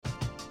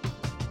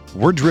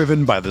We're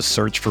driven by the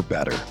search for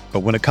better. But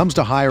when it comes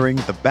to hiring,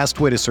 the best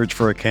way to search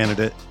for a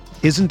candidate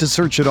isn't to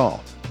search at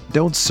all.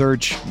 Don't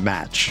search,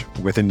 match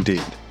with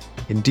Indeed.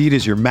 Indeed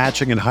is your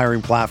matching and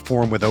hiring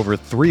platform with over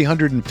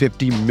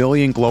 350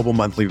 million global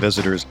monthly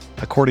visitors,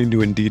 according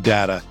to Indeed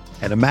data,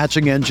 and a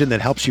matching engine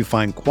that helps you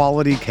find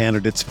quality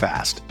candidates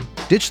fast.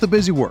 Ditch the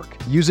busy work.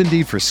 Use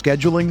Indeed for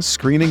scheduling,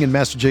 screening, and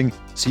messaging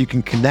so you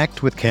can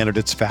connect with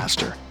candidates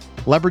faster.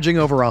 Leveraging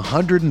over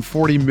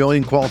 140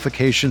 million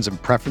qualifications and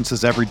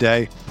preferences every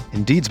day,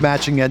 Indeed's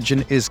matching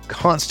engine is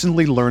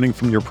constantly learning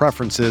from your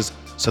preferences,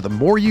 so the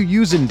more you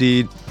use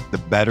Indeed, the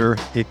better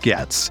it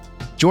gets.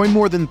 Join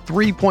more than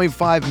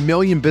 3.5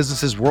 million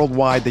businesses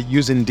worldwide that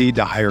use Indeed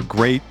to hire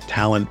great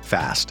talent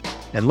fast.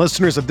 And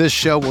listeners of this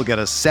show will get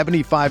a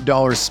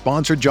 $75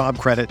 sponsored job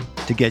credit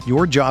to get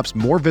your jobs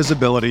more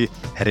visibility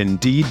at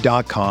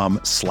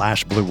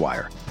Indeed.com/Blue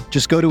Wire.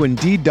 Just go to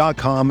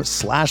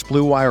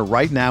Indeed.com/Blue Wire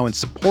right now and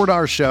support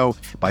our show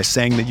by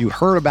saying that you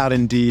heard about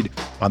Indeed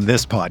on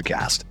this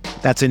podcast.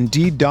 That's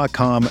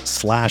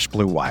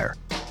Indeed.com/Blue Wire.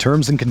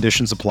 Terms and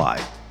conditions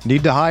apply.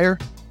 Need to hire?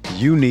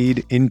 You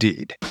need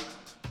Indeed.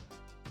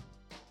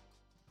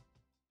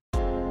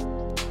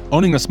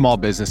 Owning a small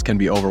business can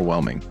be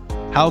overwhelming.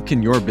 How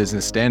can your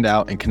business stand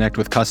out and connect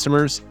with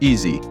customers?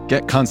 Easy.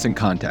 Get Constant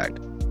Contact.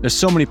 There's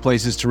so many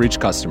places to reach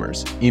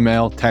customers.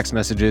 Email, text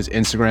messages,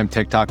 Instagram,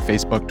 TikTok,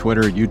 Facebook,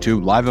 Twitter,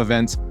 YouTube, live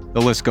events, the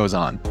list goes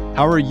on.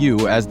 How are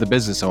you, as the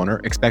business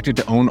owner, expected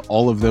to own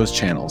all of those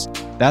channels?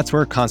 That's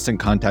where Constant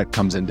Contact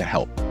comes in to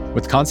help.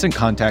 With Constant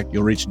Contact,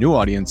 you'll reach new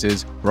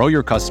audiences, grow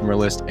your customer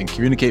list, and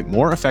communicate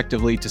more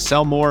effectively to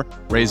sell more,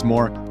 raise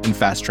more, and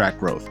fast-track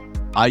growth.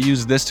 I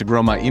use this to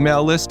grow my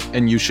email list,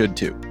 and you should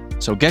too.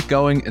 So get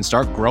going and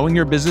start growing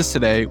your business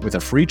today with a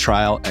free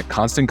trial at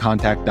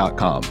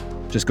ConstantContact.com.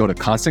 Just go to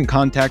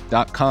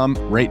ConstantContact.com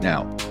right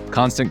now.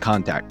 Constant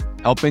Contact,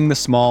 helping the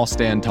small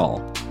stand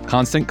tall.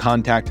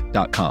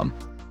 ConstantContact.com.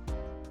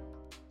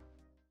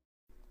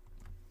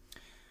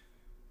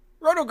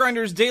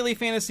 RotoGrinders Daily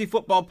Fantasy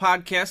Football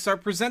podcasts are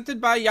presented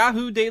by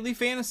Yahoo Daily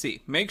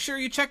Fantasy. Make sure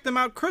you check them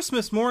out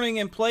Christmas morning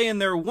and play in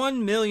their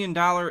 $1 million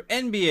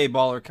NBA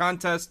Baller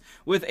contest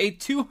with a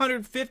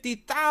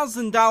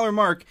 $250,000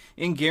 mark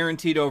in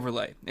guaranteed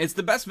overlay. It's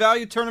the best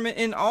value tournament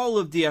in all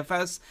of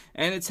DFS,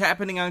 and it's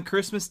happening on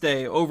Christmas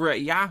Day over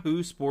at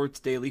Yahoo Sports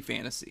Daily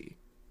Fantasy.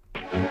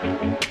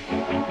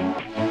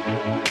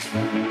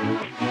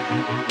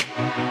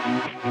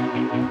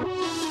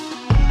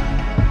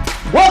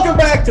 Welcome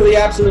back to the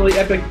Absolutely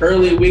Epic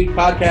Early Week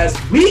Podcast,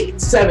 Week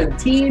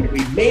 17.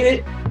 We made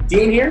it.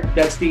 Dean here.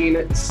 That's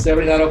Dean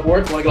 7904.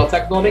 If you want to get all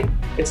technical on me,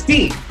 it's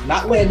Dean,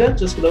 not Landa,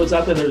 just for those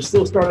out there that are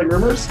still starting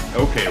rumors.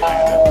 Okay.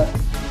 Well,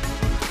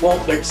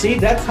 see,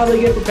 that's how they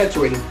get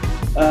perpetuated.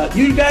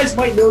 You guys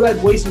might know that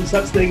voice from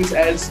such things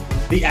as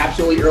the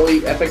Absolutely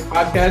Early Epic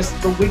Podcast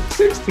from Week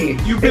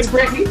 16. You've been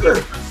Grant Heaper.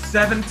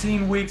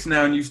 17 weeks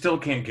now, and you still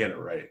can't get it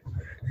right.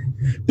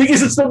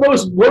 Because it's the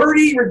most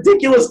wordy,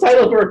 ridiculous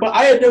title for it. But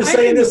I had no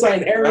say in this. I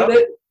inherited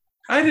it.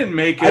 I didn't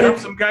make it up.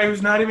 Some guy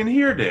who's not even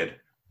here did.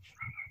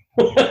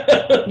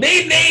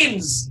 Name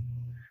names.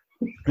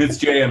 It's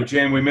JM.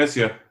 JM, we miss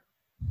you.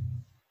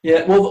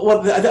 Yeah,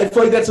 well, I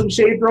feel like that's some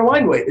shade for a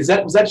wine weight. Was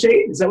that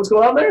shade? Is that what's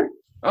going on there?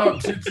 Oh,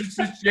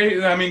 it's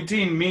Jay. I mean,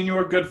 Dean, me and you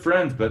are good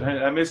friends, but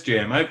I miss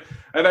JM. I've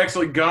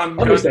actually gone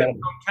to his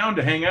hometown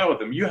to hang out with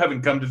him. You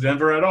haven't come to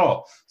Denver at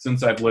all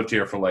since I've lived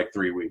here for like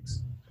 3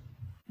 weeks.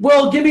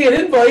 Well, give me an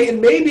invite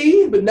and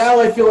maybe, but now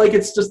I feel like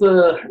it's just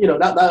not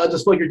I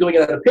just feel like you're doing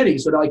it out of pity,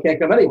 so now I can't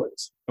come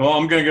anyways. Well,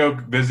 I'm going to go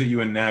visit you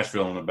in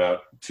Nashville in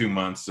about 2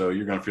 months, so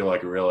you're going to feel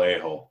like a real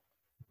a-hole.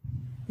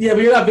 Yeah,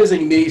 but you're not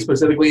visiting me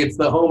specifically. It's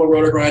the home of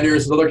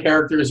RotoGrinders and other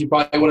characters you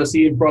probably want to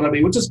see in front of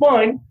me, which is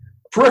fine.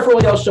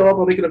 Peripherally, I'll show up.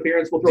 I'll make an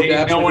appearance. We'll throw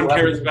dabs. No one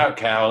cares about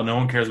Cal. No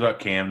one cares about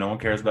Cam. No one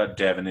cares about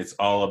Devin. It's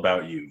all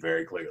about you,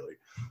 very clearly.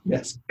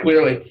 Yes,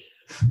 clearly.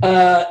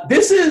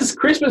 This is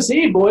Christmas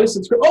Eve, boys.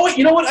 Oh, wait,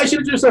 you know what? I should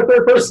introduce our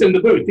third person in the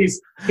booth. It's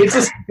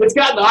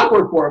gotten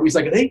awkward for him. He's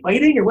like, are they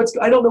fighting or what's?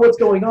 I don't know what's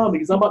going on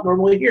because I'm not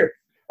normally here.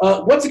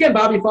 Once again,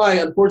 Bobby Fye.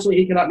 Unfortunately,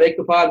 he cannot make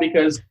the pod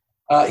because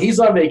he's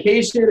on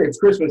vacation. It's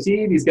Christmas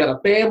Eve. He's got a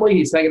family.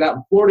 He's hanging out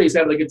in Florida. He's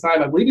having a good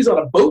time. I believe he's on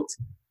a boat.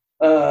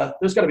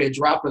 There's got to be a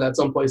drop for that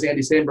someplace.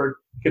 Andy Sandberg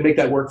can make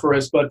that work for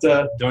us. But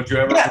don't you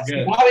ever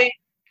forget, Bobby.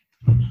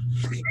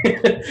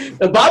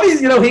 Bobby's,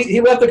 he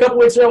left a couple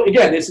weeks ago.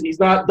 Again, he's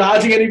not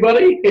dodging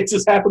anybody. It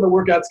just happened to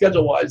work out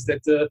schedule-wise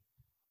that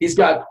he's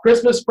got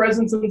Christmas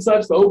presents and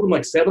such to open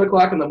like 7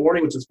 o'clock in the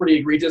morning, which is pretty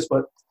egregious.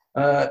 But,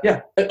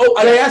 yeah. Oh,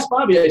 and I asked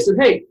Bobby, I said,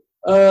 hey,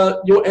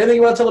 anything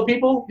you want to tell the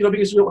people?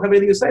 Because you don't have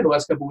anything to say the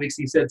last couple of weeks.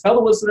 He said, tell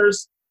the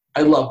listeners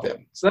I love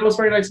them. So that was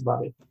very nice of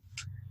Bobby.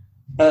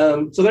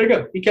 So there you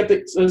go. He kept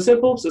it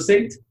simple,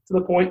 succinct, to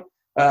the point.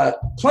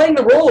 Playing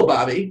the role of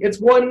Bobby, it's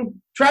one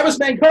Travis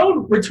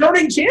Mancone,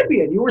 returning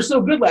champion. You were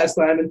so good last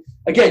time. And,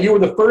 again, you were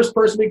the first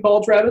person we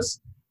called, Travis.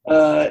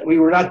 We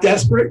were not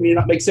desperate. We did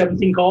not make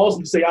 17 calls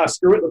and say,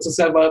 screw it. Let's just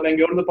have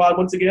Mangone in the pod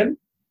once again.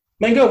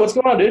 Mangone, what's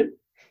going on, dude?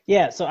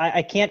 Yeah, so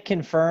I can't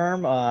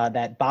confirm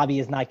that Bobby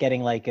is not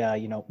getting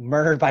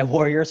murdered by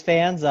Warriors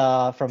fans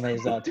from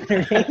his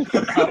Twitter name.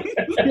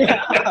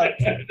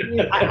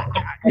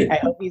 I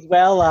hope he's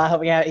well. I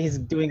hope he's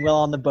doing well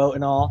on the boat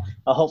and all.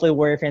 Hopefully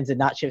Warrior fans did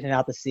not ship him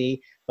out to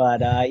sea.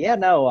 But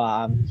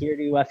I'm here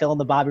to fill in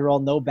the Bobby role.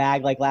 No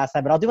bag like last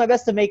time, but I'll do my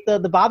best to make the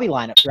Bobby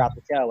lineup throughout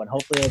the show, and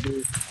hopefully it'll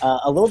be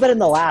a little bit in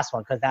the last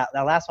one because that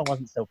last one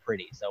wasn't so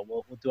pretty. So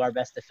we'll do our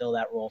best to fill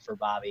that role for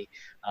Bobby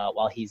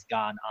while he's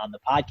gone on the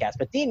podcast.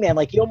 But Dean, man,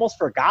 you almost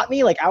forgot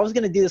me. I was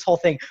gonna do this whole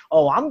thing.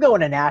 Oh, I'm going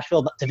to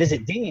Nashville to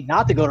visit Dean,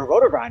 not to go to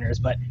Roto-Grinders.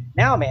 But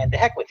now, man, the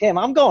heck with him.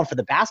 I'm going for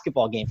the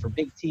basketball game for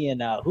Big T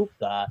and Hoop.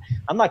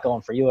 I'm not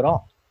going for you at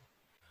all.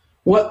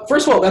 Well,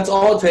 first of all, that's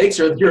all it takes.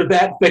 You're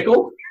that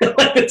fickle.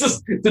 It's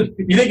just, you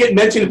didn't get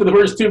mentioned for the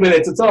first 2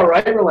 minutes. It's all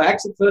right.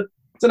 Relax. It's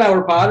an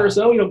hour pod or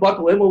so.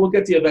 Buckle in. We'll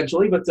get to you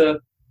eventually. But and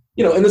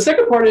the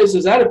second part is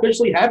that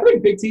officially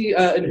happening? Big T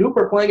and Hoop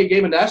are playing a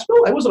game in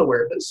Nashville. I wasn't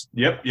aware of this.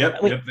 Yep, they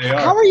are.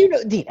 How are you,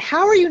 Dean?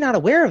 How are you not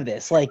aware of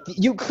this?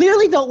 You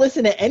clearly don't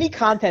listen to any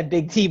content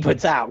Big T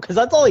puts out because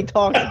that's all he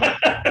talks about.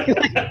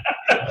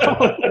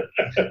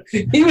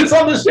 He was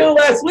on the show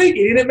last week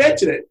and he didn't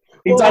mention it.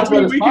 We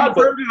confirmed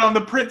it on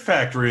the Print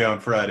Factory on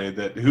Friday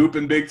that Hoop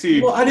and Big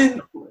T. Well, I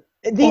didn't.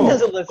 Dean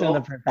doesn't listen to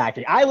the Print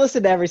Factory. I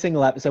listen to every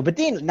single episode. But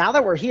Dean, now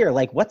that we're here,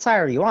 what side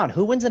are you on?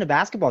 Who wins in a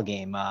basketball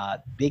game?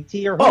 Big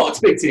T or Hoop? Oh, it's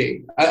Big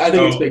T. I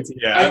think it's Big T.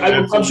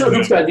 Yeah, I'm sure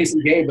Hoop's got a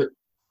decent game, but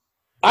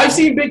I've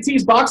seen Big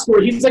T's box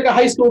score. He's like a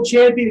high school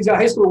champion. He's got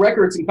high school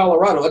records in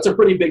Colorado. That's a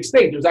pretty big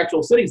state. There's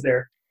actual cities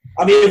there.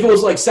 I mean, if it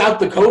was South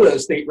Dakota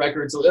state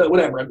records,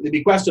 whatever, it'd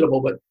be questionable.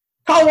 But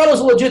Colorado's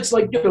a legit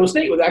state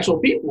with actual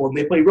people, and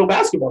they play real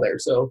basketball there.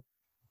 So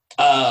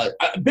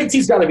Big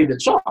T's got to be the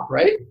chalk,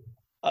 right?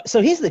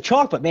 So he's the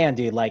chalk, but man,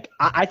 dude,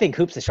 I think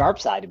Hoop's the sharp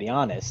side, to be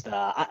honest.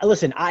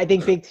 Listen, I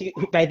think Big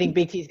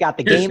T's got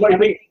the game.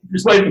 You're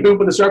swiping Hoop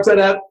with the sharp side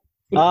app?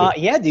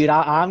 Yeah, dude,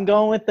 I'm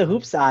going with the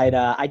Hoop side.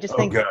 I just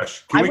think. Oh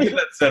gosh, can we get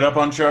that set up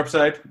on Sharp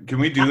Side? Can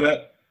we do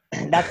that?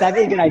 That'd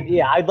be a good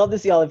idea. I'd love to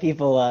see all the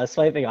people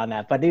swiping on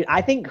that. But dude,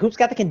 I think Hoop's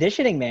got the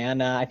conditioning,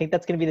 man. I think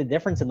that's going to be the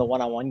difference in the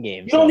one-on-one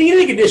game. You don't need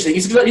any conditioning.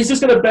 He's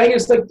just going to bang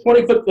his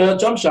 20-foot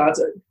jump shots.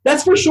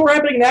 That's for sure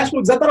happening in Nashville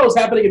because I thought it was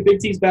happening in Big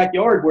T's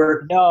backyard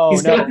where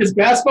he's got his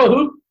basketball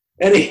hoop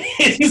and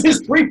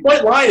his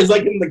 3-point line is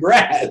in the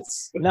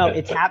grass. No,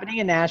 it's happening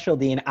in Nashville,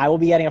 Dean. I will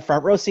be getting a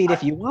front row seat.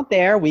 If you want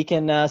there, we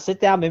can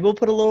sit down. Maybe we'll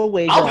put a little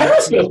wager. I'll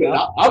Periscope it.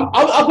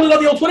 I'll put it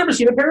on the old Twitter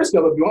machine and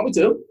Periscope if you want me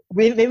to.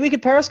 Maybe we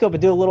could Periscope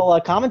and do a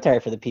little commentary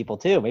for the people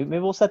too. Maybe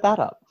we'll set that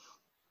up.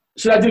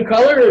 Should I do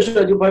color or should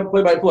I do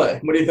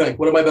play-by-play? What do you think?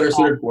 What am I better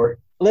suited for?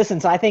 Listen,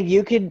 so I think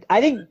you could. I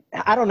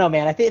don't know,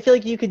 man. I feel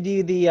like you could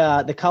do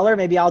the color.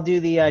 Maybe I'll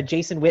do the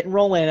Jason Witten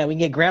roll, and we can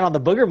get Grant on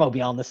the Booger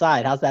Mobile on the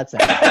side. How's that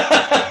sound?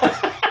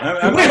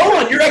 Wait, hold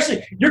on.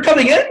 You're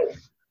coming in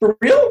for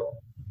real?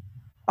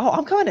 Oh,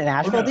 I'm coming to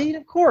Nashville, dude.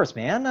 Of course,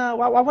 man.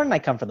 Why wouldn't I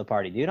come for the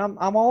party, dude?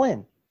 I'm all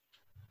in.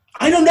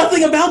 I know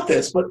nothing about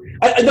this, but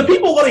the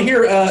people want to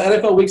hear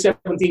NFL Week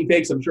 17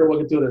 takes. I'm sure we'll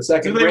get to it in a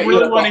second. Do they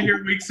really want to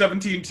hear Week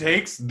 17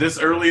 takes this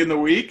early in the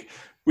week?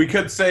 We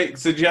could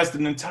suggest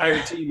an entire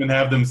team and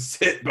have them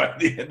sit by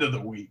the end of the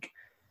week.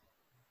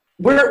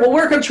 We're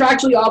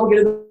contractually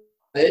obligated to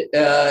it,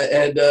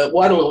 I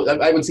don't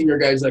know. I haven't seen your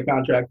guys'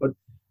 contract, but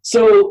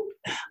so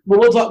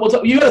we'll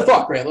talk. You got a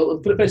thought, Grant?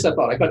 Let's finish that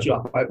thought. I cut you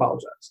off. I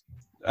apologize.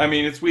 I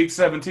mean, it's Week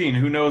 17.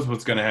 Who knows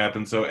what's going to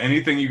happen? So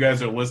anything you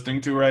guys are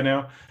listening to right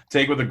now,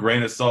 take with a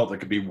grain of salt. That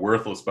could be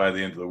worthless by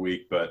the end of the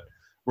week. But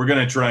we're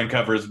going to try and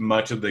cover as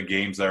much of the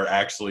games that are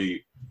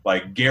actually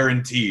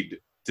guaranteed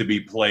to be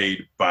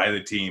played by the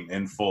team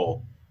in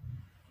full,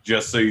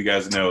 just so you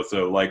guys know.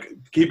 So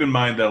keep in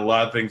mind that a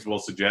lot of things we'll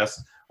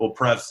suggest, we'll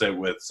preface it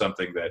with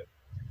something that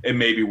it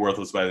may be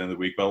worthless by the end of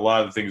the week. But a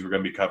lot of the things we're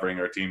going to be covering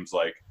are teams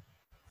like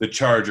the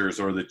Chargers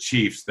or the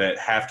Chiefs that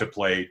have to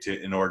play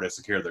in order to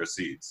secure their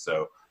seeds.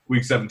 So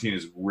Week 17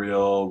 is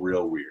real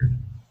weird.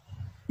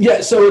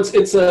 Yeah, so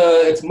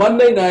it's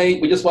Monday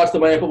night. We just watched the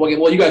Miami football game.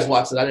 Well, you guys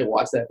watched it. I didn't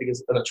watch that because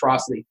it's an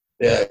atrocity.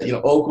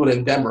 Oakland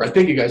and Denver. I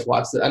think you guys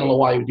watched it. I don't know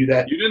why you would do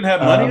that. You didn't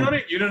have money on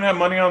it? You didn't have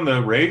money on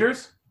the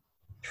Raiders?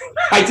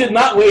 I did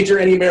not wager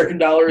any American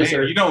dollars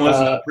or you don't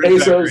listen to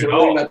pesos or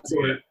anything that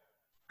sort.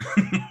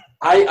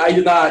 I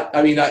did not.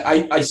 I mean,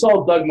 I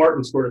saw Doug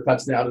Martin score a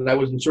touchdown, and I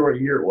wasn't sure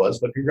what year it was,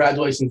 but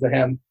congratulations to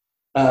him.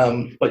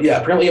 But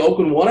yeah, apparently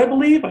Oakland won, I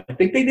believe. I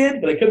think they did,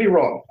 but I could be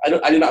wrong.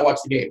 I did not watch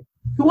the game.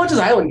 Who watches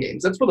Island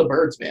games? That's for the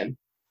birds, man.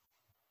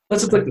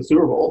 That's just like the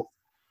Super Bowl.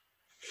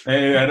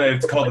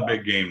 It's called the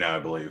big game now, I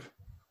believe.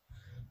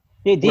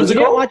 Yeah, Dean,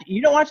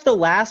 you don't watch the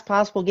last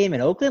possible game in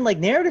Oakland?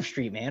 Narrative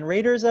Street, man.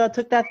 Raiders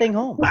took that thing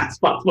home. Last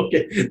possible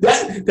game.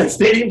 That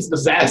stadium's a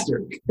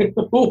disaster.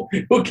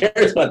 Who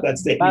cares about that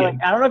stadium?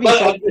 I don't know if you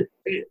saw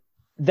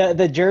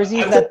the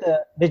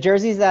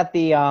jerseys that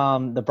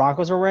the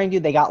Broncos were wearing,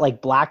 dude. They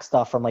got black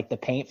stuff from the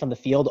paint from the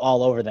field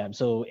all over them.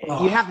 So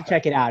you have to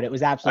check it out. It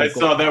was absolutely. I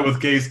saw that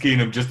with Case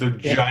Keenum, just a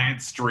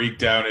giant streak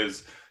down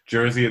his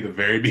jersey at the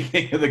very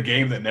beginning of the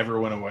game that never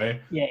went away.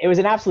 Yeah, it was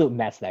an absolute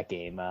mess, that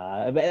game.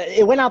 But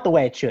it went out the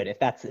way it should. If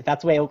that's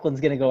the way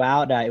Oakland's going to go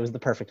out, it was the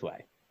perfect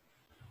way.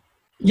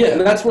 Yeah,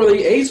 and that's where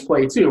the A's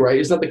play too, right?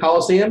 Isn't that the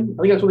Coliseum?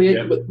 I think that's where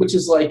the A's, which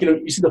is like,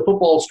 you see the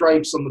football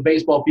stripes on the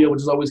baseball field,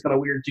 which is always kind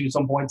of weird too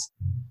some points.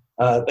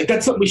 Like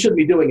that's something we shouldn't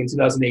be doing in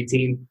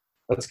 2018.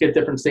 Let's get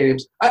different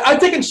stadiums. I've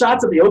taken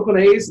shots at the Oakland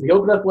A's and the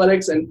Oakland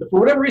Athletics, and for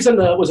whatever reason,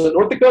 was it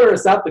North Dakota or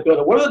South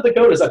Dakota? One of the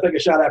Dakotas I took a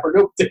shot at for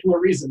no particular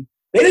reason.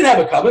 They didn't have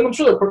it coming. I'm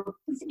sure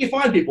you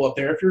find people up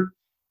there. If you're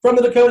from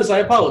the Dakotas, I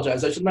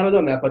apologize. I should not have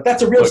done that, but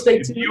that's a real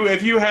state too.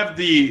 If you have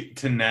the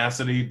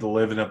tenacity to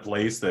live in a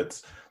place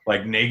that's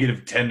like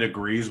negative 10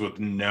 degrees with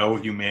no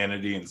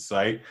humanity in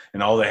sight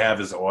and all they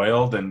have is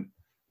oil, then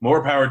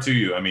more power to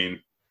you. I mean,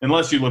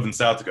 unless you live in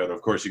South Dakota,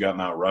 of course you got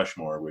Mount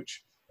Rushmore,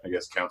 which I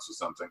guess counts for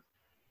something.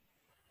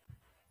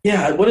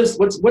 Yeah,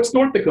 what's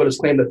North Dakota's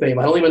claim to fame?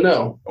 I don't even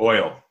know.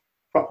 Oil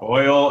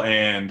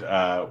and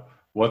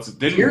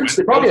beards?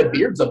 They probably have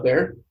beards up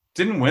there.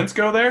 Didn't Wentz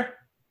go there?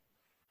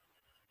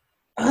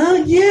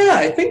 Yeah,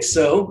 I think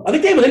so. I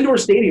think they have an indoor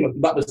stadium, if I'm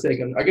not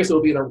mistaken. I guess it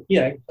will be I think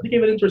they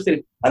have an indoor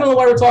stadium. I don't know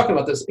why we're talking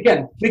about this.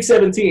 Again, Week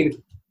 17.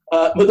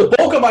 But the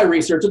bulk of my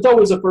research, it's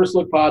always a first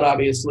look pod,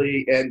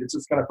 obviously, and it's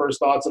just kind of first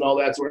thoughts and all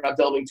that, so we're not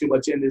delving too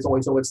much in. There's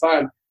only so much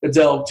time to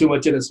delve too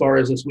much in as far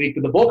as this week.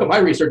 But the bulk of my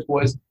research,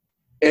 boys,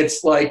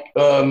 it's like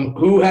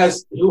who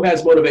has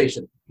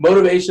motivation.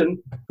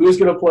 Motivation, who's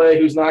going to play,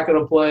 who's not going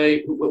to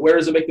play, where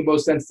does it make the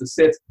most sense to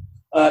sit.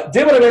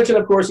 Did want to mention,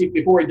 of course,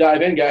 before we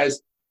dive in,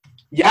 guys,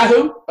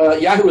 Yahoo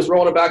is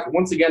rolling it back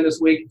once again this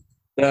week.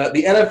 The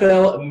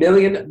NFL $1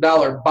 Million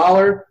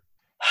Baller.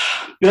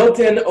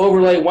 Built-in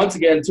overlay, once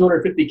again,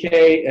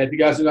 $250K. If you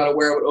guys are not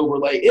aware what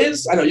overlay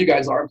is, I know you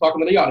guys are. I'm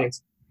talking to the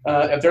audience.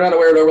 If they're not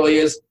aware what overlay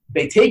is,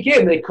 they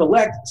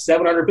collect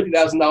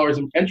 $750,000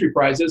 in entry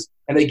prizes,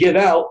 and they give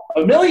out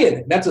 $1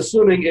 million. That's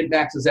assuming it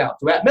maxes out.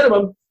 So at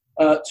minimum,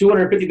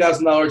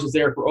 $250,000 is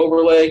there for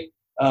overlay.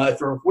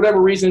 For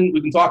whatever reason,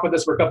 we've been talking about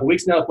this for a couple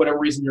weeks now. For whatever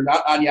reason you're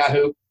not on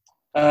Yahoo,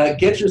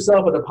 get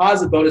yourself a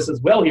deposit bonus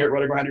as well here at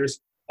RotoGrinders.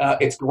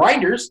 It's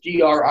Grinders,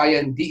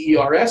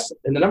 Grinders,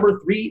 and the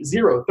number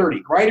 3030.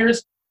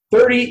 Grinders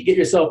 30. Get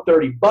yourself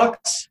 $30.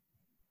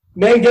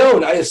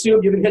 Mangone, I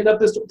assume you've been hitting up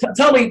this.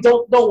 Tell me,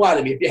 don't lie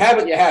to me. If you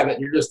haven't, you haven't.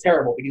 You're just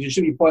terrible because you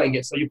should be playing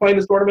it. So you playing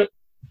this tournament?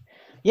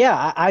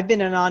 Yeah, I've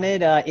been in on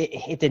it.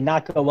 It did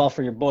not go well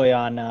for your boy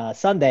on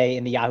Sunday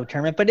in the Yahoo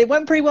tournament, but it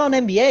went pretty well in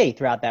NBA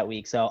throughout that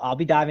week. So I'll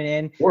be diving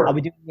in. Sure. I'll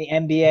be doing the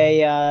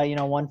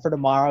NBA, one for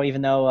tomorrow,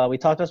 even though we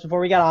talked to us before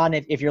we got on.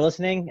 If you're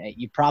listening,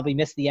 you probably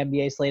missed the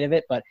NBA slate of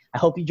it, but I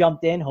hope you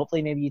jumped in.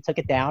 Hopefully maybe you took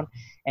it down.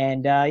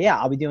 And,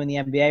 I'll be doing the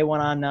NBA one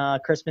on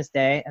Christmas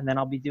Day, and then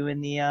I'll be doing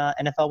the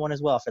NFL one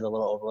as well for the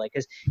little overlay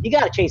because you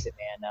got to chase it,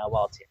 man,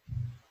 while it's here.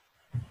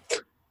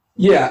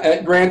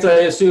 Yeah, Grant,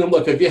 I assume,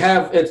 look, it's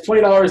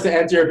 $20 to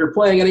enter. If you're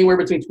playing anywhere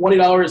between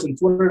 $20 and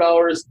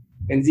 $200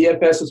 in DFS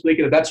this week,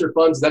 and if that's your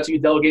funds, that's what you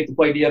delegate to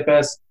play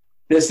DFS,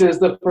 this is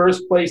the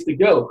first place to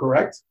go,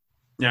 correct?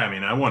 Yeah, I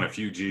mean, I won a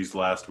few G's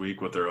last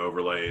week with their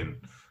overlay and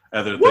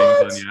other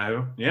things on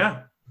Yahoo.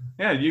 Yeah.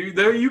 Yeah,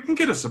 you can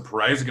get a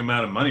surprising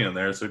amount of money on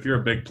there. So if you're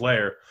a big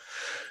player,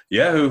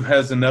 Yahoo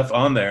has enough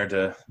on there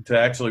to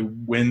actually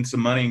win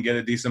some money and get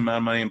a decent amount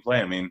of money in play.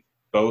 I mean,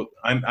 both.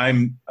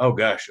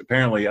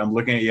 Apparently I'm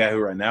looking at Yahoo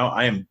right now.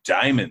 I am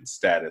diamond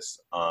status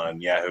on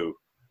Yahoo.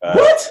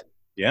 What?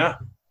 Yeah.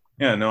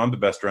 Yeah, no, I'm the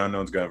best around. No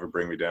one's going to ever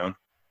bring me down.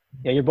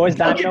 Yeah, your boy's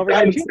diamond over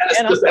there too.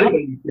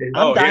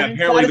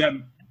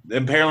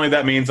 Apparently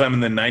that means I'm in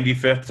the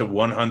 95th to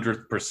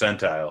 100th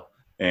percentile,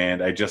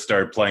 and I just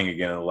started playing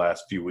again in the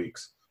last few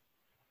weeks.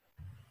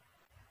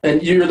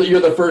 And you're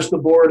the first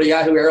aboard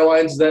Yahoo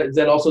Airlines. Is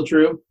that also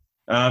true?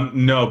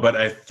 No, but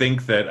I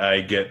think that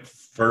I get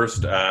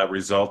first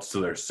results to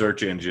their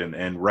search engine,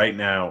 and right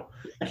now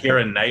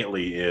Keira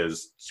Knightley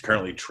is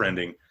currently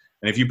trending.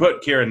 And if you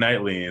put Keira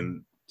Knightley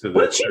into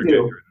the search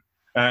engine,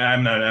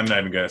 I'm not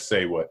even going to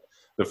say what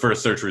the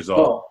first search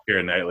result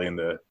Keira Knightley in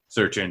the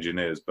search engine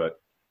is, but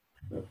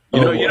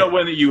you know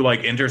when you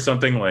like enter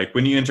something, like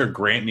when you enter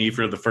Grant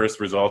Niefer, the first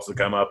results that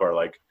come up are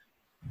like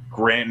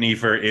Grant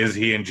Niefer, is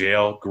he in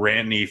jail?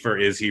 Grant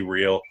Niefer, is he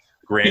real?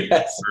 Grant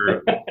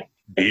Niefer,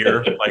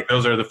 beer. Like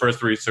those are the first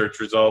three search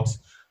results.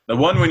 The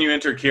one when you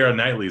enter Keira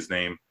Knightley's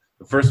name,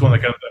 the first one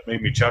that comes up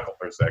made me chuckle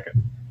for a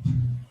second.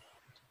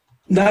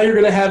 Now you're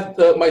going to have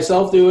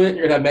myself do it.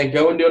 You're going to have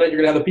Mangone doing it.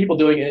 You're going to have the people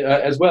doing it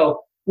as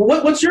well.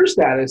 Well, what's your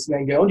status,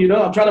 Mangone?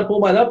 I'm trying to pull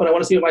mine up, and I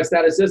want to see what my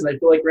status is, and I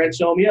feel like Grant's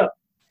showing me up.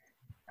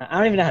 I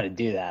don't even know how to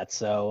do that.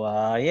 So,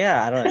 I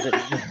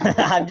don't.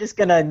 I'm just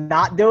going to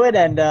not do it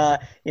and,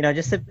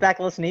 just sit back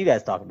and listen to you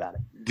guys talk about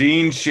it.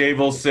 Dean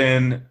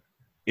Shavelson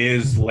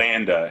is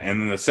Landa,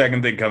 and then the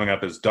second thing coming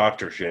up is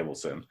Dr.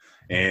 Shavelson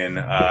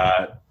in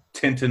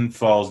Tinton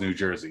Falls, New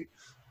Jersey.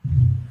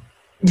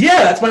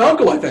 Yeah, that's my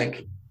uncle, I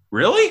think.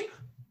 Really?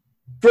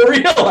 For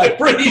real, I'm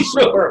pretty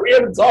sure. We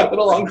haven't talked in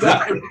a long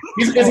time.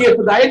 Is he a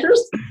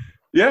podiatrist?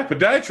 Yeah,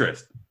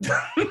 podiatrist.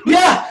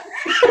 Yeah.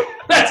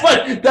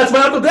 That's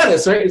my Uncle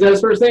Dennis, right? Is that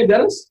his first name,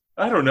 Dennis?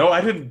 I don't know.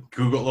 I didn't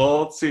Google.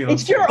 Well, let's see.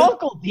 It's your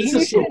uncle, Dean.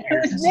 You should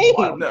know his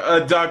name.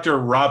 Dr.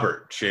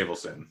 Robert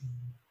Shavelson.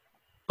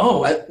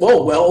 Oh,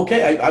 well,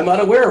 okay. I'm not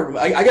aware.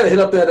 I got to hit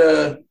up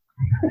that.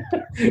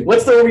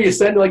 What's the number you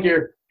send? Like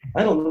your,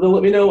 I don't know.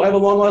 Let me know. I have a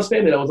long lost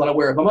family that I was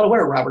unaware of. I'm not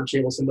aware of Robert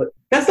Shavelson, but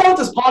that's not what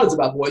this pod is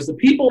about, boys. The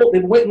people,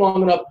 they've been waiting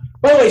long enough.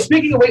 By the way,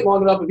 speaking of waiting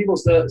long enough and people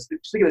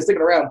sticking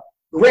around,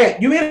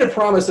 Grant, you made a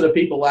promise to the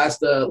people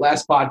last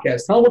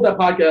podcast. Tell them what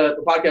that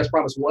the podcast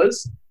promise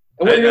was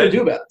and what you're going to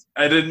do about it.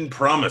 I didn't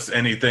promise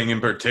anything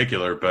in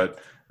particular, but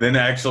then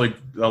actually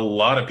a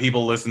lot of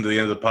people listened to the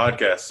end of the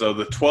podcast. So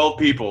the 12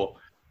 people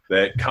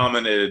that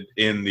commented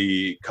in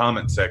the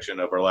comment section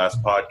of our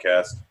last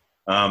podcast,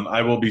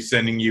 I will be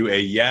sending you a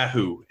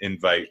Yahoo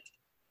invite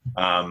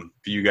for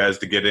you guys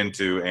to get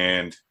into.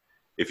 And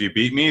if you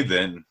beat me,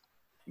 then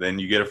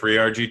you get a free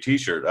RG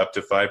t-shirt up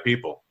to 5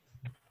 people.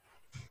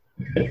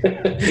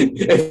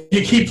 If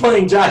you keep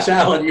playing Josh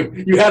Allen,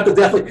 you have to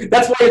definitely.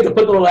 That's why you have to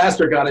put the little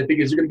asterisk on it,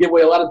 because you're going to give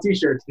away a lot of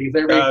T-shirts. Dean,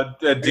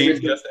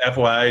 just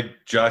FYI,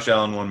 Josh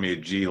Allen won me a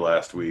G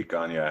last week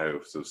on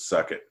Yahoo, so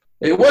suck it.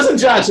 It wasn't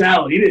Josh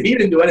Allen. He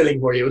didn't do anything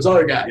for you. It was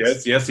other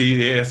guys. Yes,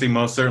 he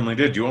most certainly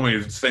did. Do you want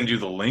me to send you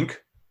the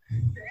link?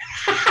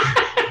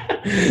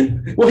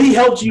 Well, he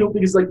helped you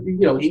because,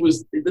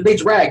 they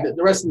dragged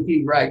the rest of the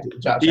team dragged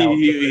Josh Allen.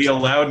 He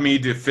allowed me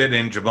to fit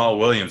in Jamal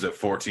Williams at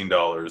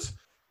 $14.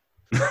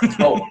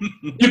 Oh,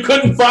 you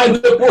couldn't find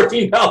the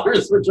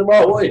 $14 for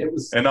Jamal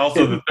Williams, and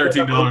also the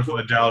 $13 for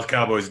the Dallas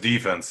Cowboys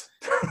defense.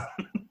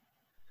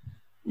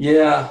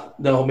 Yeah,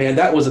 no, man,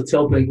 that was a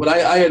tilting. When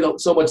I had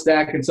so much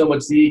Dak and so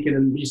much Zeke, and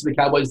then used to the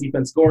Cowboys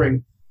defense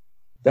scoring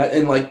that,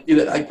 and I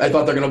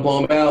thought they're going to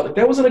blow him out.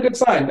 That wasn't a good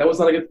sign. That was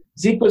not a good.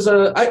 Zeke was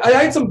I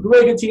had some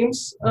really good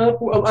teams. I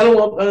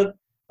don't know,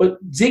 but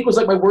Zeke was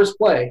like my worst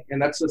play,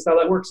 and that's just how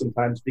that works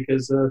sometimes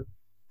because.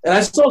 And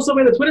I saw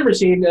somebody in the Twitter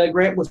machine,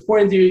 Grant was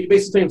pointing to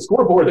basically saying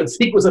scoreboard that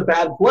Zeke was a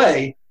bad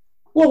play.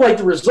 Well,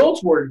 the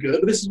results weren't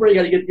good, but this is where you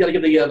got to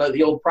get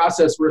the old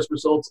process versus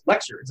results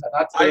lecture. Is that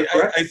not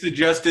correct? I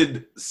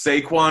suggested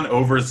Saquon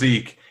over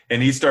Zeke,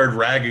 and he started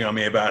ragging on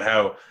me about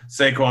how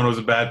Saquon was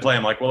a bad play.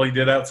 I'm like, well, he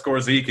did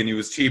outscore Zeke, and he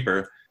was cheaper.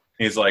 And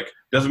he's like,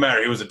 doesn't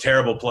matter. He was a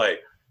terrible play.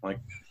 I'm like,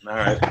 all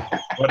right,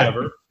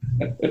 whatever.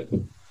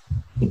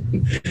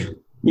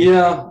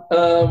 Yeah.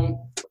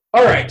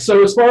 All right.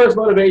 So as far as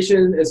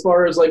motivation, as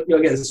far as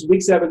again, this is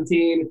week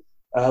 17.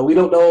 We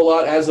don't know a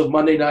lot as of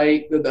Monday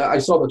night. I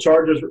saw the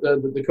Chargers.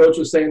 The coach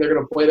was saying they're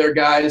going to play their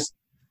guys.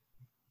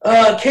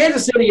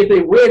 Kansas City, if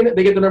they win,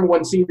 they get the number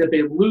 1 seed. If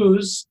they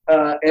lose,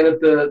 and if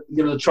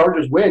the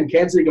Chargers win,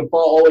 Kansas City can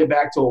fall all the way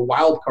back to a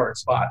wild card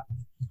spot.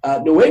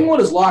 New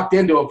England is locked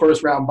into a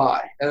first round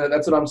bye.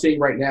 That's what I'm seeing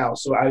right now.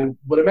 So I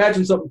would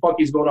imagine something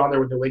funky is going on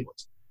there with New England.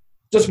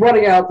 Just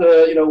running out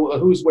the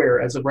who's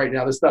where as of right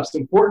now. This stuff's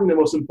important. The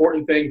most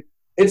important thing.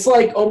 It's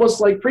almost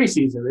like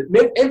preseason.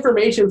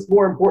 Information is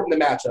more important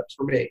than matchups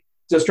for me.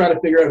 Just trying to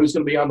figure out who's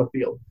going to be on the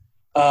field.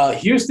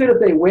 Houston,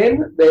 if they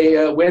win,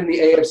 they win the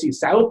AFC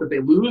South. If they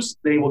lose,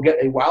 they will get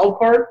a wild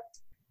card.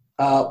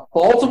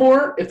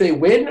 Baltimore, if they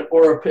win,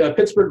 or if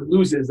Pittsburgh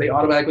loses, they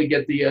automatically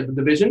get the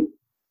division.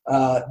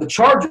 The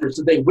Chargers,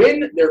 if they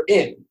win, they're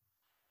in.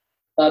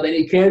 They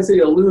need Kansas City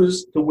to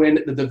lose to win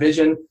the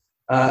division.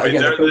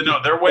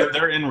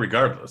 They're in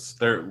regardless.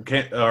 They're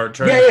They're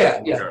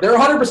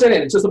 100%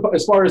 in. It's just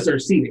as far as their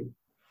seeding.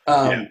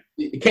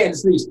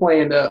 Kansas City's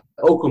playing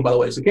Oakland, by the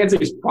way, so Kansas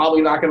City's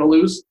probably not going to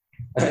lose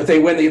if they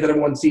win. They get the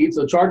number 1 seed.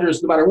 So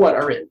Chargers, no matter what,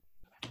 are in.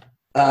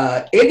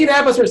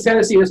 Indianapolis versus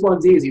Tennessee. This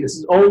one's easy. This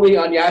is only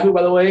on Yahoo,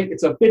 by the way.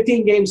 It's a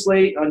 15-game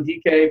slate on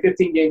DK,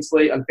 15-game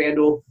slate on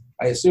FanDuel.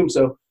 I assume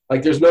so.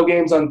 There's no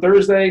games on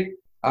Thursday,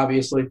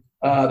 obviously.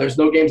 There's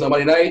no games on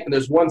Monday night, and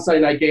there's one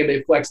Sunday night game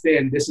they flexed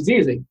in. This is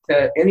easy.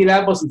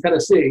 Indianapolis and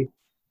Tennessee.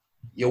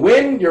 You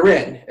win, you're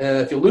in.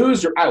 If you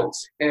lose, you're out.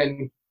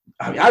 And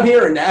I'm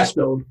here in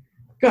Nashville.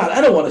 God,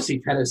 I don't want to see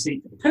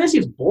Tennessee. Tennessee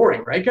is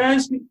boring, right,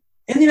 guys?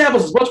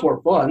 Indianapolis is much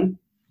more fun.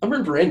 I'm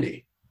rooting for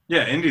Indy.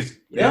 Yeah, Indy's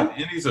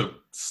a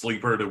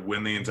sleeper to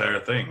win the entire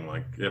thing.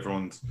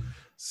 Everyone's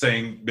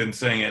been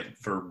saying it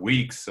for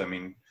weeks. I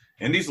mean,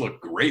 Indy's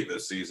looked great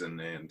this season,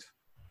 and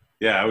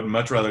yeah, I would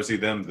much rather see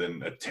them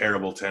than a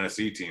terrible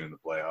Tennessee team in the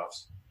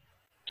playoffs.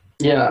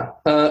 Yeah.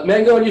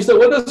 Mango, are you still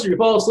with us? Or you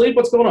fall asleep?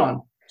 What's going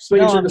on?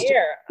 No, I'm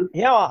here.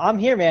 Yeah, I'm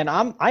here, man.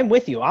 I'm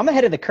with you. I'm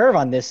ahead of the curve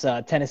on this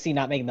Tennessee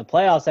not making the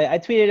playoffs. I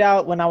tweeted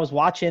out when I was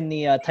watching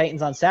the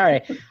Titans on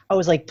Saturday. I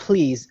was like,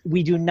 please,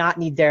 we do not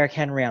need Derrick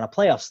Henry on a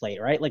playoff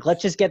slate, right?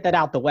 Let's just get that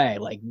out the way.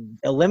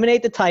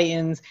 Eliminate the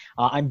Titans.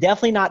 I'm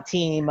definitely not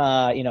team,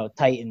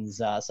 Titans.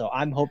 So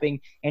I'm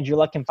hoping Andrew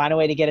Luck can find a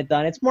way to get it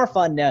done. It's more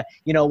fun to,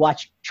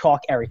 watch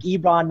chalk Eric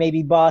Ebron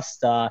maybe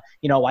bust.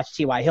 Watch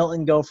T.Y.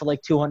 Hilton go for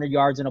 200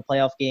 yards in a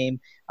playoff game.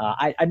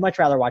 I'd much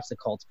rather watch the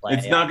Colts play.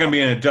 It's not going to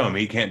be in a dome.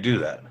 He can't do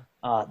that.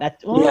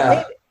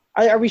 Yeah.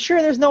 Are we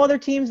sure there's no other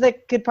teams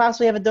that could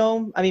possibly have a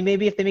dome? I mean,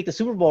 maybe if they make the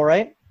Super Bowl,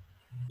 right?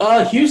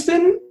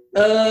 Houston.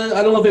 I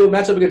don't know if they would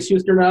match up against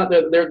Houston or not.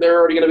 They're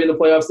already going to be in the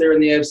playoffs there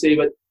in the AFC.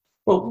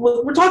 But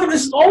we're talking.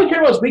 This is all we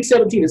care about is Week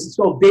 17. This is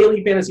called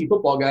daily fantasy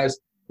football, guys.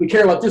 We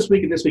care about this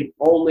week and this week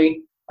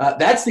only.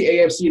 That's the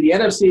AFC. The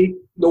NFC,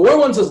 New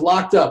Orleans has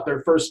locked up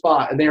their first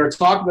spot, and they were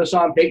talking to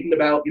Sean Payton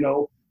about,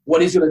 what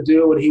he's going to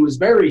do, and he was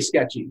very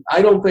sketchy.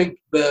 I don't think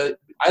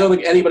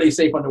anybody's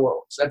safe on New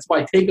Orleans. That's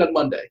my take on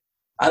Monday.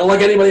 I don't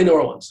like anybody in New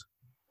Orleans.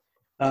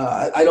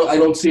 I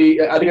don't see.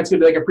 I think it's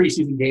going to be like a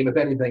preseason game, if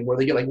anything, where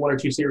they get like 1 or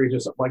 2 series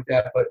or something like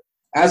that. But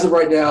as of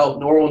right now,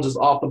 New Orleans is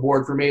off the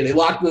board for me. They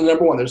locked in the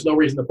number 1. There's no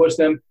reason to push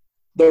them.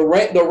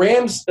 The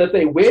Rams, if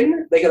they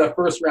win, they get a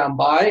first-round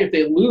bye. If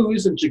they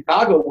lose and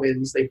Chicago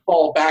wins, they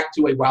fall back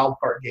to a wild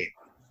card game.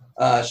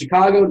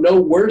 Chicago,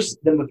 no worse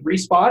than the 3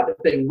 spot. If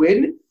they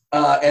win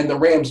and the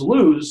Rams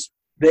lose,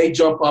 they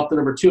jump up to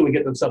number 2 and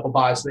get themselves a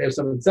bye, so they have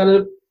some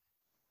incentive.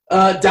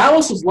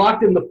 Dallas is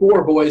locked in the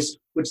 4, boys,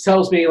 which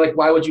tells me, like,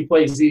 why would you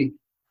play Zeke?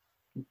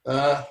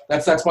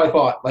 That's my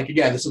thought. Like,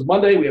 again, this is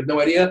Monday. We have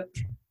no idea.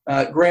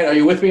 Grant, are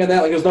you with me on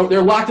that? Like,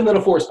 they're locked into the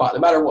 4 spot no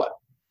matter what.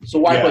 So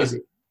why play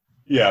Zeke?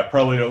 Yeah,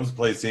 probably don't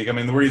play Zeke. I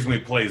mean, the reason we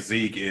play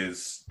Zeke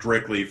is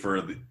strictly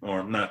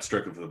or not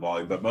strictly for the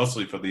volume, but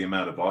mostly for the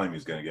amount of volume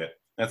he's going to get.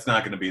 That's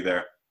not going to be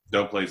there.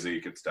 Don't play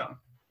Zeke. It's done.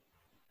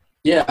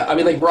 Yeah, I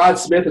mean, like Rod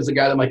Smith is a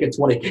guy that might get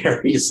 20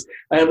 carries.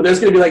 But there's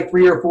going to be like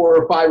 3 or 4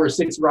 or 5 or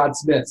 6 Rod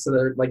Smiths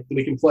that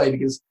we can play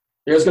because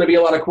there's going to be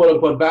a lot of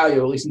quote-unquote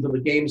value, at least until the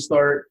games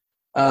start.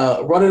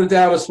 Running it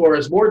down as far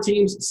as more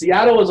teams,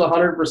 Seattle is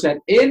 100%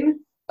 in.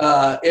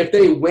 If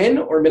they win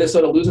or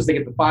Minnesota loses, they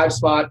get the 5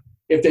 spot.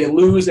 If they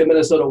lose and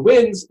Minnesota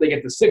wins, they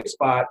get the 6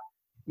 spot.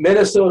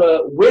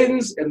 Minnesota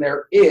wins and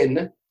they're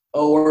in.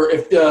 Or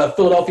if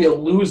Philadelphia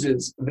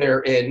loses,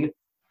 they're in.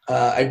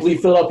 I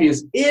believe Philadelphia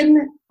is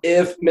in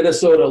if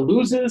Minnesota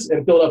loses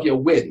and Philadelphia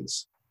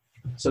wins.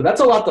 So that's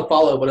a lot to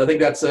follow, but I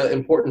think that's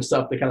important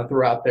stuff to kind of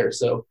throw out there.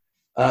 So,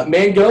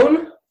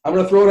 Mangone, I'm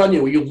going to throw it on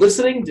you. Were you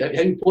listening? Have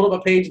you pulled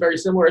up a page very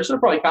similar? I should have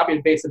probably copied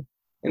and pasted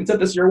and sent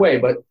this your way,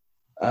 but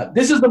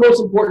this is the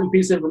most important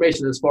piece of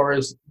information as far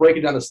as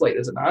breaking down the slate,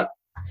 is it not?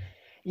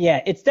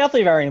 Yeah, it's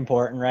definitely very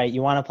important, right?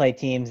 You want to play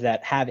teams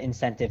that have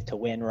incentive to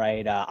win,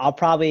 right? I'll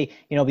probably,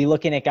 be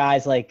looking at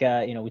guys like,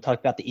 we talked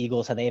about the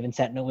Eagles, how they have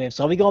incentive to win.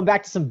 So I'll be going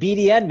back to some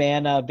BDN,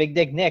 man, Big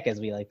Dick Nick, as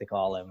we like to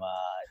call him.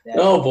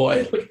 Oh,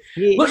 boy. Look,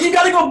 you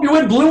got to go. You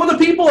went blue on the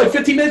people like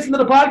 15 minutes into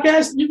the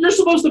podcast. You're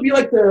supposed to be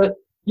like the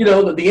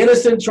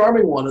innocent,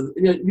 charming one.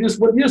 You just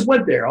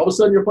went there. All of a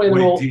sudden, you're playing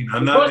the role.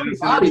 I'm not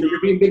innocent.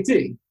 You're being Big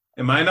T.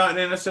 Am I not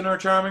innocent or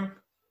charming?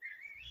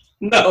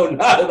 No,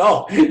 not at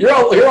all.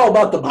 You're all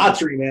about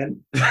debauchery, man.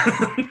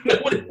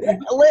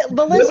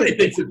 Nobody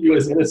thinks of you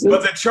as innocent.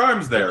 But the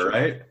charm's there,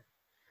 right?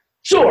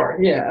 Sure,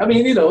 yeah. I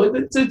mean,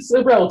 it's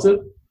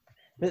relative.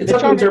 The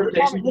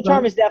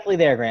charm is definitely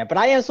there, Grant. But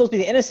I am supposed to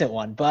be the innocent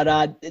one.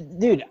 But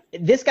dude,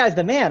 this guy's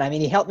the man. I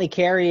mean, he helped me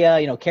carry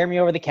me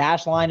over the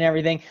cash line and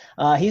everything.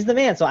 He's the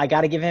man. So I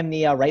got to give him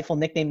the rightful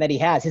nickname that he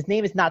has. His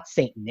name is not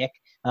Saint Nick.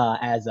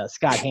 As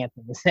Scott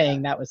Hansen was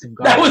saying, that was some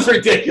garbage. That was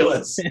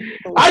ridiculous.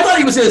 I thought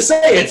he was going to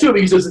say it too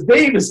because his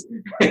nickname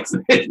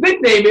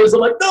is. I'm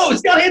like, no,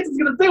 Scott Hansen's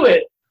going to do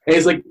it. And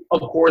he's like, of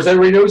course,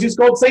 everybody knows he's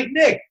called Saint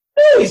Nick.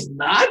 No, he's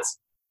not.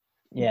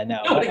 Yeah,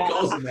 no. Nobody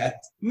calls him that.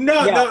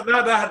 No,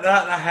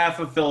 not half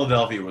of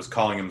Philadelphia was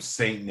calling him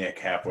Saint Nick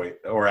halfway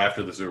or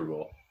after the Super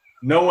Bowl.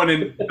 No one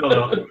in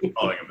Philadelphia was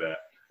calling him that.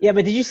 Yeah,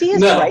 but did you see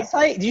his price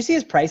hike? Did you see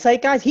his price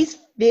hike, guys? He's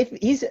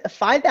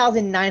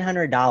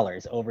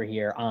 $5,900 over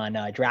here on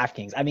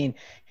DraftKings. I mean,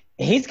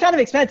 he's kind of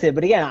expensive,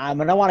 but again, I'm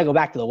gonna want to go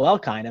back to the well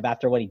kind of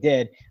after what he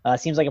did.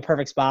 Seems like a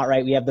perfect spot,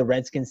 right? We have the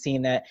Redskins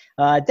team that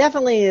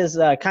definitely is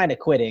kind of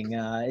quitting.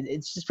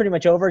 It's just pretty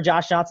much over.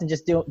 Josh Johnson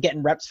just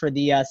getting reps for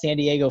the San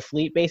Diego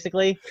Fleet,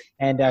 basically,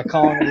 and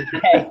calling it a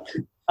day.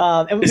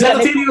 Is that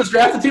the team he was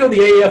drafted to on the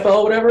AFL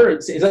or whatever?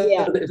 Is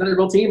that a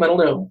real team? I don't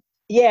know.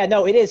 Yeah,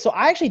 no, it is. So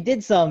I actually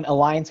did some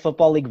Alliance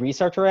Football League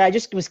research, right? I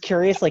just was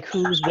curious, like,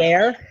 who's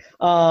where.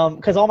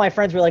 Because all my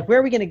friends were like, where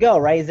are we going to go,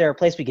 right? Is there a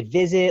place we could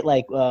visit?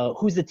 Like,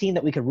 who's the team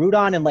that we could root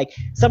on? And, like,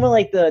 some of,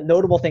 like, the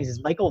notable things is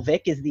Michael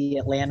Vick is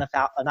the I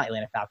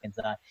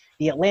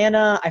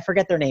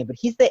forget their name, but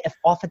he's the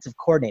offensive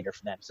coordinator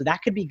for them. So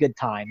that could be good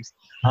times.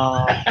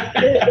 Well,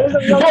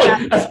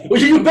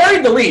 you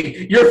buried the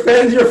lead. Your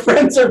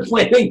friends are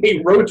planning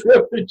a road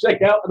trip to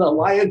check out an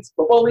Alliance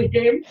Football League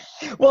game?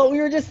 Well,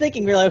 we were just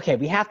thinking, we're like, okay,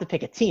 we have to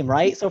pick a team,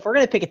 right? So if we're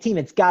going to pick a team,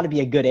 it's got to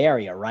be a good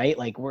area, right?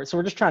 Like, we're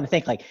just trying to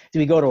think, like, do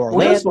we go to Orlando?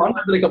 Well, that's fun.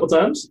 I've been a couple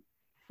times.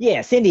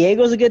 Yeah, San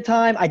Diego's a good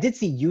time. I did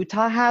see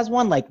Utah has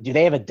one. Like, do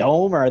they have a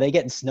dome or are they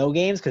getting snow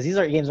games? Because these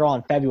games are all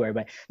in February.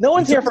 But no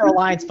one's here for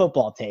Alliance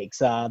football takes.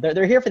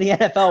 They're here for the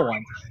NFL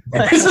ones.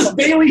 This is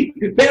daily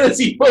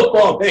fantasy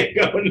football.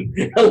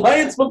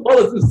 Alliance football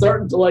doesn't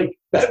start until like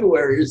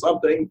February or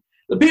something.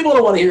 The people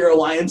don't want to hear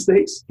Alliance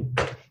takes.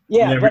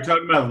 Yeah, we're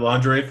talking about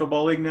Lingerie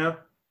Football League now.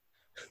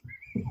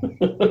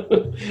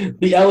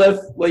 The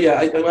LF. Well, yeah,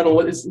 I don't know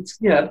what it's.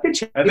 Yeah, I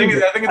think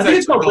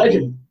it's called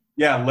Legends.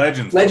 Yeah,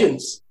 Legends.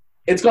 Legends.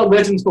 It's called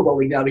Legends Football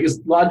League now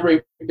because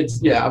Lingerie.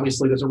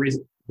 Obviously there's a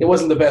reason. It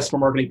wasn't the best for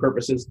marketing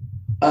purposes,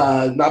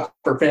 not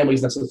for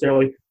families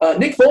necessarily.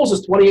 Nick Foles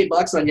is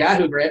 $28 on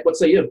Yahoo. Grant, what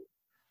say you?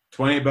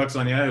 $28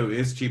 on Yahoo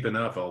is cheap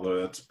enough,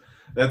 although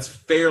that's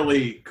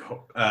fairly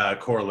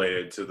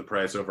correlated to the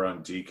price over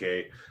on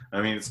DK.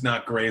 I mean, it's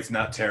not great, it's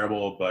not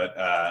terrible,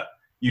 but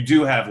you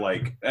do have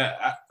like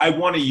I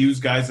want to use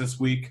guys this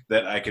week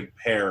that I can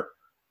pair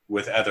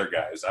with other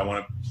guys. I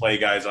want to play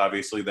guys,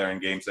 obviously, they're in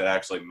games that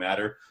actually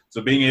matter.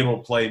 So being able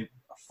to play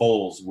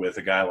Foles with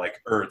a guy like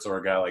Ertz or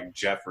a guy like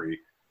Jeffrey,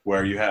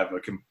 where you have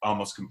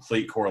almost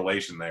complete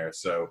correlation there.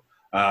 So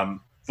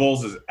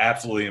Foles is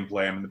absolutely in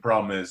play. I mean, the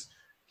problem is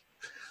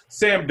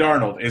Sam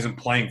Darnold isn't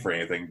playing for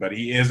anything, but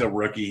he is a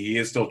rookie. He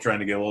is still trying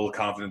to get a little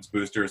confidence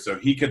booster, so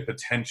he could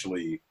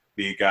potentially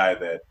be a guy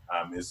that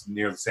is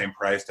near the same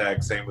price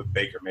tag. Same with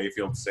Baker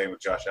Mayfield, same with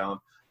Josh Allen.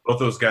 Both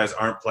those guys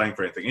aren't playing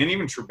for anything. And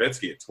even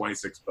Trubisky at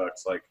 $26.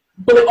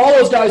 But all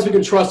those guys we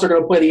can trust are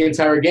going to play the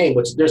entire game,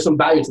 which there's some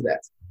value to that.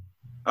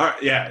 All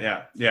right,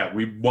 yeah.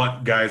 We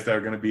want guys that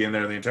are going to be in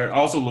there the entire.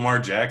 Also, Lamar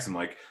Jackson.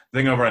 Like the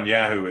thing over on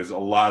Yahoo is a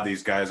lot of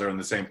these guys are in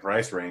the same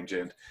price range,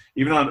 and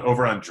even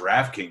over on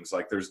DraftKings,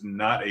 like there's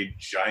not a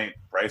giant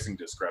pricing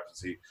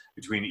discrepancy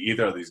between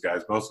either of these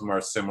guys. Most of them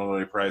are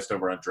similarly priced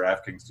over on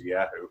DraftKings to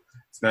Yahoo.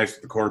 It's nice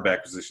with the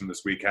quarterback position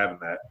this week having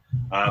that,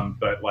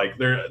 but like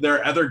there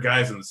are other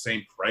guys in the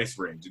same price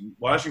range. In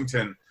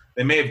Washington,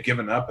 they may have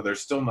given up, but they're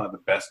still not the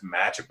best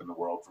matchup in the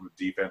world from a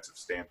defensive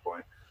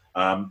standpoint.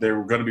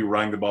 They're going to be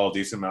running the ball a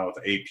decent amount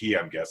with AP,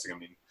 I'm guessing. I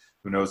mean,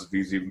 who knows if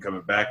he's even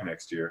coming back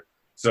next year.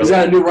 So, is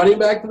that a new running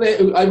back today?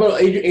 I wrote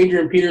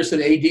Adrian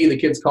Peterson, AD, the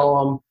kids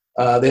call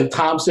him. They have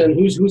Thompson.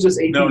 Who's this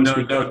AD?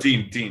 No,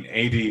 Dean.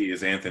 AD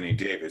is Anthony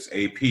Davis.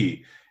 AP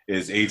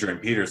is Adrian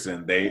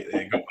Peterson.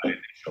 They go by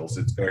initials.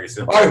 It's very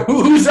simple. All right,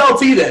 who's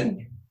LT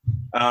then?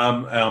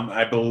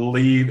 I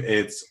believe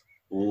it's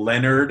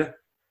Leonard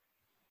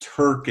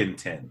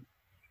Turkington.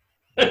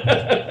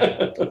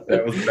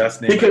 That was the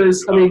best name.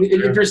 Because, I mean,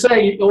 if you're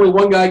saying only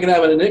one guy can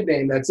have a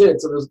nickname, that's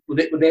it. So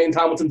Dane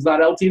Tomlinson's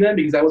not LT then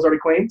because that was already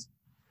claimed?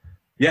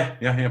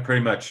 Yeah,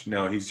 pretty much.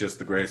 No, he's just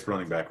the greatest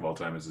running back of all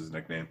time is his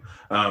nickname.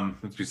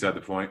 That's beside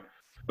the point.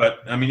 But,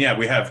 I mean, yeah,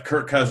 we have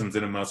Kirk Cousins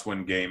in a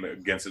must-win game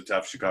against a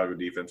tough Chicago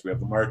defense. We have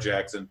Lamar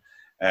Jackson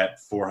at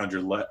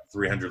 300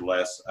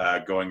 less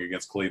going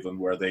against Cleveland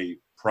where they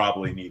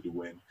probably need to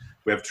win.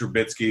 We have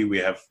Trubisky, we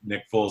have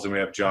Nick Foles, and we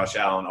have Josh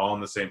Allen all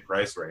in the same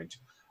price range.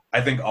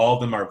 I think all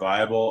of them are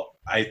viable.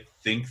 I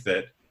think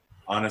that,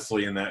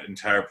 honestly, in that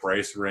entire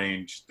price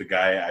range, the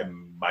guy I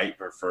might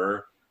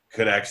prefer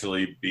could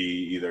actually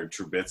be either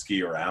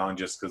Trubisky or Allen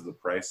just because of the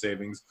price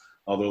savings.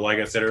 Although, like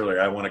I said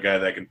earlier, I want a guy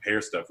that I can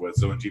pair stuff with.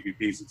 So in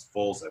GPPs, it's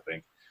Foles, I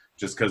think.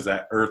 Just because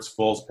that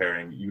Ertz-Foles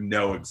pairing, you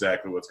know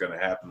exactly what's going to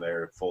happen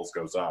there if Foles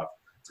goes off.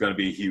 It's going to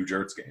be a huge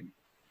Ertz game.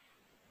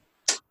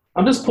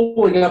 I'm just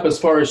pulling up as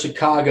far as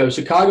Chicago.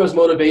 Chicago's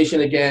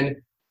motivation,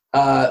 again,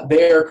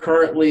 they are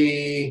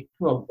currently –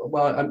 They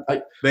want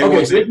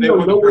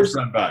the first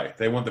round bye.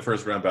 They want the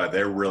first round bye.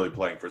 They're really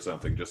playing for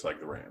something just like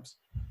the Rams.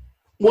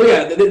 Well,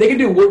 yeah, they can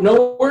do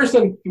no worse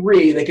than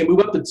 3. They can move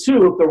up to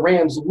 2 if the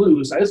Rams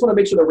lose. I just want to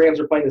make sure the Rams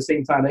are playing at the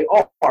same time. They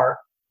are,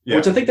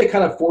 which I think they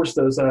kind of forced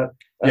those.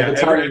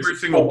 Every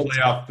single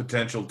playoff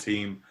potential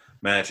team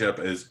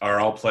matchup are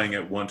all playing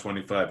at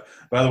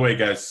 125. By the way,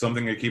 guys,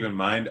 something to keep in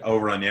mind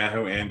over on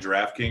Yahoo and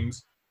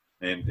DraftKings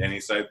and any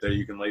site there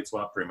you can late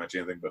swap pretty much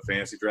anything but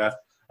fantasy draft.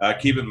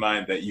 Keep in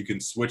mind that you can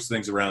switch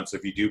things around. So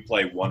if you do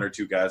play 1 or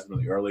 2 guys in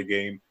the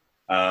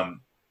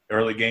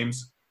early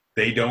games,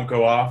 they don't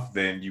go off,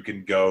 then you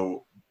can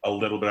go a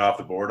little bit off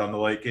the board on the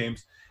late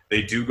games.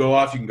 They do go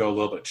off, you can go a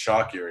little bit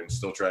chalkier and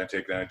still try and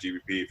take down a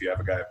GBP if you have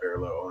a guy at very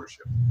low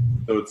ownership.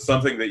 So it's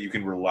something that you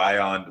can rely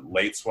on,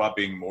 late swap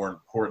being more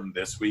important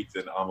this week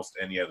than almost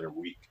any other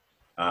week.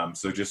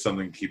 So just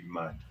something to keep in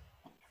mind.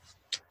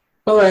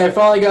 By the way, I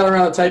finally got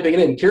around to typing it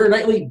in. Keira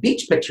Knightley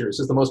beach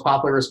pictures is the most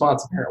popular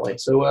response, apparently.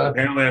 So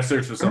apparently I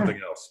searched for something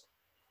else.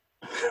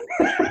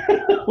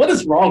 What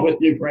is wrong with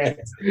you, Grant?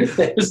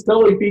 It's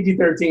totally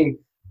PG-13.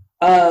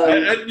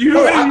 I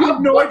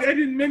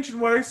didn't mention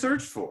what I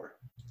searched for.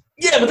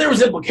 Yeah, but there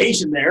was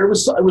implication there. It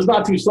was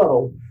not too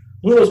subtle.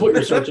 Who knows what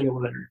you're searching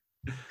over there?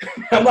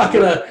 I'm not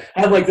gonna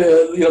have like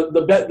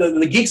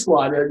the Geek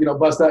Squad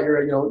bust out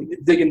your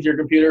dig into your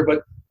computer,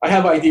 but I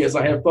have ideas.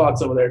 I have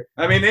thoughts over there.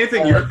 I mean,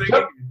 anything you're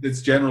thinking,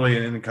 it's generally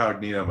in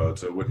incognito mode,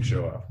 so it wouldn't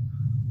show up.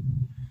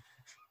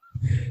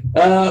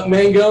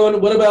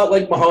 Mangone, what about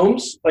like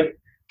Mahomes? Like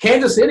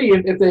Kansas City,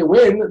 if they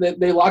win,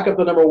 they lock up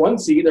the number 1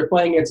 seed. They're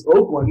playing against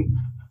Oakland.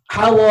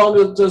 How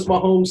long does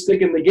Mahomes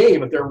stick in the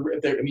game? If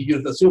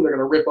you assume they're going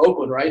to rip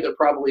Oakland, right? They're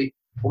probably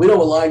we don't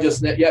have a line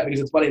just yet because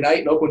it's Monday night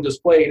and Oakland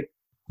just played,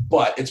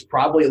 but it's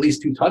probably at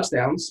least 2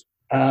 touchdowns.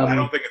 I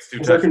don't think it's 2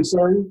 touchdowns. Is there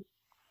concern?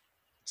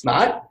 It's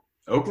not?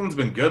 Oakland's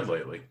been good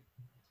lately.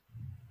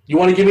 You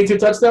want to give me 2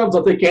 touchdowns?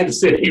 I'll take Kansas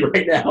City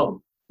right now.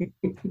 All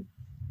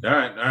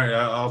right.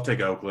 I'll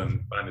take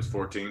Oakland minus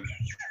 14.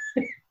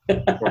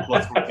 Or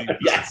plus 14.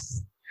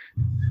 Yes.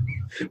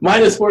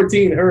 Minus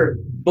 14,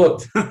 heard.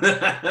 Booked.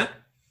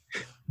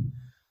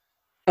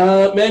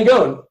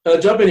 Mangone,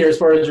 jump in here as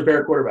far as your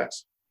pair of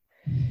quarterbacks.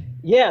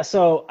 Yeah,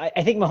 so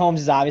I think Mahomes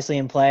is obviously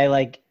in play.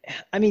 Like,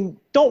 I mean,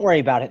 don't worry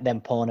about them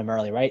pulling him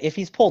early, right? If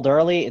he's pulled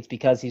early, it's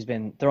because he's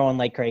been throwing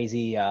like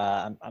crazy.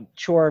 I'm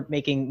sure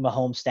making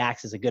Mahomes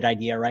stacks is a good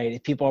idea, right?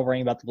 If people are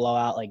worrying about the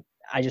blowout, like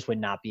I just would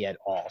not be at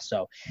all.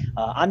 So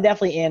I'm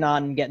definitely in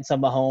on getting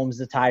some Mahomes,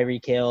 the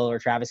Tyreek Hill or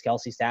Travis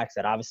Kelce stacks.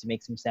 That obviously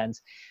makes some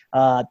sense.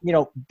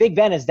 Big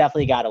Ben has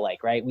definitely got to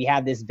like, right? We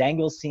have this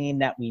Bengals team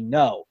that we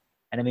know.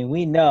 And I mean,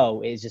 we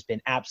know it's just been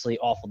absolutely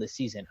awful this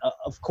season.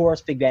 Of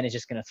course, Big Ben is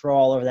just going to throw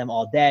all over them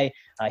all day.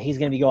 He's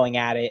going to be going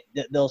at it.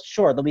 They'll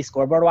be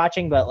scoreboard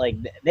watching, but like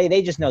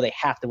they just know they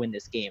have to win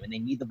this game, and they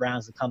need the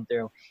Browns to come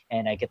through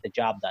and get the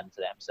job done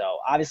for them. So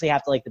obviously,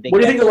 have to like the Big. What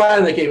do you think the line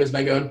of the game is,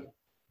 Mangone?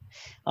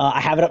 I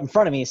have it up in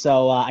front of me,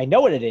 so I know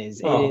what it is.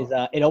 Oh.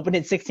 It opened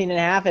at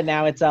 16.5, and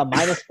now it's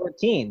minus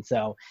 14.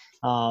 So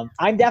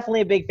I'm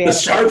definitely a big fan. The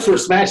Sharps were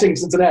smashing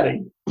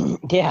Cincinnati.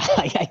 Yeah,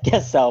 I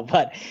guess so.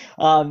 But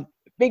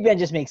Big Ben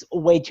just makes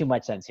way too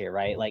much sense here,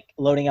 right? Like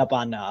loading up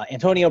on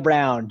Antonio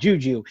Brown,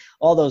 Juju,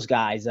 all those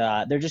guys.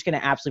 They're just going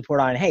to absolutely pour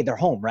it on. Hey, they're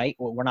home, right?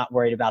 We're not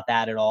worried about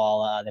that at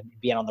all, them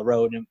being on the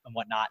road and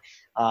whatnot.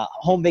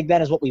 Home Big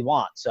Ben is what we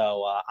want.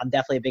 So I'm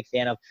definitely a big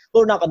fan of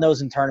loading up on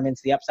those in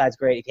tournaments. The upside's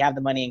great. If you have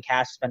the money in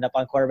cash to spend up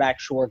on quarterback,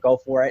 sure, go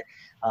for it.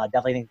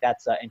 Definitely think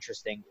that's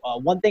interesting.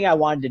 One thing I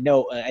wanted to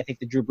note, I think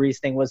the Drew Brees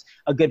thing was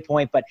a good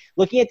point, but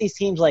looking at these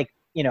teams like,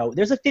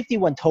 there's a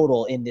 51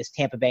 total in this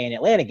Tampa Bay and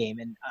Atlanta game,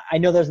 and I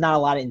know there's not a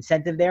lot of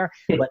incentive there.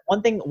 But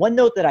one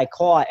note that I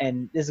caught,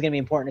 and this is going to be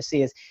important to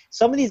see, is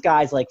some of these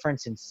guys, like for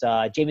instance,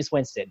 Jameis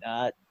Winston.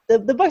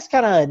 The Bucs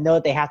kind of know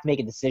that they have to make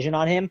a decision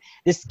on him.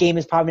 This game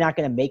is probably not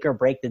going to make or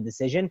break the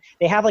decision.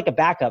 They have like a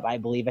backup, I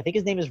believe. I think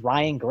his name is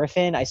Ryan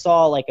Griffin. I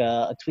saw like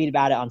a tweet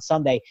about it on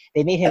Sunday.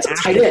 They made him.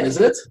 That's a tight end,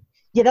 isn't it?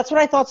 Yeah, that's what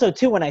I thought so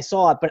too when I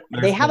saw it. But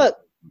they have a.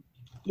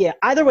 Yeah,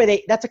 either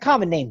way, that's a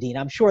common name, Dean.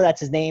 I'm sure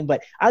that's his name.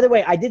 But either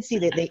way, I did see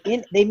that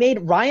they made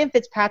Ryan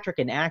Fitzpatrick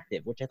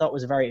inactive, which I thought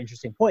was a very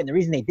interesting point. And the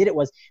reason they did it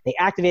was they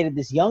activated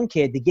this young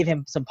kid to give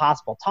him some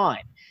possible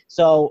time.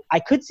 So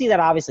I could see that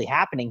obviously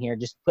happening here,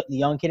 just putting the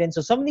young kid in.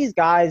 So some of these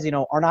guys,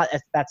 are not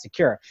that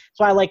secure.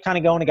 So I like kind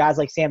of going to guys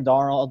like Sam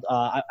Darnold.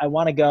 I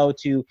want to go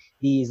to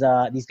these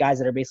guys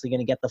that are basically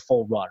going to get the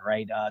full run,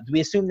 right? Do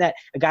we assume that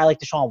a guy like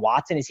Deshaun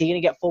Watson, is he going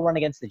to get full run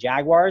against the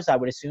Jaguars? I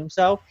would assume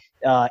so.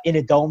 In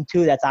a dome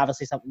too, that's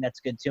obviously something that's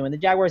good too. And the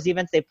Jaguars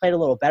defense, they played a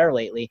little better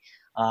lately.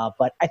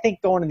 But I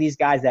think going to these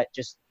guys that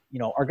just,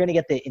 are going to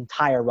get the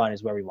entire run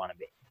is where we want to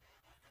be.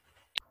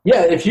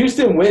 Yeah, if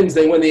Houston wins,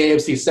 they win the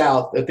AFC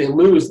South. If they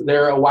lose,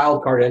 they're a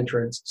wild card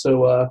entrance.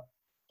 So,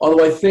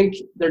 although I think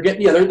they get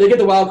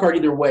the wild card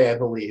either way, I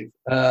believe.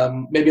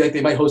 Maybe like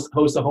they might host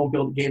a home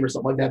field game or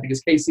something like that,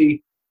 because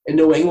KC and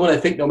New England, I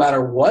think no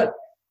matter what,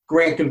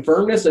 Grant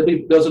confirmed this. I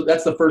think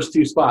that's the first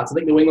two spots. I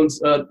think New England's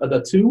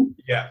the two.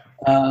 Yeah.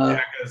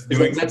 Does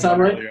that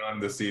sound right? Early on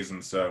this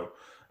season. So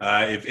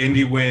if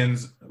Indy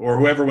wins, or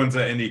whoever wins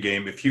that Indy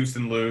game, if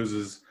Houston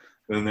loses,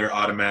 then they're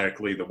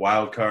automatically the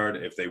wild card.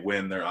 If they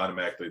win, they're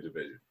automatically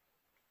division.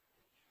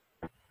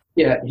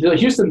 Yeah,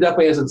 Houston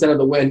definitely has incentive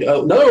to win.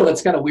 No,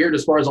 that's kind of weird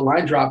as far as a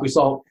line drop. We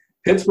saw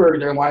Pittsburgh,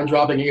 their line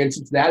dropping against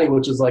Cincinnati,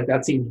 which is like,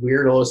 that seems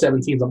weird, although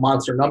 17 is a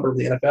monster number of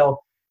the NFL.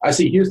 I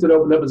see Houston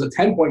opened up as a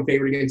 10-point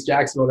favorite against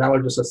Jacksonville. Now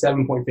they're just a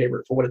 7-point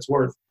favorite for what it's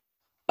worth.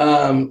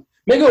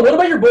 Mingo, what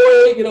about your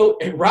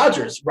boy,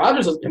 Rodgers?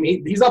 Rodgers,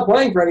 he's not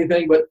playing for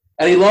anything,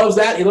 and he loves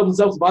that. He loves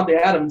himself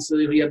Devontae Adams. So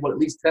he had, at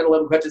least 10,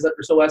 11 catches or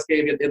so last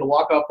game. He had the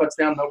walk-off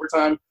touchdown in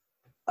overtime.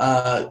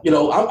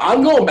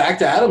 I'm going back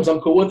to Adams.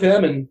 I'm cool with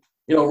him. And,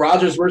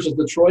 Rodgers versus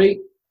Detroit,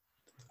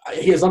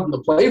 he has nothing to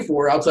play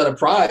for outside of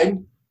pride.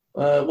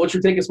 What's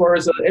your take as far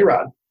as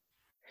A-Rod?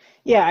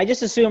 Yeah, I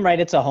just assume, right,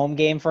 it's a home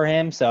game for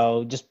him,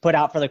 so just put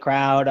out for the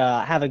crowd,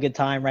 have a good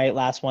time, right,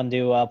 last one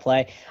to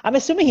play. I'm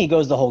assuming he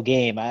goes the whole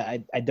game.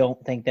 I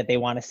don't think that they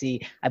want to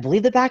see – I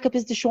believe the backup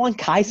is DeShone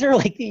Kizer.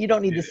 Like, you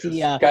don't need to see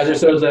Kizer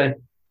Soze.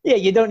 Yeah,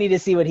 you don't need to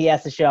see what he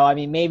has to show. I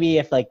mean, maybe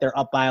if, they're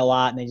up by a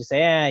lot and they just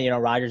say,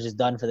 Rodgers is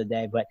done for the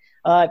day. But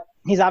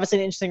he's obviously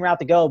an interesting route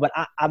to go. But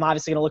I'm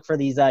obviously going to look for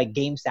these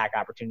game stack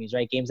opportunities,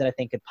 right? Games that I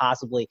think could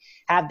possibly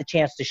have the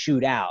chance to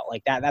shoot out.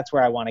 Like, that's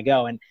where I want to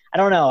go. And I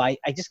don't know. I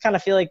just kind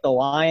of feel like the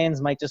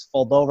Lions might just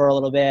fold over a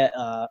little bit.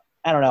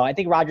 I don't know. I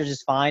think Rodgers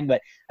is fine,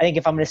 but I think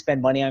if I'm going to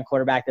spend money on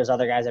quarterback, there's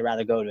other guys I'd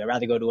rather go to. I'd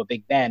rather go to a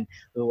Big Ben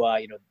who,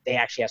 they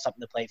actually have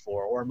something to play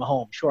for, or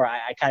Mahomes. Sure,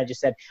 I kind of just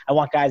said I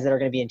want guys that are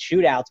going to be in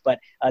shootouts, but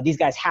these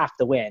guys have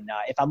to win.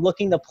 If I'm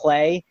looking to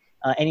play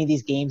any of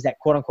these games that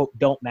quote-unquote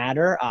don't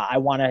matter, I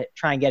want to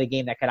try and get a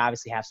game that could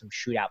obviously have some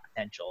shootout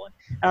potential.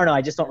 And I don't know.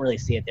 I just don't really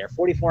see it there.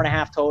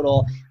 44.5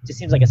 total. Just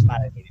seems like a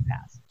spot I'd maybe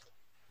pass.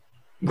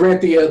 Grant,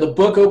 the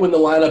book opened the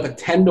lineup at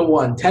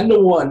 10-1.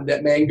 10-1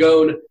 that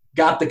Mangone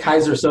got the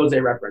Kizer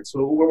Soze reference.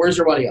 Where's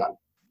your money on?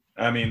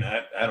 I mean,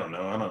 I don't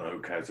know. I don't know who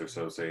Kizer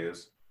Soze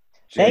is.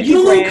 Thank you,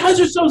 you, know Grant.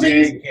 Kizer Soze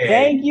is?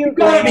 Thank you, You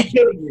gotta Grant. be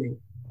kidding me.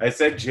 I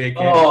said JK.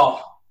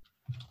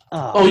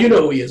 Oh, you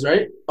know who he is,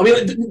 right? I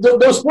mean,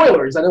 no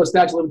spoilers. I know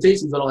statute of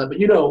limitations and all that, but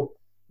you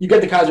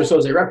get the Kizer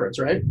Soze reference,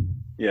 right?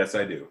 Yes,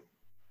 I do.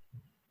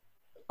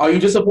 Are you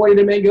disappointed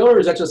in Mango, or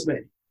is that just me?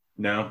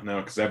 No,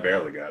 because I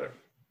barely got it.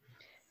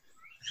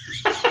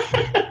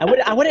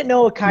 I wouldn't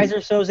know a Kaiser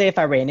Soze if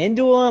I ran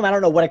into him. I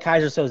don't know what a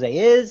Kaiser Soze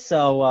is.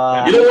 So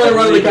you don't want to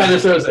run into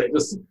Kaiser Soze.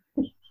 Just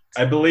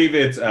I believe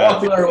it's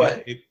walk the other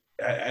way.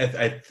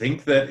 I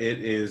think that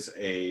it is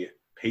a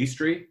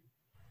pastry.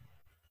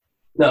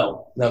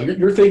 No,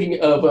 you're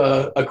thinking of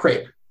a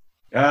crepe.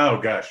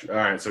 Oh gosh! All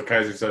right, so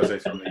Kaiser Soze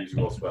is from the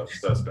usual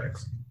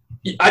suspects.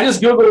 I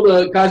just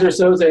googled Kaiser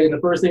Soze, and the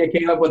first thing I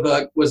came up with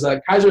was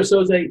Kaiser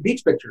Soze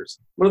beach pictures.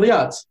 What are the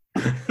odds?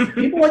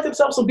 People like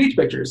themselves some beach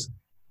pictures.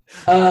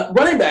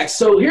 Running backs.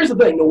 So here's the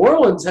thing: New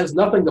Orleans has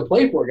nothing to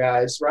play for,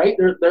 guys. Right?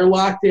 They're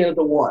locked in at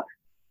the 1.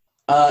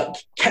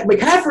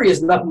 McCaffrey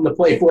has nothing to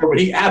play for, but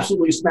he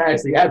absolutely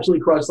smashed. He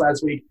absolutely crushed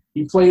last week.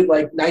 He played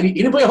like 90. He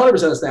didn't play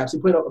 100% of snaps. He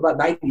played about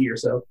 90 or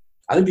so.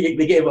 I think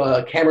they gave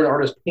Cameron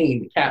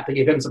Artis-Payne, the cap, they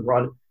gave him some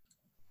run.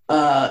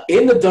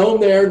 In the dome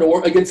there,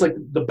 against like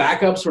the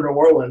backups for New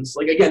Orleans.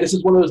 Like again, this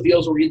is one of those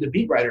deals where we need the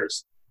beat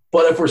writers.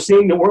 But if we're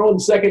seeing New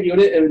Orleans second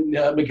unit and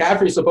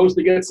McCaffrey's supposed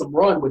to get some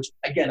run, which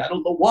again I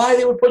don't know why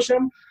they would push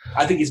him.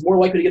 I think he's more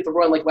likely to get the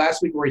run like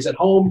last week where he's at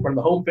home from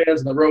the home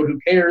fans on the road. Who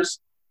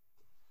cares?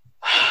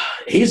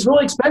 He's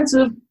really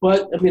expensive,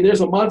 but I mean,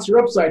 there's a monster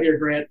upside here,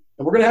 Grant,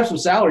 and we're gonna have some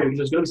salary because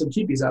there's gonna be some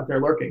cheapies out there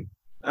lurking.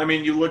 I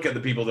mean, you look at the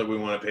people that we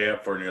want to pay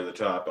up for near the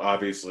top.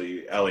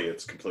 Obviously,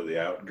 Elliott's completely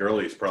out.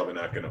 Gurley's probably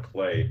not going to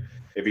play.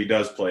 If he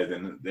does play,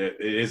 then it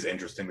is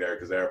interesting there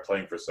because they are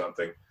playing for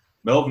something.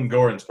 Melvin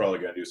Gordon's probably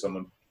going to do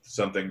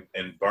something,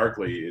 and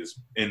Barkley is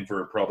in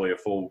for probably a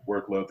full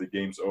workload. The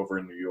game's over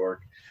in New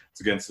York. It's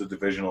against the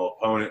divisional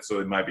opponent, so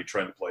they might be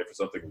trying to play for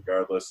something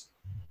regardless.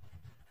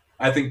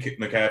 I think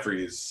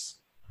McCaffrey is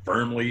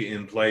firmly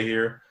in play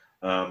here.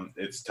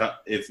 It's tough.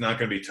 It's not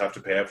going to be tough to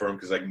pay up for him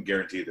because I can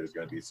guarantee there's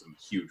going to be some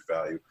huge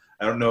value.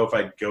 I don't know if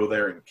I'd go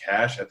there in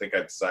cash. I think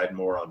I'd side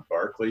more on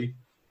Barkley,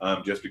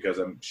 just because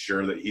I'm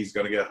sure that he's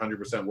going to get 100%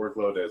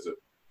 workload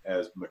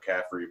as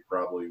McCaffrey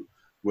probably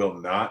will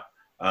not.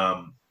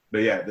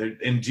 But yeah,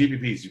 in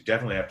GPPs, you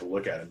definitely have to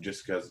look at him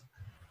just because,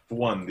 for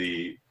one,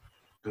 the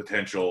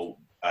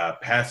potential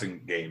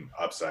passing game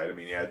upside. I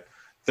mean, he had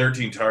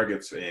 13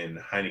 targets in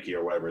Heineke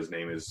or whatever his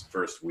name is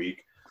first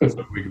week.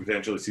 So we could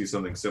potentially see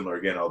something similar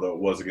again, although it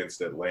was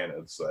against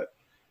Atlanta. So that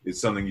is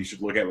something you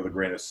should look at with a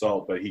grain of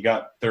salt. But he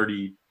got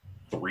 34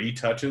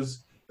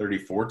 touches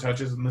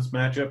in this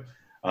matchup.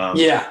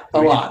 A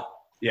lot.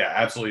 Yeah,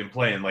 absolutely in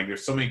play. And, like,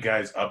 there's so many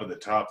guys up at the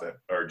top that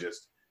are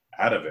just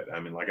out of it. I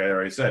mean, like I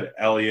already said,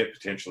 Elliott,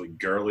 potentially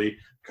Gurley,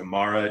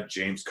 Kamara,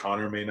 James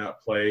Conner may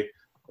not play.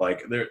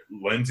 Like,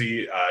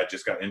 Lindsey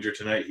just got injured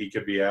tonight. He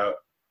could be out.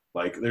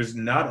 Like, there's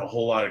not a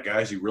whole lot of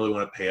guys you really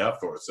want to pay up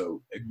for.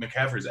 So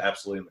McCaffrey's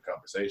absolutely in the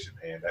conversation.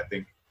 And I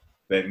think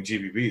that in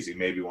GPPs, he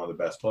may be one of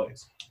the best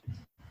plays.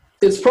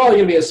 It's probably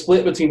going to be a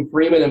split between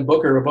Freeman and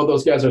Booker, but both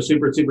those guys are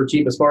super, super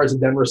cheap as far as the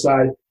Denver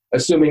side,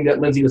 assuming that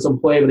Lindsey doesn't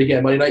play. But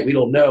again, Monday night, we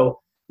don't know.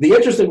 The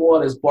interesting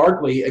one is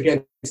Barkley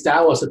against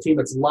Dallas, a team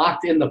that's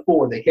locked in the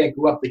 4. They can't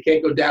go up. They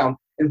can't go down.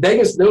 And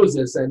Vegas knows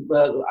this. And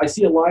I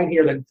see a line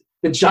here that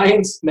the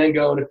Giants,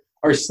 Mangone,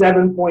 are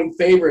 7-point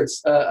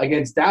favorites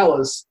against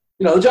Dallas.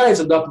 You know, the Giants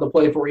have nothing to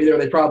play for either.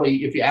 They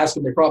probably, if you ask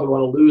them, they probably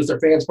want to lose.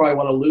 Their fans probably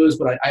want to lose.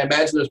 But I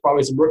imagine there's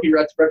probably some rookie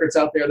records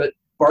out there that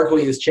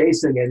Barkley is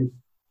chasing. And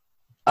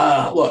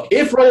look,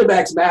 if running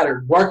backs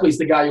matter, Barkley's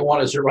the guy you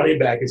want as your running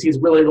back because he's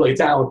really, really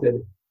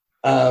talented.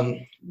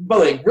 But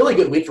like, really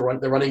good week for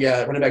the running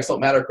backs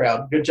don't matter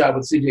crowd. Good job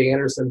with C.J.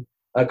 Anderson.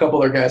 A couple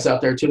other guys out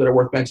there too that are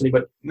worth mentioning.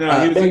 But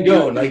no, he was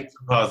a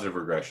positive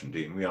regression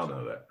team. We all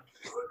know that.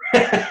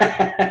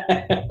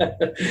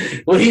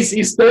 Well,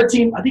 he's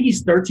 13. I think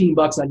he's $13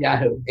 on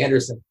Yahoo,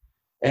 Anderson,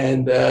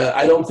 and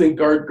I don't think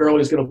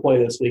Gurley's going to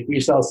play this week. We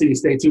shall see.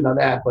 Stay tuned on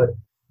that. But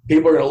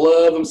people are going to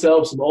love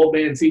themselves some old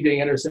man C.J.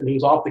 Anderson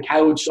who's off the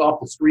couch,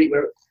 off the street.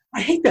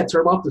 I hate that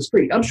term, off the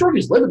street. I'm sure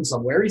he's living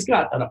somewhere. He's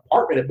got an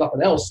apartment, if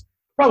nothing else.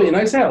 Probably a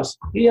nice house.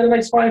 He had a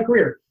nice, fine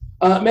career.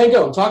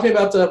 Mango, talk to me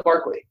about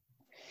Barkley.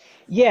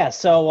 Yeah,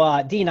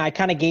 so, Dean, I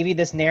kind of gave you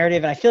this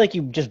narrative, and I feel like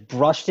you just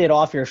brushed it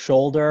off your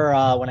shoulder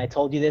when I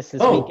told you this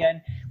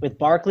weekend with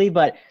Barkley.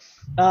 But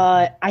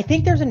I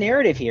think there's a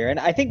narrative here, and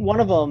I think one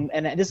of them,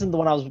 and this isn't the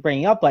one I was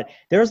bringing up, but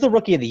there's the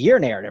Rookie of the Year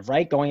narrative,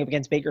 right, going up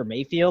against Baker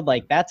Mayfield.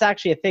 Like, that's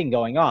actually a thing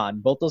going on.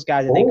 Both those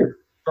guys, I think, are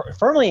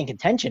firmly in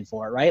contention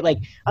for it, right? Like,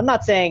 I'm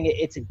not saying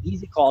it's an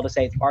easy call to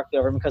say it's Barkley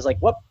over him because, like,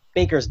 what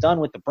Baker's done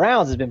with the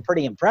Browns has been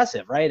pretty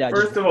impressive, right?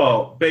 First of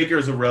all,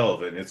 Baker's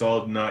irrelevant. It's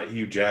all not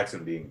Hugh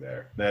Jackson being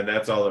there.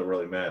 That's all that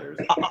really matters.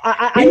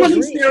 He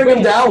wasn't staring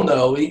him down,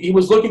 though. He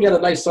was looking at a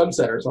nice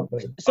sunset or something.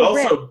 So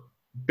also,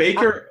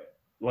 Baker,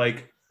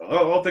 like,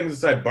 all things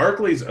aside,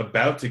 Barkley's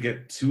about to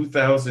get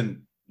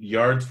 2,000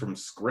 yards from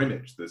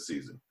scrimmage this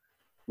season,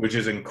 which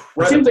is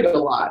incredible. It seems like a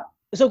lot.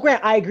 So,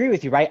 Grant, I agree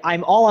with you, right?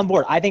 I'm all on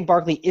board. I think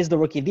Barkley is the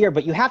Rookie of the Year,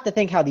 but you have to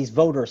think how these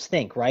voters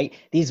think, right?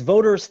 These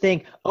voters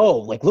think, oh,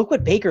 like, look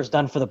what Baker's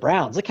done for the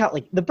Browns. Look how,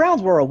 like, the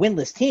Browns were a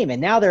winless team,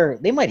 and now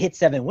they might hit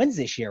 7 wins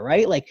this year,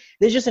 right? Like,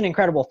 there's just an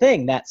incredible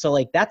thing so,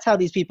 like, that's how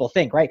these people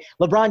think, right?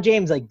 LeBron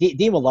James, like,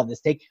 Dean will love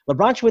this take.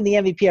 LeBron should win the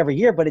MVP every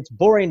year, but it's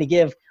boring to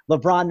give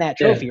LeBron that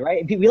trophy,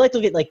 right? And we like to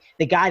look at like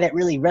the guy that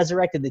really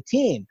resurrected the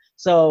team.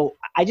 So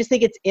I just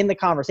think it's in the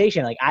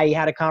conversation. Like I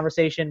had a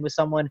conversation with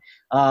someone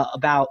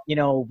about,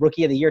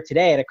 rookie of the year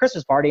today at a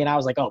Christmas party. And I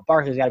was like, oh,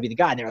 Barkley's got to be the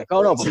guy. And they're like,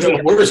 oh, no. It's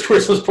the worst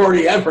Christmas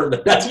party ever.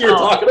 That's what you're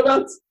talking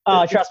about?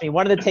 Trust me.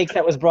 One of the takes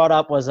that was brought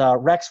up was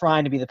Rex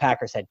Ryan to be the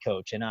Packers head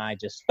coach. And I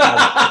just.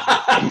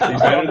 He's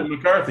better than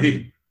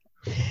McCarthy.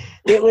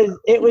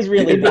 It was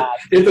really bad.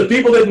 If the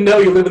people didn't know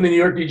you live in the New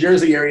York, New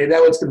Jersey area,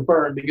 now it's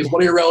confirmed because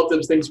one of your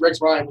relatives thinks Rex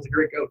Ryan was a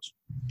great coach.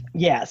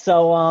 Yeah.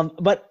 So,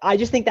 but I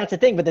just think that's the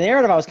thing. But the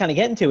narrative I was kind of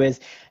getting to is,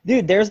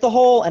 dude, there's the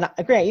whole, and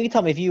Grant, you can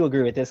tell me if you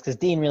agree with this because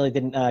Dean really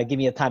didn't give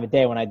me a time of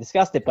day when I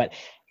discussed it. But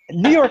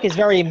New York is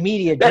very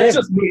media driven. That's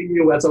just me and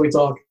you. That's how we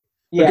talk.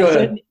 Yeah,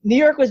 so New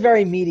York was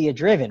very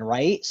media-driven,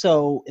 right?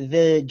 So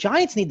the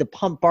Giants need to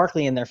pump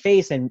Barkley in their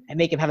face and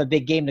make him have a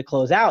big game to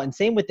close out. And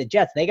same with the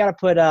Jets. They got to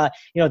put,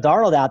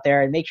 Darnold out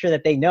there and make sure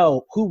that they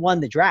know who won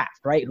the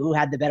draft, right? Who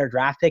had the better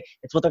draft pick.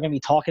 It's what they're going to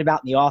be talking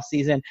about in the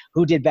offseason.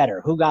 Who did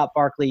better? Who got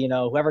Barkley?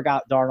 Whoever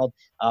got Darnold.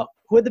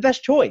 Who had the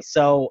best choice?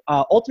 So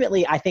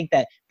ultimately, I think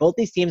that both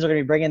these teams are going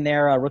to be bringing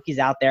their rookies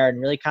out there and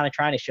really kind of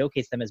trying to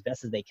showcase them as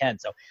best as they can.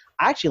 So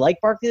I actually like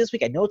Barkley this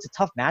week. I know it's a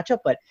tough matchup,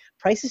 but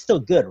price is still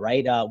good,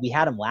 right? We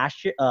had him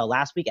last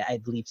week at, I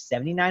believe,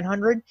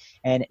 7,900,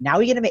 and now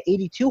we get him at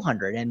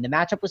 8,200. And the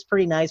matchup was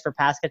pretty nice for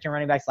pass catching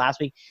running backs last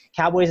week.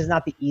 Cowboys is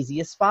not the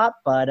easiest spot,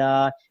 but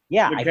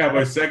yeah. The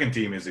Cowboys' second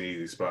team is an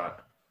easy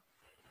spot.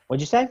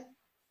 What'd you say?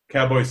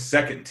 Cowboys'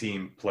 second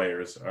team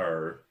players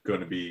are going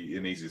to be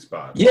an easy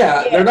spot.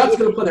 Yeah, they're not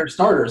going to play their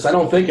starters. I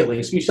don't think, at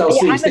least. We shall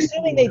see. I'm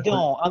assuming they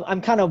don't. I'm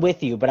kind of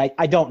with you, but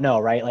I don't know,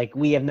 right? Like,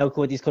 we have no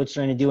clue what these coaches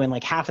are going to do, and,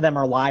 like, half of them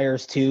are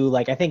liars, too.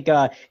 Like, I think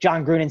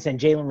John Gruden said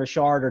Jalen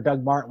Richard or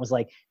Doug Martin was,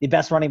 like, the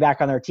best running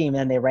back on their team, and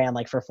then they ran,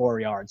 like, for 4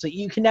 yards. So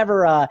you can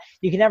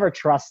never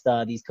trust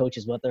these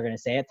coaches, what they're going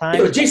to say at times.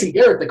 Yeah, Jason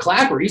Garrett, the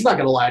clapper, he's not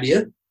going to lie to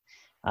you.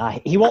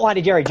 He won't lie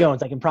to Jerry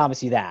Jones, I can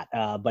promise you that.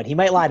 But he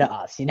might lie to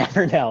us. You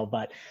never know.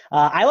 But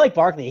I like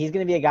Barkley. He's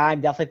going to be a guy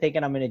I'm definitely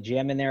thinking I'm going to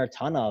jam in there a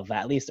ton of,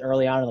 at least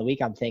early on in the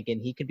week. I'm thinking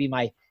he could be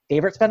my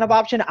favorite spend-up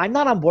option. I'm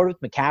not on board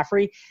with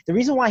McCaffrey. The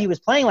reason why he was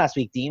playing last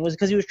week, Dean, was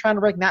because he was trying to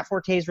break Matt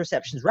Forte's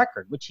receptions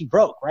record, which he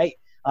broke, right?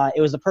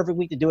 It was the perfect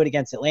week to do it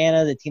against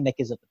Atlanta, the team that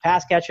gives up the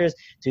pass catchers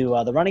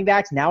to the running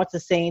backs. Now it's the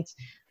Saints.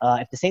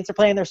 If the Saints are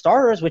playing their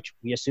starters, which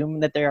we assume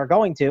that they are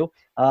going to,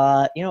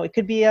 it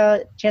could be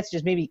a chance to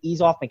just maybe ease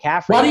off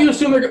McCaffrey. Why do you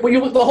assume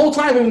the whole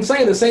time I've been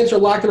saying the Saints are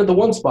locked in at the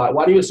one spot?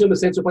 Why do you assume the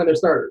Saints are playing their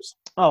starters?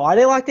 Oh, are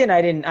they locked in?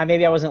 I didn't.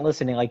 Maybe I wasn't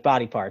listening like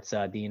body parts,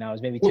 Dean. I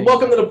was maybe. Well,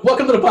 welcome to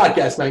the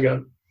podcast,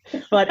 Mango.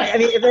 But I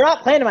mean, if they're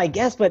not playing them, I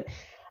guess. But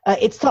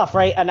it's tough,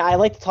 right? And I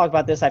like to talk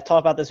about this. I've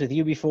talked about this with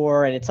you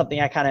before, and it's something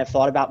I kind of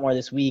thought about more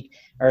this week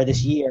or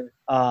this year.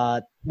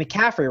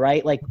 McCaffrey,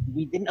 right? Like,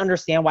 we didn't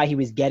understand why he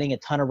was getting a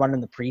ton of run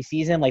in the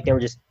preseason. Like, they were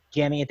just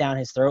jamming it down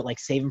his throat, like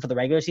saving for the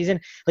regular season.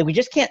 Like, we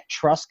just can't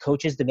trust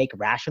coaches to make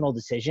rational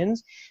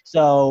decisions.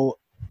 So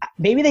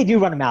maybe they do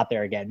run him out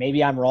there again.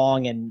 Maybe I'm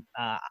wrong. And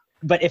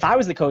but if I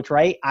was the coach,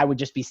 right, I would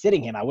just be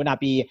sitting him. I would not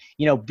be,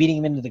 beating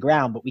him into the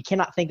ground. But we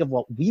cannot think of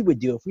what we would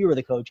do if we were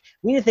the coach.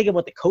 We need to think of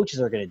what the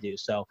coaches are going to do.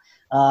 So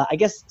I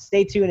guess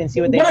stay tuned and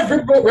see what they do. What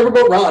if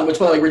Riverboat Ron,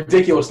 which was like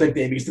ridiculous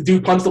nickname, he's the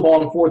dude punts the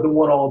ball in 4th and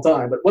 1 all the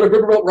time. But what if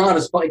Riverboat Ron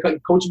is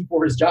coaching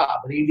for his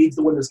job and he needs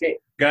to win this game?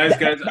 Guys,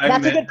 I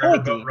met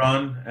Riverboat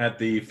Ron at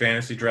the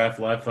Fantasy Draft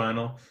Live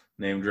Final.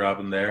 Name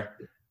dropping there.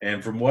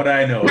 And from what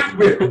I know,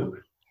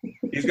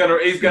 he's gonna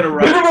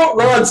run. Riverboat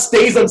Ron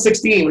stays on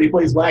 16 when he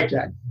plays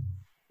blackjack.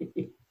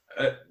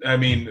 I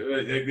mean,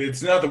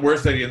 it's not the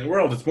worst idea in the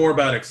world. It's more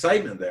about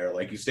excitement there.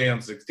 Like, you stay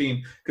on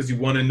 16 because you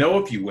want to know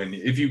if you win.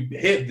 If you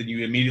hit, then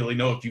you immediately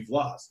know if you've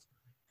lost.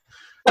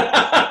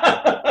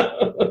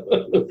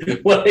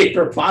 What a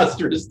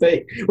preposterous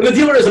thing. When the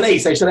dealer is an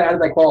ace, I should have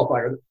added that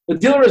qualifier. The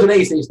dealer is an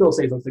ace and he still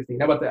stays on 16.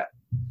 How about that?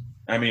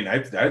 I mean,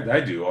 I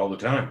do all the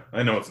time.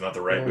 I know it's not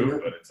the right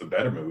move, but it's a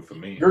better move for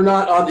me. You're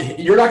not going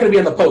to be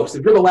on the post.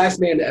 If you're the last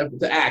man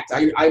to act,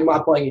 I'm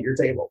not playing at your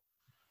table.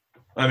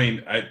 I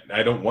mean,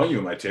 I don't want you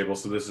at my table,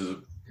 so this is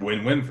a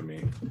win-win for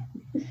me.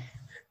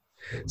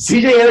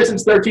 CJ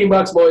Anderson's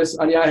 $13, boys,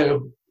 on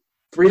Yahoo.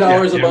 $3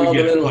 above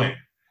the minimum.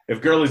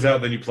 If Gurley's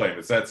out, then you play him.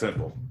 It's that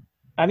simple.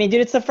 I mean,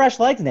 dude, it's the fresh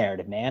legs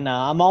narrative, man.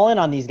 I'm all in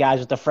on these guys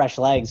with the fresh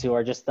legs who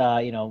are just,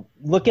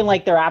 looking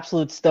like they're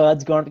absolute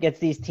studs going up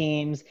against these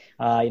teams.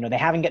 They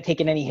haven't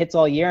taken any hits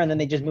all year, and then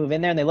they just move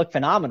in there and they look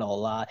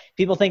phenomenal.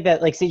 People think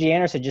that, like, C.J.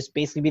 Anderson just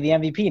basically be the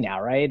MVP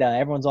now, right?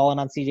 Everyone's all in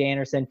on C.J.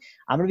 Anderson.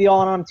 I'm going to be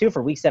all in on him, too,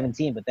 for Week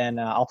 17, but then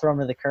I'll throw him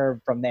to the curb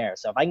from there.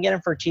 So if I can get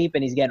him for cheap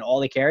and he's getting all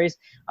the carries,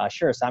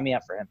 sure, sign me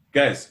up for him.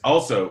 Guys,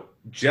 also,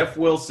 Jeff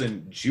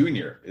Wilson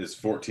Jr. is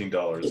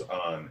 $14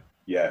 on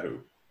Yahoo.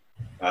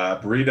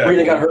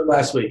 Breida got hurt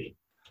last week.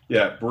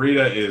 Yeah,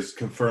 Breida is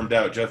confirmed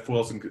out. Jeff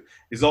Wilson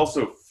is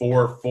also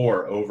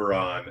 4-4 over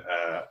on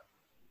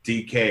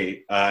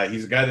DK.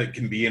 He's a guy that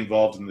can be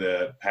involved in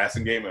the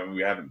passing game. I mean,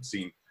 we haven't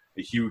seen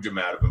a huge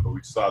amount of him, but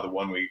we saw the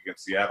 1 week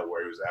against Seattle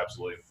where he was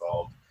absolutely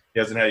involved. He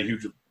hasn't had a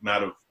huge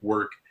amount of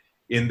work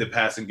in the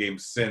passing game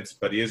since,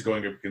 but he is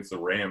going up against the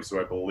Rams,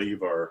 who I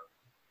believe are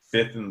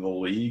 5th in the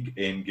league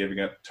in giving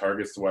up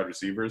targets to wide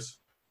receivers.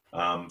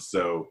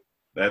 So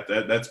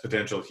that's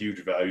potential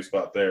huge value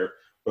spot there.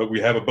 But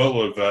we have a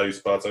boatload of value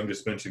spots. I'm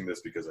just mentioning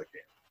this because I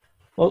can.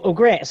 Well,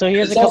 great. So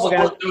here's It's a couple also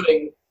guys. worth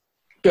noting.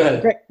 Go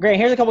ahead. Great.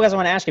 Here's a couple guys I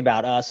want to ask you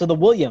about. So the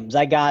Williams,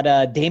 I got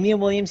Damian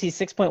Williams. He's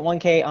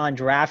 6.1K on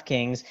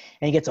DraftKings,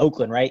 and he gets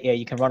Oakland, right? Yeah,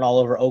 you can run all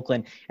over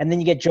Oakland. And then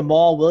you get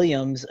Jamal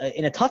Williams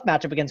in a tough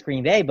matchup against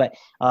Green Bay. But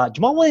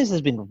Jamal Williams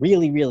has been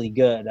really, really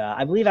good.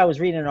 I believe I was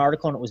reading an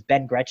article, and it was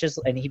Ben Gretches,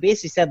 and he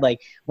basically said, like,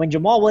 when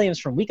Jamal Williams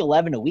from Week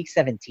 11 to Week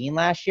 17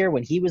 last year,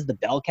 when he was the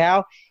bell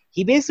cow,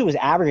 he basically was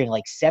averaging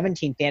like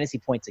 17 fantasy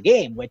points a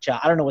game, which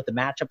I don't know what the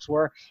matchups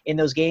were in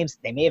those games.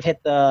 They may have hit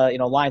the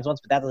Lions once,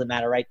 but that doesn't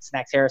matter, right?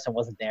 Snacks Harrison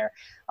wasn't there.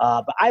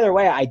 But either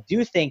way, I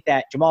do think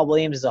that Jamal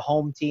Williams is a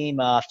home team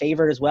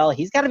favorite as well.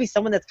 He's got to be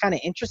someone that's kind of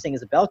interesting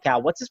as a bell cow.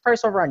 What's his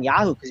price over on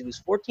Yahoo? Because he was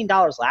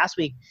 $14 last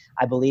week,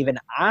 I believe, and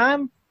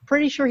I'm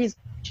pretty sure he's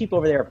cheap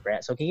over there,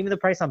 Grant. So can you give me the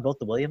price on both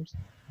the Williams?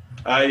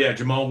 Yeah,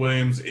 Jamal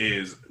Williams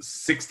is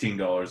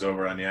 $16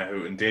 over on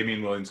Yahoo, and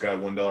Damian Williams got a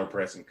 $1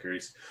 price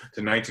increase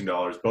to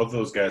 $19. Both of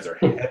those guys are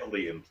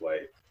heavily in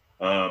play.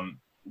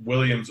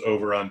 Williams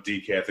over on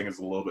DK, I think, is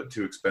a little bit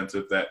too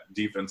expensive. That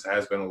defense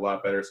has been a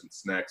lot better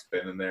since Snack's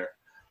been in there.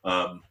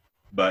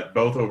 But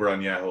both over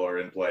on Yahoo are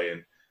in play.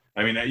 And,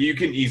 I mean, you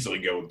can easily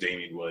go with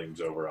Damian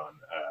Williams over on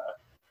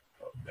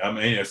I'm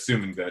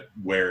assuming that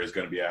Ware is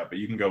going to be out, but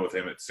you can go with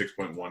him at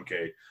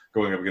 6.1K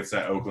going up against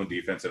that Oakland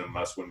defense in a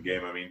must-win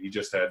game. I mean, he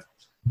just had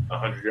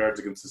 100 yards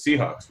against the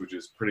Seahawks, which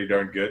is pretty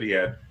darn good. He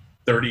had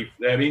 30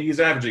 – I mean, he's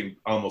averaging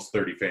almost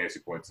 30 fantasy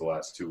points the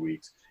last 2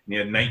 weeks. And he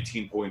had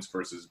 19 points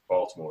versus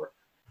Baltimore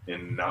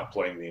in not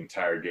playing the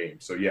entire game.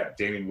 So, yeah,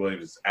 Damian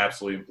Williams is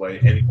absolutely in play.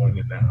 Anyone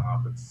in that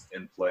offense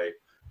in play.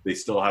 They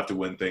still have to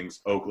win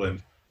things.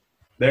 Oakland,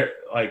 they're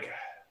like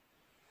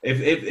 –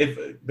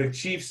 If the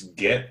Chiefs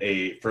get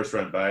a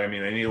first-round bye, I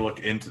mean, I need to look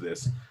into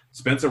this.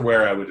 Spencer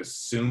Ware, I would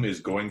assume, is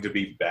going to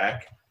be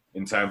back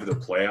in time for the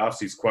playoffs.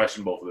 He's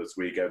questionable for this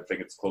week. I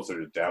think it's closer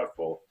to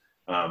doubtful,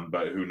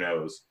 but who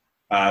knows.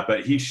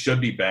 But he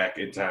should be back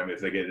in time if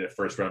they get a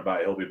first-round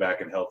bye. He'll be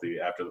back and healthy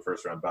after the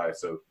first-round bye.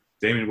 So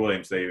Damian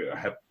Williams, they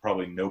have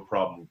probably no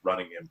problem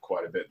running him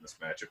quite a bit in this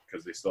matchup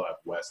because they still have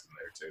West in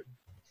there too.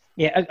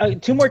 Yeah,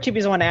 two more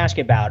cheapies I want to ask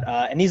you about,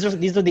 and these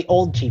are the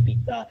old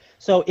cheapies.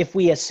 So if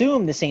we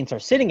assume the Saints are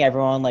sitting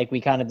everyone like we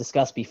kind of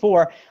discussed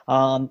before,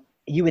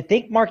 you would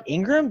think Mark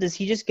Ingram, does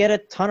he just get a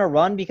ton of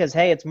run because,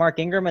 hey, it's Mark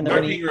Ingram and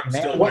Mark Ingram's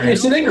still Why don't you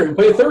sit Ingram?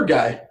 Play a third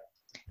guy.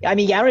 I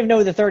mean, I don't even know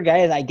who the third guy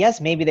is. I guess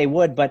maybe they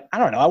would, but I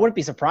don't know. I wouldn't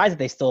be surprised if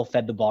they still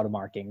fed the ball to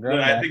Mark Ingram.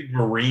 I think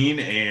Marine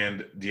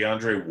and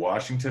DeAndre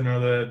Washington are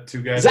the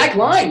two guys. Zach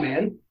Line,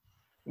 man.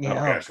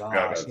 Yeah, I forgot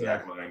about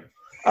Zach Line.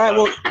 All right,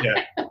 well,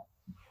 Yeah.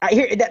 I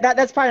hear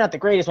that's probably not the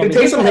greatest one.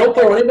 Can Taysom Hill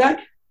play running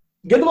back?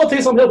 Get the ball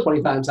Taysom Hill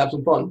 20 times. Have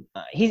some fun.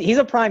 He's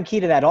a prime key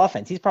to that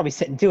offense. He's probably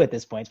sitting two at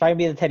this point. It's probably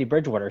going to be the Teddy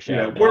Bridgewater show.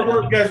 Yeah,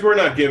 we're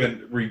not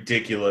giving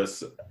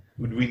ridiculous.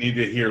 We need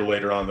to hear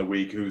later on in the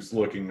week who's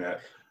looking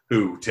at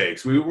who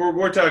takes.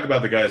 We're talking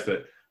about the guys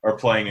that are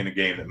playing in a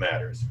game that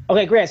matters.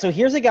 Okay, Grant, so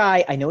here's a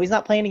guy. I know he's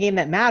not playing a game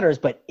that matters,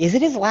 but is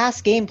it his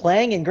last game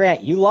playing? And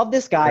Grant, you love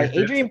this guy,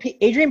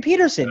 Adrian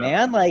Peterson,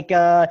 man. Like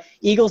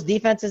Eagles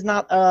defense is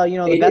not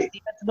the best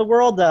defense in the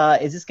world.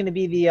 Is this going to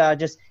be the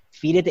just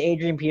feed it to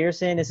Adrian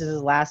Peterson? This is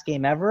his last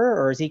game ever,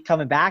 or is he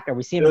coming back? Are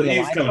we seeing him?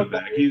 He's coming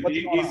back.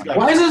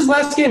 Why is it his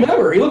last game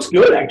ever? He looks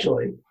good,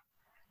 actually.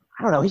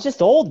 I don't know. He's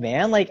just old,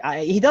 man. Like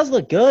he does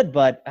look good,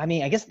 but I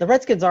mean, I guess the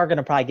Redskins are going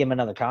to probably give him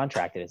another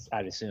contract.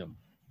 I'd assume.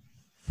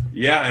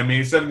 Yeah, I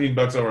mean,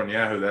 $17 over on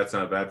Yahoo, that's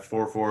not bad.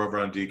 4-4 over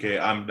on DK.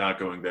 I'm not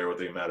going there with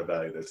the amount of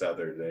value that's out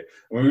there today.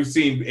 I mean, we've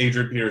seen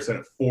Adrian Peterson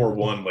at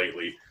 4-1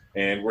 lately,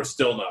 and we're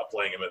still not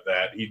playing him at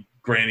that.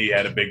 Granted, he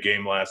had a big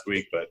game last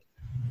week, but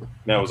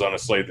that was on a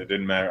slate that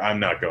didn't matter. I'm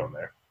not going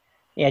there.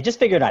 Yeah, just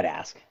figured I'd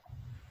ask.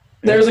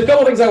 There's a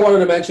couple things I wanted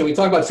to mention. We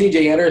talked about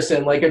C.J.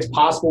 Anderson. Like, it's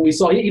possible. We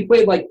saw he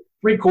played like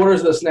 3/4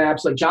 of the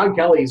snaps. Like, John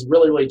Kelly's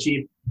really, really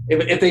cheap.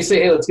 If they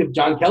say, hey, let's give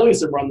John Kelly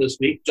some run this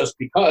week, just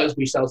because,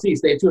 we shall see.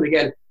 Stay tuned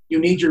again. You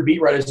need your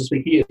beat writers this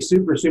week. He is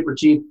super, super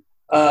cheap.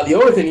 The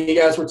other thing you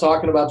guys were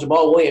talking about,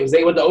 Jamal Williams,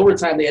 they went to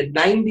overtime. They had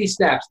 90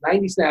 snaps.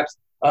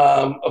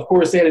 Of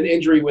course, they had an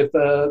injury with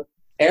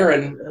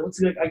Aaron.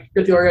 I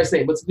forget the other guy's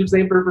name. What's the dude's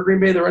name for Green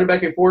Bay? The running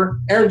back before?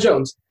 Aaron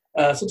Jones.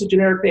 Such a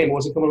generic name. It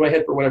wasn't coming to my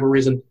head for whatever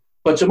reason.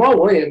 But Jamal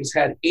Williams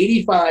had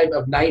 85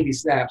 of 90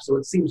 snaps, so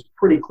it seems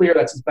pretty clear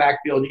that's his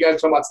backfield. You guys are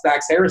talking about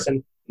Snacks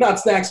Harrison. Not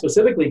Snacks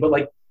specifically, but,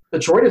 like,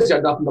 Detroit has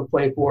got nothing to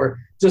play for.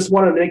 Just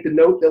wanted to make the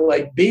note that,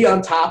 like, be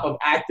on top of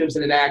actives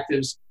and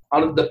inactives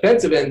on the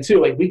defensive end, too.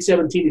 Like, Week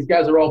 17, these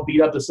guys are all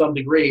beat up to some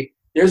degree.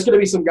 There's going to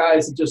be some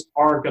guys that just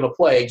aren't going to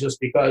play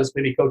just because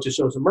maybe coaches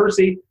show some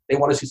mercy. They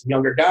want to see some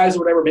younger guys or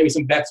whatever. Maybe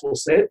some vets will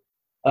sit.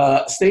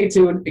 Stay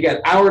tuned.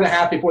 Again, hour and a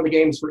half before the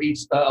games for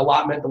each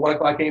allotment. The 1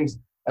 o'clock games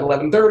at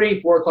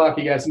 11:30, 4 o'clock,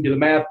 you guys can do the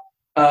math.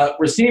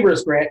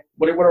 Receivers, Grant,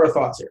 what are our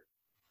thoughts here?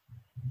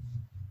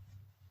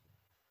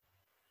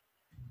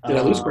 Did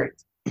I lose Grant?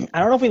 I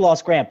don't know if we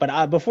lost Grant,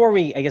 but before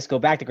we, I guess, go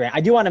back to Grant,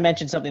 I do want to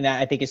mention something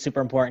that I think is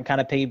super important,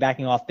 kind of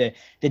piggybacking off the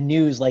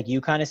news, like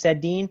you kind of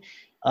said, Dean.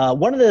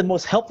 One of the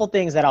most helpful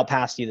things that I'll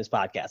pass to you this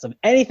podcast of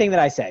anything that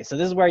I say. So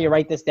this is where you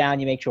write this down.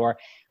 You make sure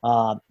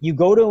you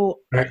go to,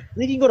 I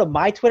think you can go to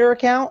my Twitter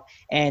account,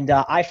 and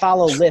I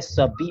follow lists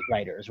of beat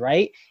writers,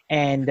 right?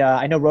 And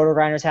I know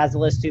RotoGrinders has the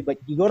list too, but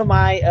you go to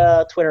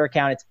my Twitter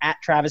account. It's at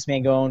Travis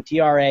Mangone,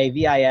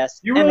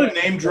 TRAVIS. You really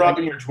name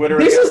dropping your Twitter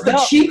This account? is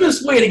the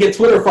cheapest way to get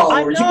Twitter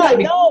followers.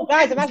 No,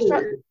 guys,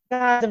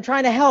 I'm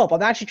trying to help.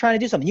 I'm actually trying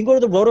to do something. You can go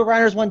to the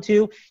RotoGrinders one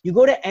too. You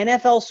go to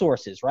NFL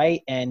Sources,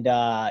 right? And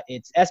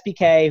it's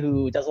SBK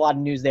who does a lot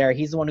of news there.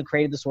 He's the one who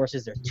created the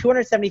sources. There's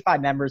 275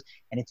 members,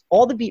 and it's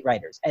all the beat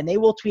writers, and they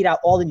will tweet out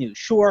all the news.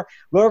 Sure,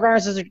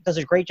 RotoGrinders does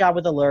a great job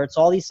with alerts.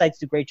 All these sites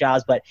do great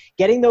jobs, but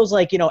getting those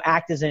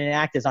actives and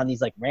inactives on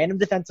these random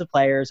defensive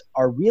players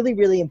are really,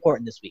 really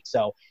important this week.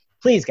 So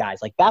please, guys,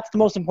 that's the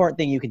most important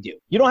thing you can do.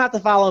 You don't have to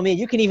follow me.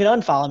 You can even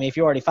unfollow me if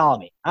you already follow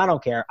me. I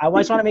don't care. I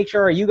just want to make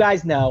sure you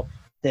guys know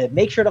to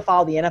make sure to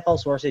follow the NFL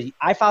Sources.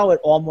 I follow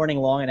it all morning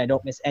long, and I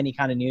don't miss any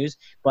kind of news.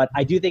 But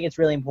I do think it's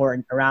really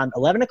important. Around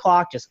 11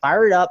 o'clock, just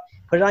fire it up,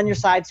 put it on your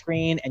side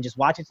screen, and just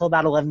watch it till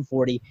about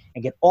 11:40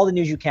 and get all the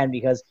news you can,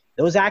 because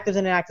those actives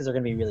and inactives are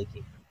going to be really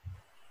key.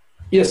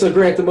 Yeah, so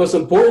Grant, the most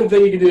important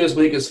thing you can do this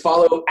week is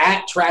follow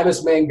at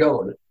Travis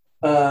Mangone.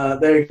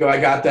 There you go.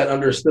 I got that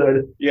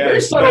understood. Yeah, Very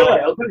subtle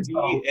way.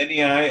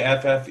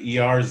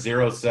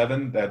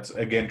 GNEIFFER07. That's,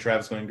 again,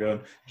 Travis Mangone.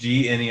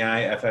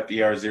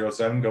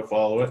 GNEIFFER07. Go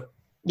follow it.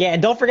 Yeah,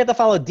 and don't forget to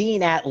follow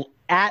Dean at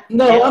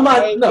No, I'm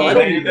not. No, I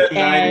don't need that.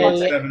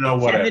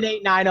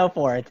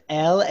 78904. It's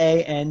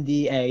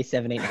LANDA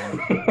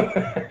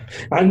 789.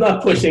 I'm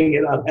not pushing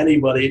it on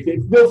anybody.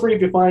 Feel free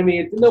if you find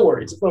me. No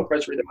worries. It's no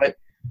pressure either way.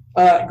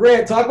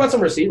 Grant, talk about some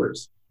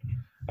receivers.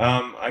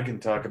 I can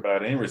talk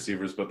about any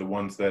receivers, but the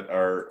ones that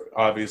are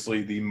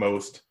obviously the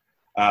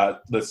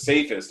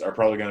safest are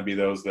probably going to be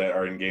those that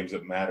are in games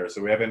that matter.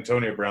 So we have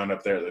Antonio Brown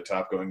up there at the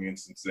top going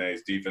against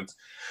Cincinnati's defense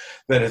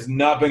that has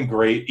not been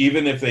great.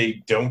 Even if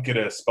they don't get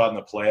a spot in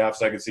the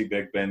playoffs, I could see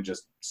Big Ben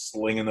just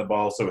slinging the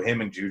ball. So him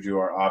and Juju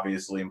are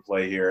obviously in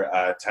play here.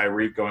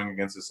 Tyreek going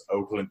against this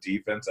Oakland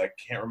defense. I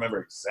can't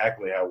remember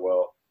exactly how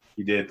well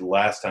he did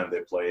last time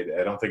they played.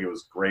 I don't think it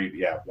was great.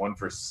 Yeah, 1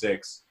 for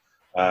 6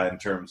 in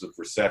terms of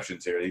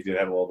receptions here. He did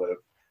have a little bit of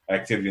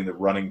activity in the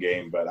running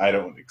game, but I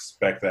don't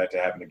expect that to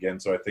happen again.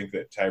 So I think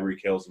that Tyreek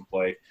Hill's in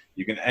play.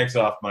 You can X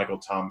off Michael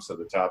Thomas at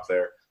the top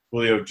there.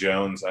 Julio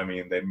Jones, I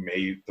mean, they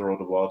may throw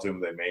the ball to him.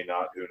 They may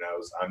not. Who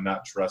knows? I'm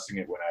not trusting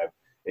it when I have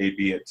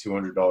AB at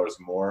 $200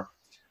 more.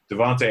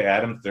 Devontae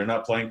Adams, they're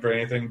not playing for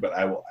anything, but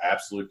I will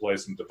absolutely play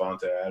some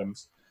Devontae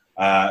Adams.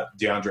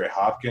 DeAndre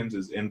Hopkins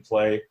is in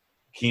play.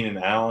 Keenan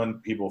Allen,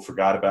 people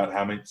forgot about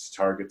how many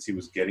targets he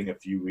was getting a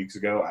few weeks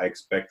ago. I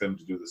expect them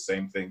to do the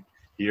same thing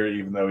here,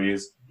 even though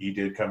he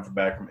did come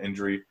back from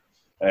injury.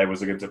 It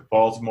was against a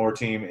Baltimore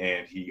team,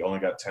 and he only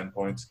got 10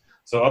 points.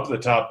 So up to the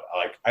top,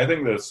 I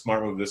think the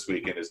smart move this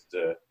weekend is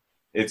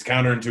it's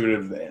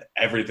counterintuitive to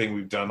everything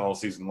we've done all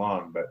season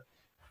long, but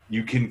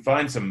you can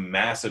find some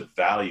massive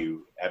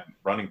value at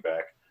running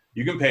back.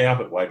 You can pay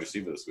off at wide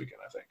receiver this weekend,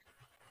 I think.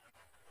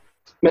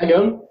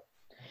 Mangone?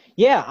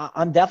 Yeah,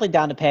 I'm definitely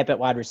down to pay up at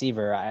wide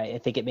receiver. I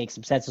think it makes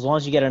some sense as long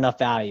as you get enough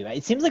value.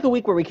 It seems like a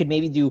week where we could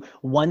maybe do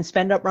one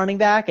spend-up running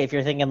back if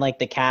you're thinking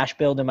the cash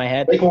build in my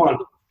head. Take one.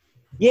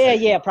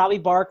 Yeah, probably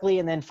Barkley,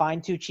 and then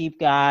find 2 cheap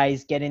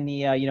guys, get in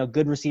the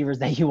good receivers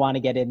that you want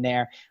to get in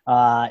there.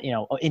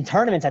 In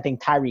tournaments, I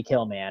think Tyreek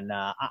Hill, man,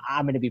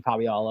 I'm going to be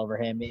probably all over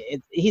him.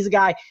 He's a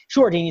guy.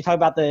 Sure, Dean, you talk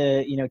about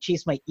the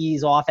Chiefs might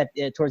ease off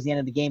towards the end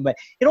of the game, but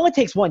it only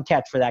takes one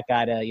catch for that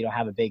guy to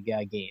have a big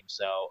game.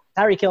 So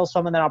Tyreek Hill is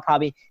someone that I'll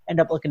probably end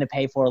up looking to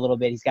pay for a little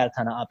bit. He's got a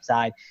ton of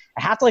upside.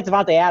 I have to like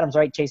Devontae Adams,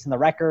 right, chasing the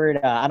record.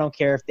 I don't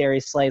care if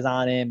Darius Slay's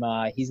on him.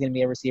 He's going to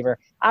be a receiver.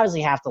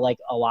 Obviously have to like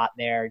a lot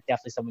there.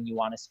 Definitely someone you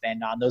want to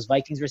spend on. Those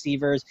Vikings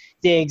receivers,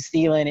 Diggs,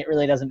 Thielen, it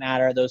really doesn't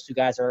matter. Those 2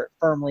 guys are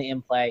firmly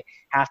in play.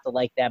 Have to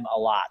like them a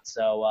lot.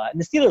 So, and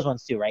the Steelers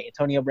ones too, right?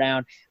 Antonio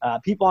Brown.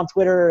 People on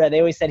Twitter, they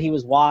always said he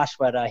was washed,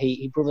 but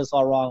he proved us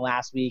all wrong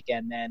last week.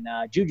 And then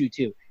Juju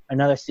too,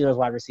 another Steelers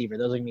wide receiver.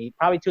 Those are going to be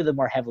probably 2 of the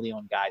more heavily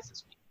owned guys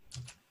this week.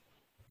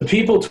 The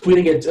people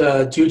tweeting at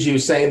Juju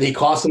saying that he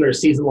cost them their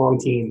season-long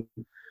team.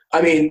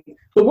 I mean,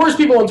 the worst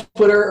people on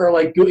Twitter are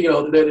they're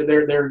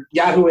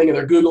Yahooing and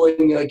they're Googling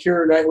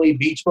Keira Knightley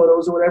beach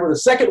photos or whatever. The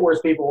second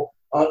worst people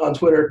on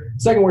Twitter,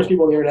 second worst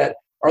people on the internet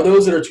are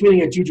those that are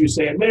tweeting at Juju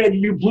saying, "Man,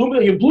 you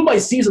blew my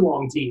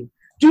season-long team."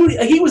 Dude,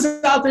 he was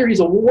out there. He's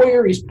a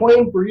warrior. He's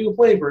playing for you,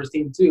 playing for his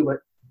team too. But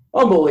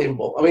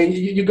unbelievable. I mean,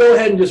 you go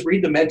ahead and just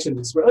read the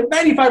mentions.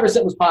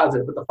 95% was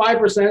positive, but the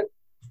 5%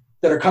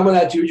 that are coming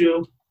at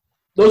Juju,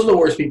 those are the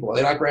worst people. Are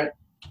they not, Grant?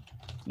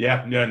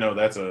 Yeah, no,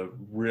 that's a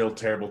real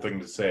terrible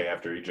thing to say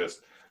after he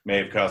just may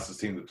have cost his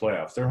team the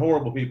playoffs. They're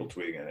horrible people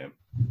tweeting at him.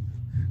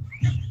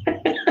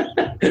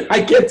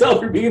 I can't tell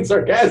if you're being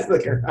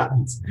sarcastic or not.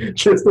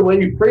 Just the way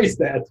you phrased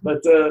that.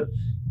 But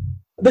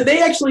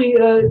they actually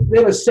they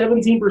have a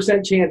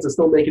 17% chance of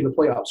still making the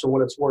playoffs for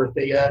what it's worth.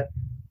 They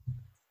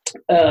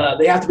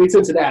They have to beat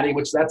Cincinnati,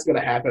 which that's going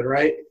to happen,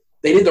 right?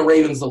 They need the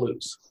Ravens to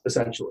lose,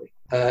 essentially.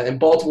 And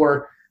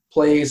Baltimore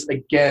plays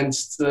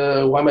against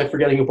why am I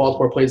forgetting who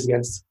Baltimore plays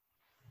against?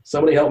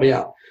 Somebody help me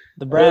out.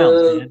 The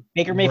Browns, man.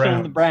 Baker Mayfield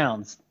and the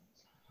Browns.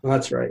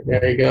 That's right.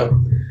 There you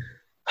go.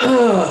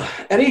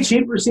 Any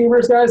cheap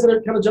receivers, guys, that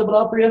are kind of jumping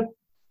off for you?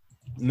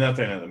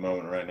 Nothing at the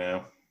moment right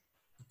now.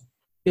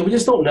 Yeah, we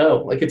just don't know.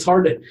 Like, it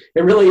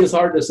really is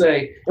hard to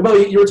say. And by the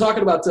way, you were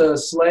talking about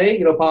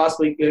Slay,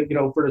 possibly,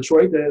 for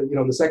Detroit,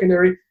 the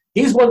secondary.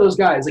 He's one of those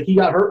guys. Like, he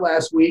got hurt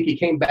last week. He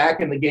came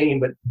back in the game,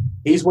 but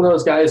he's one of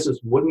those guys that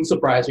just wouldn't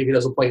surprise me if he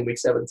doesn't play in Week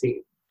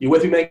 17. You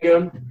with me,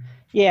 Megan?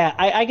 Yeah,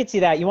 I could see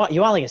that. You want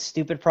like a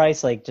stupid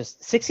price, like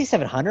just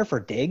 $6,700 for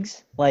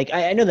Diggs? Like,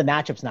 I know the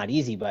matchup's not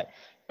easy, but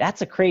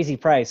that's a crazy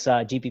price,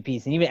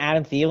 GPPs. And even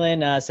Adam Thielen,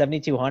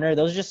 $7,200.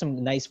 Those are just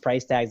some nice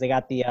price tags. They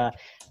got the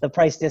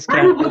price discount.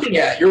 What are you looking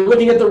at? You're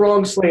looking at the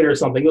wrong slate or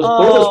something.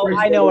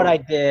 I know what I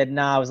did.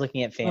 No, I was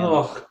looking at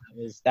FanDuel. Oh.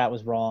 That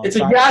was wrong. It's a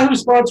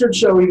Yahoo-sponsored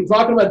show. We've been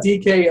talking about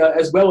DK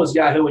as well as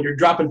Yahoo, and you're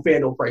dropping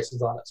FanDuel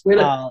prices on us. Way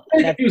to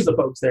confuse the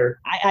folks there.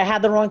 I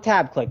had the wrong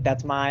tab click.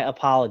 That's my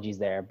apologies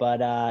there. But,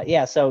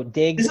 so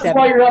Diggs. This is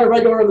why you're not a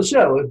regular on the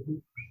show.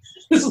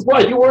 This is why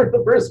you weren't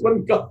the first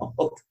one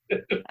called.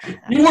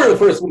 You were the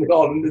first one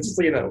called, and just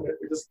so you know.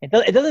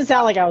 It doesn't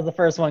sound like I was the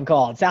first one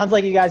called. It sounds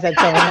like you guys had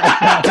someone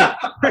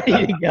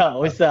ready to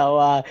go.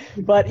 So,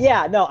 but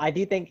yeah, no, I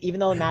do think even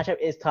though the matchup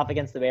is tough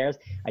against the Bears,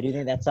 I do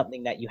think that's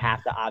something that you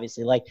have to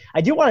obviously like.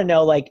 I do want to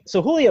know,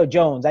 so Julio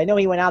Jones, I know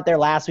he went out there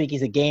last week.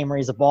 He's a gamer.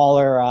 He's a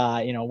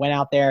baller. Went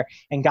out there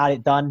and got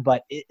it done.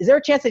 But is there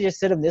a chance they just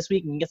sit him this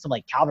week and get some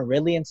like Calvin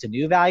Ridley and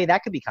Sanu value?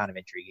 That could be kind of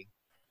intriguing.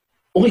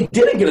 Well, he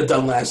didn't get it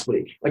done last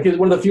week. Like, it was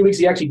one of the few weeks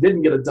he actually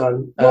didn't get it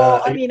done.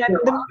 Well,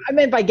 I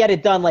meant by get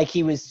it done, like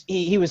he was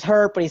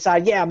hurt, but he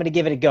decided, I'm going to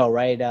give it a go,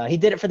 right? He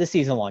did it for the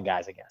season-long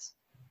guys, I guess.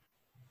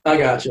 I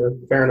gotcha.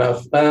 Fair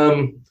enough.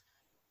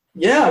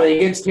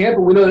 Against Tampa,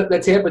 we know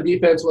that Tampa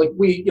defense,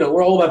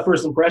 we're all about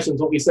first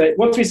impressions.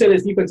 Once we say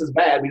this defense is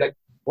bad, a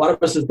lot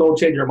of us just don't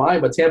change our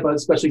mind. But Tampa,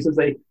 especially since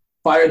they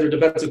fired their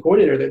defensive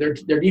coordinator,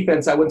 their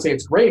defense, I wouldn't say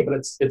it's great, but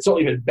it's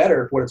certainly been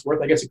better for what it's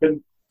worth. I guess it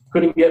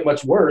couldn't get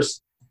much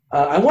worse.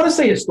 I want to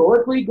say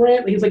historically,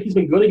 Grant, he's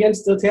been good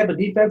against the Tampa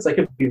defense. I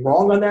could be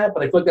wrong on that,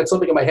 but I feel like that's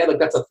something in my head, like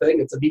that's a thing.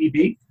 It's a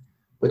BDP,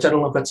 which I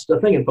don't know if that's a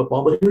thing in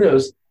football, but who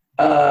knows?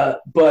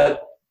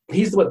 But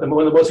he's one of the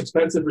most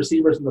expensive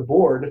receivers on the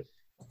board.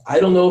 I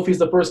don't know if he's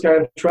the first guy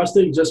I'm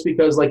trusting just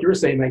because, like you were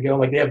saying,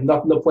 they have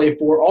nothing to play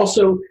for.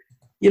 Also,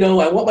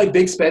 I want my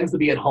big spends to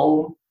be at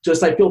home.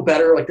 Just I feel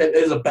better, like that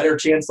is a better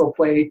chance they'll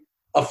play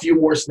a few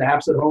more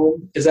snaps at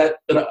home. Is that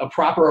a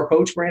proper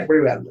approach, Grant? Where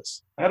are you at in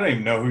this? I don't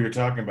even know who you're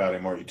talking about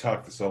anymore. You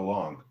talked for so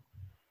long.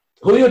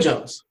 Julio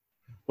Jones.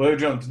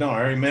 No, I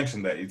already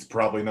mentioned that. It's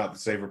probably not the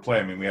safer play.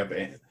 I mean, we have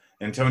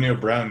Antonio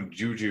Brown,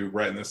 Juju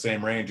right in the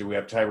same range, and we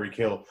have Tyreek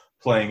Hill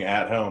playing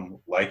at home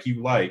like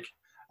you like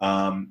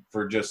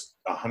for just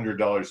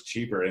 $100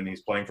 cheaper, and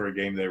he's playing for a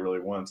game they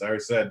really want. So I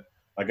already said,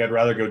 I'd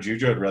rather go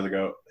Juju, I'd rather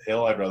go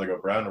Hill, I'd rather go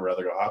Brown, I'd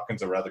rather go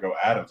Hopkins, I'd rather go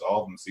Adams.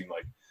 All of them seem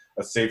like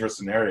a safer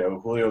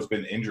scenario. Julio's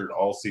been injured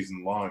all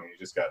season long, and he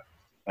just got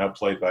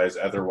outplayed by his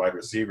other wide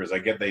receivers. I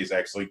get that he's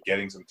actually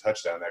getting some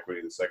touchdown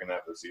equity the second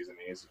half of the season.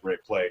 He's a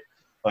great play.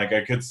 I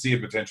could see a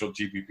potential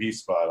GPP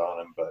spot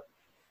on him, but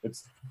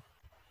it's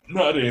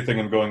not anything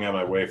I'm going out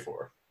my way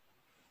for.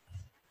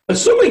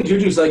 Assuming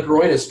Juju's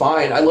groin is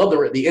fine, I love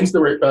the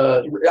instant.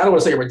 I don't want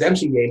to say a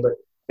redemption game, but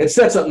it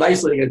sets up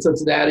nicely against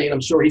Cincinnati, and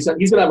I'm sure he's going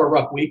to have a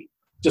rough week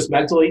just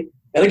mentally.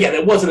 And again,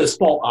 it wasn't his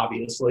fault,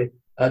 obviously.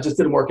 Just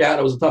didn't work out.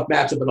 It was a tough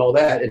matchup and all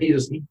that. And he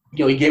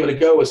gave it a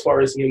go as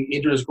far as he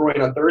injured his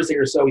groin on Thursday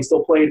or so. He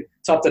still played,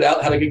 toughed it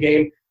out, had a good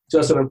game.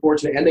 Just an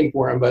unfortunate ending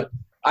for him. But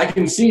I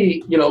can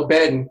see,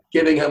 Ben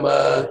giving him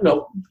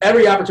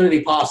every opportunity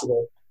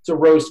possible to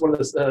roast one of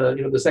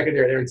the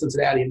secondary there in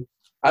Cincinnati. And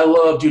I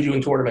love Juju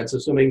in tournaments,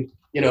 assuming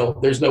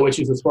there's no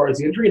issues as far as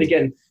the injury. And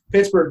again,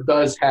 Pittsburgh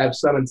does have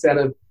some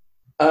incentive.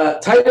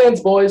 Tight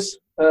ends, boys.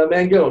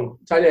 Mangone,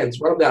 tight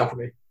ends, run them down for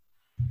me.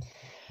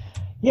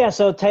 Yeah,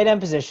 so tight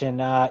end position,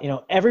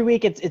 every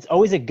week it's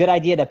always a good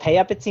idea to pay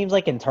up, it seems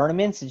like, in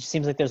tournaments. It just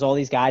seems like there's all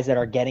these guys that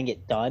are getting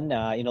it done.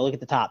 Look at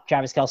the top.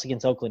 Travis Kelce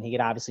against Oakland, he could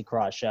obviously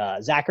crush.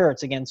 Zach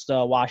Ertz against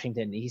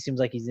Washington, he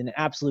seems like he's in an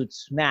absolute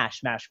smash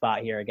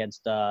spot here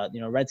against,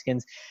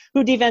 Redskins,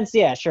 who defense,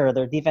 yeah, sure,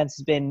 their defense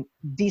has been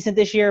decent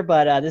this year,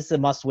 but this is a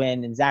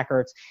must-win, and Zach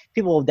Ertz,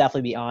 people will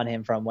definitely be on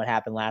him from what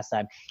happened last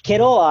time.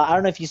 Kittle, I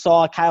don't know if you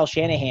saw Kyle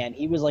Shanahan,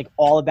 he was,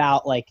 all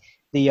about,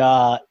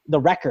 the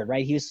record,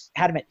 right? He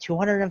had him at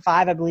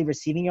 205, I believe,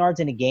 receiving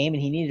yards in a game,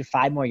 and he needed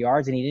 5 more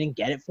yards, and he didn't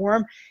get it for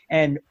him.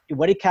 And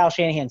what did Kyle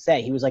Shanahan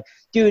say? He was like,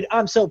 dude,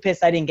 I'm so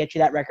pissed I didn't get you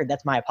that record.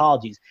 That's my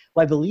apologies.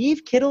 Well, I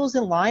believe Kittle's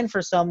in line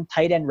for some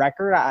tight end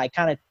record. I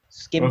kind of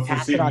skimmed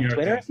past it on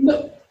Twitter.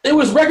 No, it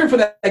was record for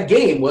that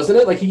game, wasn't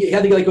it? He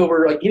had to get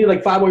he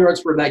needed 5 more yards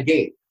for that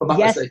game.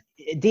 Yes,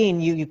 Dean,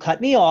 you cut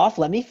me off.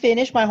 Let me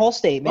finish my whole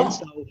statement.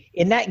 Oh. So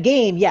in that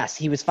game, yes,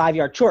 he was 5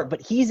 yards short,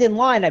 but he's in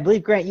line. I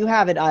believe, Grant, you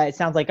have it. It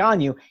sounds like on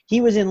you. He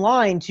was in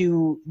line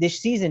to this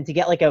season to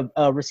get like a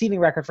receiving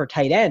record for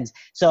tight ends.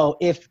 So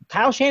if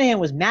Kyle Shanahan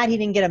was mad he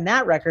didn't get him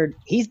that record,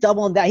 he's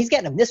doubling down. He's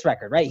getting him this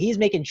record, right? He's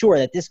making sure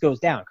that this goes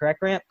down.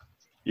 Correct, Grant?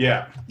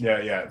 Yeah.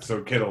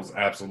 So Kittle's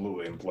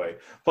absolutely in play.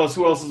 Plus,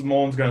 who else is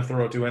Mullins going to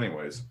throw it to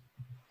anyways?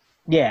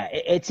 Yeah,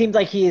 it seems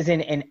like he is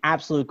in an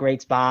absolute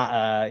great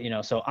spot.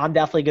 So I'm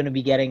definitely going to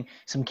be getting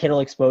some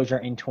Kittle exposure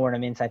in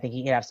tournaments. I think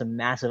he can have some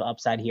massive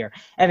upside here.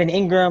 Evan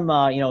Ingram,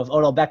 if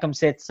Odell Beckham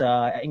sits,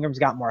 Ingram's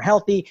got more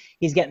healthy.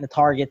 He's getting the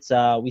targets.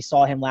 We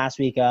saw him last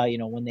week,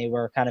 when they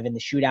were kind of in the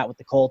shootout with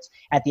the Colts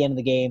at the end of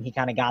the game. He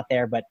kind of got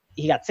there, but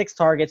he got 6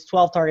 targets,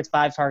 12 targets,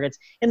 5 targets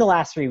in the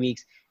last 3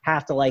 weeks.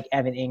 Have to like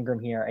Evan Ingram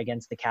here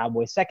against the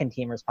Cowboys, second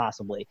teamers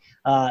possibly.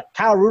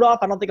 Kyle Rudolph,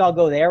 I don't think I'll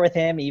go there with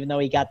him, even though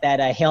he got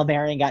that Hail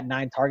Mary and got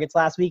 9 targets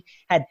last week.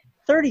 Had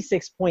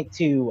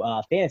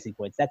 36.2 fantasy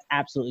points. That's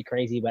absolutely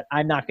crazy, but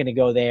I'm not going to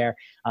go there.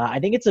 I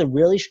think it's a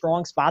really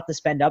strong spot to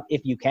spend up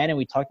if you can, and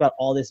we talked about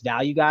all this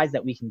value guys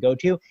that we can go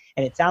to,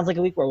 and it sounds like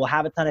a week where we'll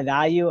have a ton of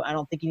value. I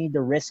don't think you need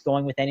to risk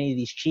going with any of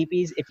these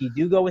cheapies. If you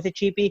do go with a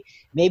cheapie,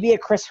 maybe a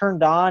Chris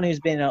Herndon, who's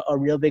been a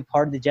real big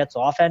part of the Jets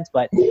offense,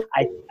 but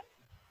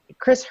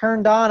Chris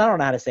Herndon, I don't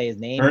know how to say his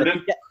name.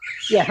 Herndon?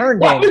 Yeah,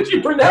 Herndon. Why would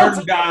you pronounce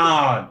it?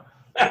 Herndon.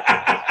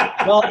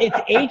 Well, it's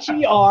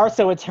H-E-R,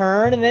 so it's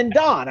Hern and then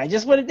Don. I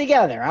just put it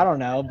together. I don't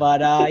know.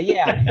 But, I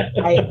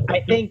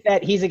think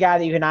that he's a guy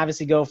that you can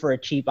obviously go for a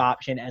cheap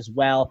option as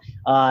well.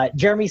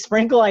 Jeremy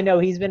Sprinkle, I know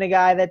he's been a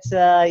guy that's,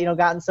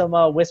 gotten some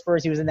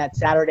whispers. He was in that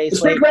Saturday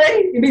slate.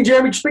 Sprinkle? You mean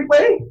Jeremy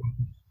Sprinkle?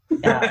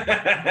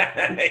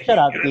 Shut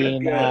up,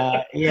 Dean.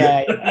 Whatever.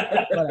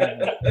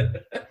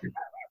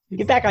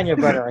 Get back on your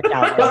burner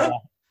account.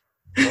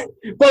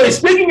 But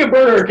speaking of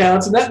burner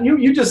accounts, and that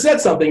you just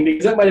said something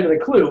because that might have been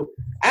a clue.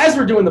 As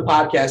we're doing the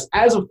podcast,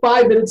 as of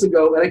 5 minutes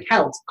ago, an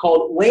account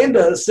called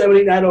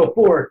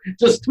Landa78904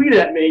 just tweeted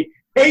at me,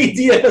 "Hey,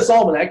 DFS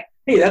Almanac."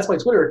 Hey, that's my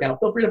Twitter account.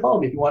 Feel free to follow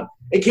me if you want.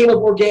 It came up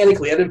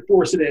organically. I didn't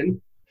force it in.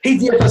 Hey,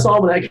 DFS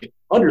Almanac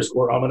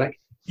 _Almanac.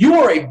 You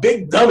are a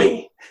big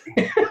dummy.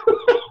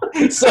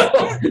 So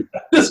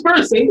this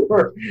person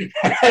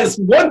has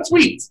 1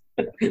 tweet,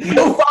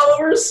 no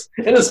followers,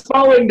 and is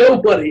following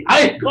nobody.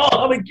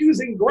 I'm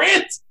accusing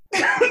Grant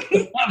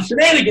of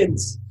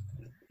shenanigans.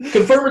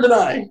 Confirm or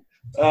deny?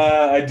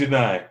 I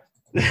deny.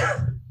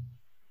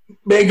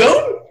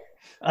 Mangone?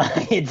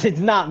 It's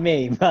not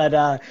me,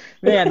 but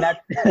man,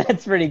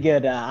 that's pretty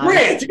good.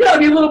 Grant, you gotta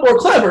be a little more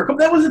clever.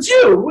 It's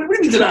you. What do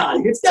you mean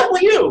deny? It's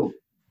definitely you.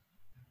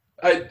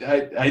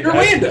 You're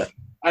Landa.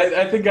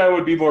 I think I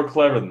would be more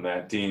clever than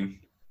that, Dean.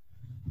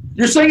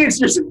 You're saying it's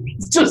just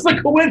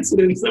a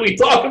coincidence that we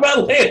talk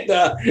about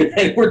Landa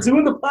and we're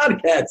doing the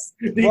podcast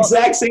the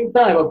exact same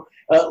time of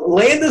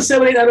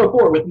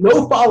Landa78904 with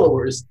no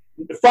followers,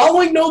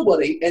 following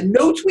nobody, and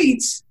no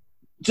tweets,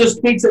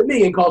 just tweets at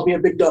me and calls me a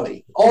big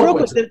dummy. Real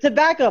quick, to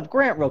back up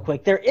Grant real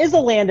quick, there is a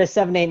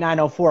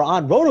Landa78904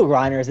 on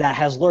Roto-Grinders that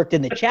has lurked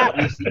in the chat.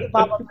 We've seen it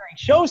pop up during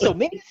shows, so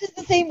maybe this is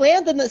the same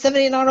Landa than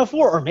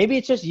 78904, or maybe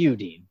it's just you,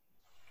 Dean.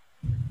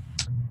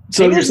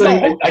 So maybe you're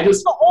saying I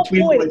just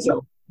tweeted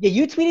myself. Yeah,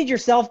 you tweeted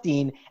yourself,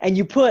 Dean, and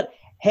you put,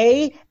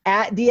 "Hey,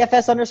 at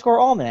DFS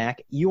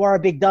 _Almanac, you are a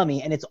big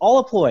dummy," and it's all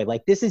a ploy.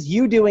 Like, this is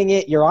you doing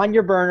it. You're on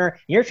your burner.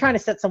 You're trying to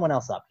set someone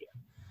else up here.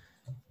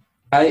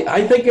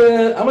 I think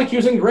I'm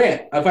accusing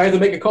Grant if I had to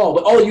make a call.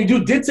 But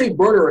you did say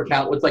burner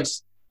account with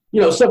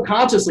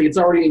subconsciously it's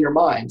already in your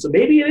mind. So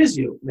maybe it is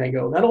you,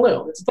 Mango. I don't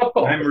know. It's a tough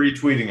call. I'm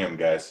retweeting him,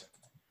 guys.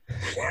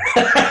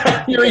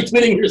 You're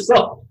retweeting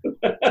yourself.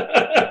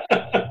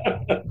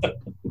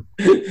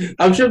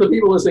 I'm sure the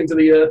people listening to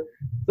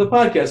the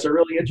podcast are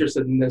really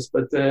interested in this.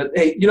 But,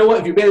 hey, you know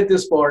what? If you made it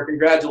this far,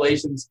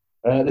 congratulations.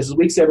 This is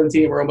week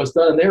 17. We're almost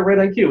done. And there, right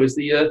on cue, is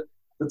the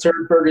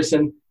Turd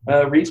Ferguson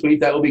retweet.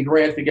 That will be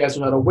Grant if you guys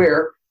are not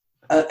aware.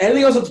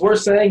 Anything else that's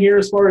worth saying here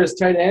as far as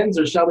tight ends,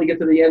 or shall we get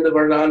to the end of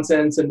our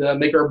nonsense and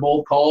make our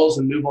bold calls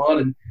and move on?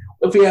 And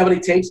if we have any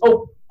takes.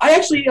 I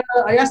actually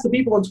I asked the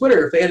people on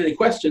Twitter if they had any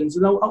questions,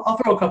 and I'll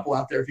throw a couple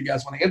out there if you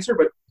guys want to answer.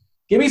 But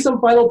give me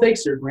some final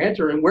takes here, Grant,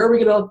 and where are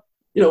we going to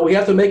we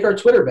have to make our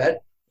Twitter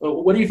bet.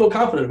 What do you feel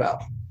confident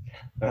about?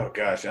 Oh,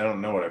 gosh, I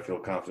don't know what I feel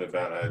confident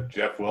about.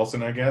 Jeff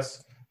Wilson, I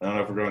guess. I don't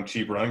know if we're going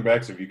cheap running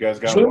backs. Have you guys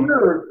got one? Junior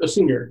or a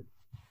senior?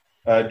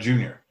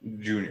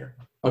 Junior.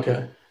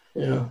 Okay.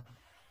 Yeah.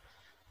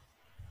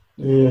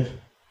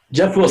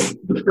 Jeff Wilson,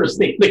 the first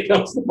name that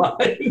comes to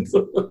mind.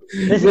 What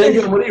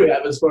do you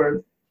have as far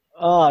as?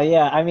 Oh,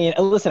 yeah. I mean,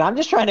 listen, I'm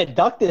just trying to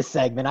duck this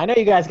segment. I know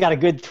you guys got a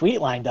good tweet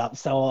lined up,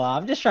 so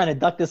I'm just trying to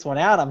duck this one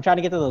out. I'm trying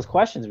to get to those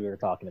questions we were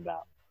talking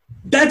about.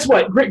 That's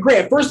what,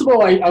 Grant. First of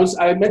all,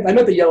 I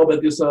meant to yell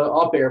about this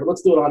off air, but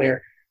let's do it on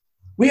air.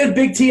 We had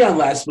Big T on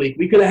last week.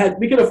 We could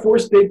have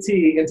forced Big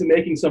T into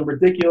making some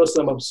ridiculous,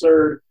 some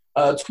absurd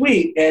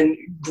tweet, and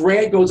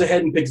Grant goes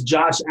ahead and picks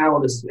Josh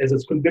Allen as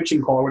his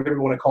conviction call, or whatever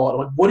you want to call it. I'm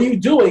like, what are you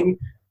doing?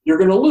 You're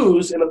going to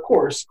lose, and of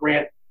course,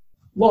 Grant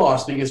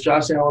lost because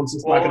Josh Allen's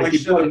just not going to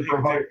keep playing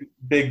for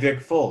Big Dick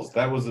Foles.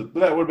 That would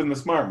have been the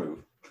smart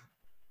move.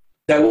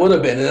 That would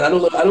have been, and I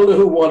don't know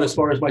who won as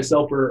far as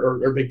myself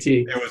or Big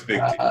T. It was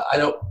Big T. I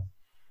don't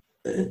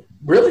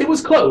really. It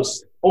was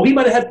close. Oh, he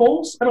might have had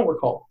Foles. I don't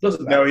recall.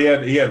 Doesn't matter.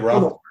 No, he had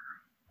Roethlisberger.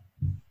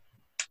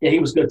 Yeah, he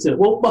was good too.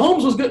 Well,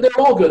 Mahomes was good. They're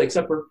all good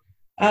except for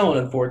Allen,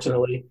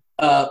 unfortunately.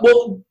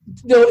 Well,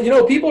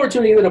 people are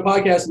tuning into the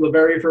podcast for the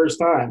very first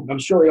time. I'm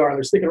sure they are.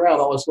 They're sticking around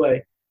all this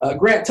way.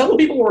 Grant, tell the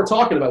people what we're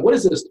talking about. What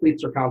is this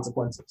tweets or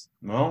consequences?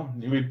 Well,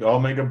 you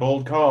all make a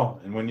bold call,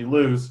 and when you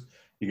lose,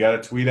 you got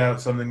to tweet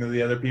out something that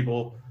the other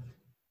people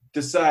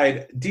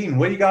decide. Dean,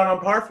 what do you got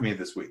on par for me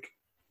this week?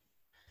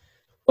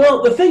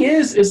 Well, the thing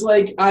is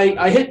like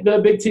I hit the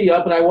Big T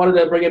up, and I wanted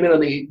to bring him in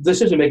on the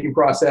decision-making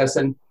process,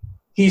 and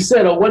he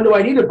said, "Oh, when do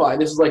I need to buy?"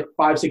 This is like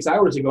 5-6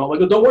 hours ago. I'm like,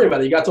 "Oh, don't worry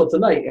about it. You got till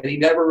tonight." And he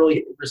never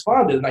really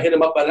responded. And I hit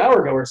him up about an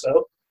hour ago or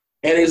so.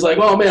 And he's like,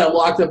 "Oh, man, I'm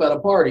locked up at a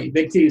party."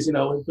 Big T's,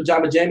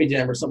 pajama jammy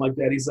jam or something like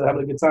that. He's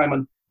having a good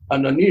time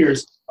on New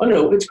Year's. Oh,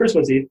 no, it's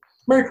Christmas Eve.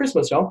 Merry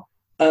Christmas, y'all.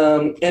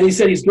 And he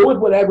said he's good with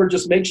whatever.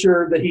 Just make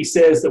sure that he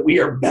says that we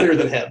are better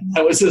than him.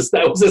 That was his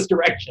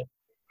direction.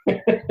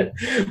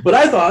 But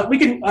I thought I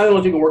don't know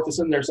if you can work this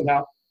in there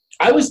somehow.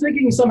 I was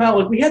thinking somehow,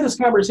 like we had this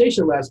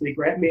conversation last week,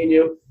 Grant, me and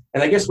you,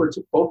 and I guess we're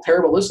both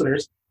terrible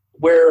listeners,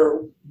 where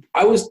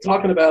I was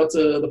talking about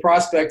the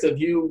prospect of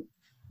you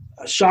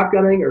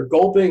shotgunning or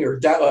gulping or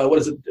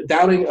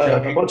downing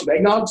a bunch of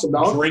eggnog, some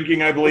nog.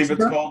 Drinking, I believe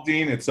it's called,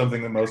 Dean. It's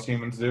something that most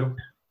humans do.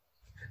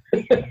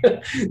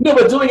 No,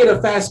 but doing it at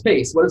a fast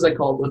pace. What is that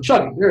called? Well,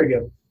 chugging. There you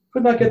go.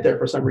 Could not get there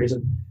for some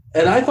reason.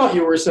 And I thought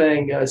you were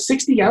saying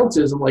 60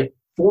 ounces in like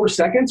 4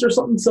 seconds or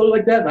something silly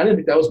like that. And I didn't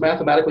think that was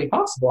mathematically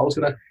possible. I was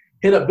going to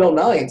hit up Bill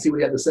Nye and see what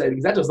he had to say,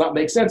 because that does not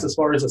make sense as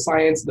far as the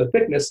science and the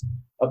thickness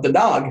of the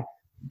nog.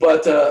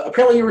 But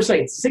apparently you were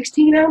saying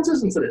 16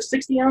 ounces instead of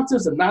 60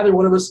 ounces, and neither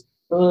one of us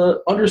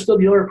understood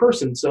the other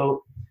person.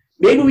 So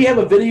maybe we have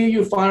a video of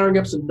you firing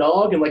up some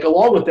nog, and like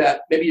along with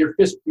that, maybe your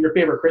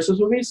favorite Christmas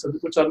movies,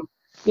 which I'm,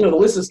 the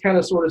list is kind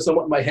of sort of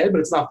somewhat in my head, but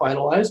it's not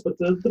finalized. But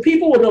the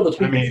people will know the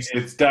tweet. I mean,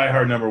 it's Die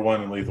Hard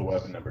 #1 and Lethal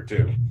Weapon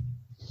 #2.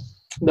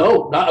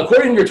 No, not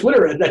according to your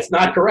Twitter. That's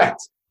not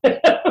correct.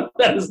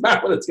 That is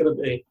not what it's going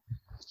to be.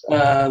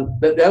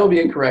 That will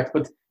be incorrect.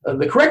 But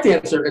the correct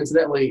answer,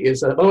 incidentally,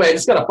 is by the way, I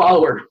just got a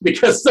follower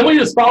because somebody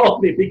just followed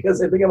me because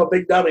they think I'm a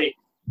big dummy.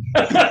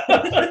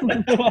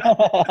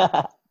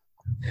 I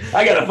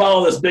got to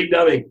follow this big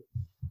dummy.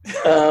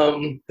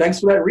 Thanks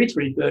for that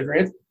retweet,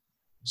 Grant.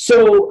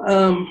 So,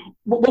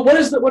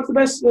 what's the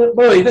best?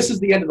 By the way, this is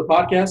the end of the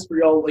podcast for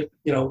y'all.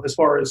 As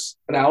far as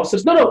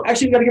analysis. No.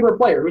 Actually, you got to give her a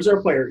player. Who's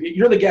our player?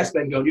 You're the guest,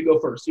 Ben. Go. You go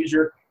first. Who's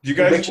your? Do you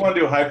guys want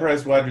to do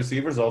high-priced wide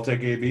receivers? I'll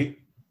take AB.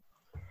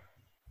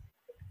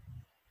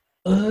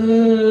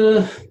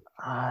 Nah,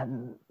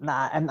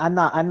 I'm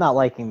not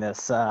liking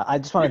this. I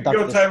just want to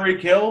go Tyreek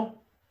Hill.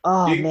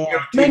 Oh man,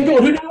 who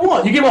do you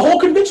want? You gave a whole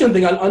conviction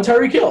thing on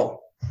Tyreek Hill.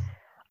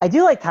 I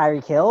do like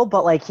Tyreek Hill,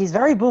 but like he's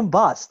very boom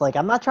bust. Like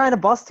I'm not trying to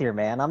bust here,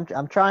 man.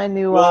 I'm trying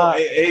to. Well,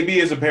 AB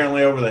is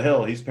apparently over the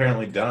hill. He's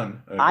apparently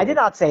done. Okay. I did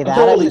not say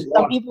that.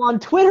 Some people on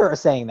Twitter are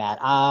saying that.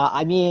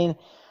 I'll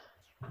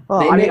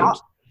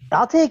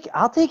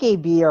take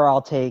AB or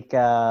I'll take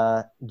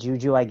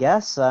Juju. I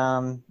guess.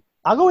 I'll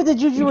go with the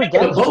Juju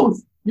redemption.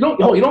 Both. You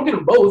don't get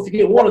them both. You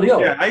get one or the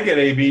other. Yeah, I get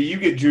AB. You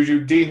get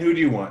Juju. Dean, who do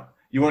you want?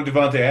 You want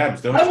Devontae Adams,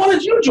 don't you? I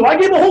wanted Juju. I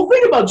gave a whole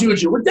thing about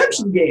Juju.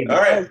 Redemption game. All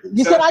right.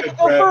 You said I could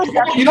go first.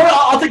 You know what?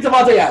 I'll take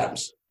Devontae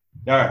Adams.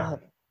 All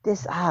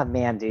right.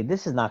 Man, dude,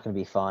 this is not going to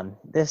be fun.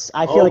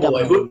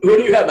 Who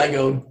do you have,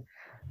 Mangone?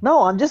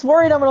 No, I'm just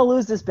worried I'm going to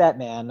lose this bet,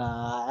 man.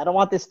 I don't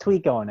want this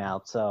tweet going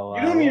out. So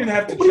you don't even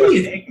have to.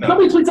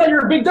 Somebody tweets out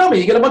you're a big dummy.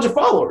 You get a bunch of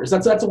followers.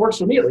 That's what works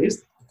for me at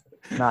least.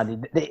 Nah,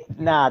 dude. The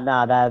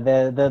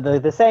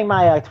saying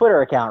my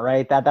Twitter account,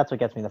 right? That's what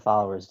gets me the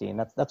followers, Dean.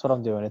 That's what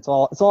I'm doing. It's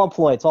all a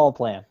ploy. It's all a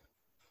plan.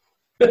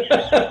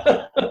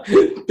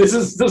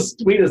 This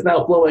tweet is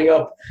now blowing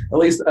up. At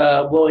least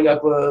blowing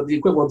up the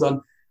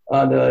equivalent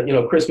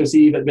on Christmas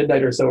Eve at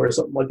midnight or so or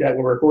something like that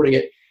when we're recording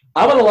it.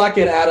 I'm gonna lock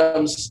in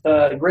Adams.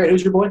 Grant,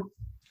 who's your boy?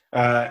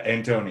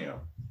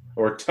 Antonio.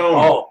 Or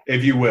Tone,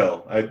 if you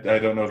will. I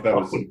don't know if that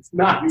was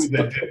not you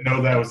that didn't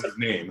know that was his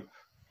name.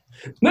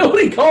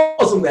 Nobody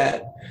calls him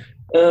that.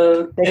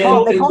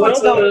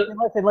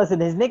 Listen,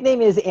 his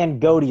nickname is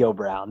Angodio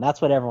Brown. That's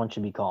what everyone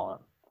should be calling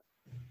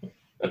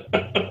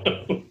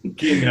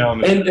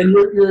him.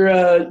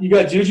 And you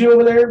got Juju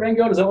over there,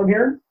 Mango? Is that what I'm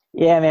hearing?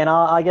 Yeah, man.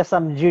 I guess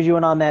I'm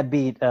jujuing on that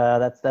beat.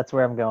 That's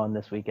where I'm going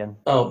this weekend.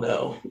 Oh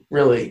no,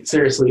 really?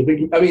 Seriously?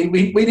 I mean,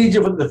 we need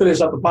you to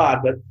finish up the pod,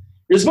 but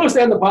you're supposed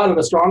to end the pod on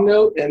a strong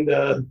note, and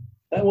that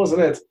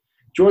wasn't it.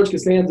 George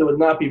Costanza would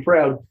not be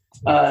proud.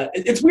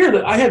 It's weird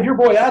that I have your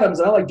boy Adams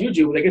and I like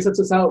Juju, but I guess that's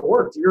just how it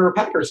worked. You're a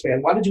Packers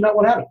fan. Why did you not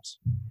want Adams?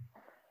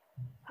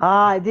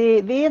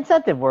 The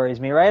incentive worries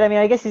me, right? I mean,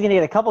 I guess he's going to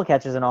get a couple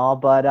catches and all,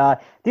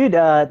 but dude,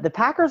 the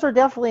Packers are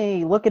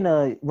definitely looking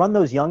to run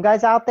those young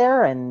guys out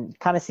there and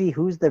kind of see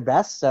who's their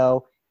best.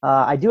 So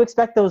I do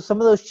expect some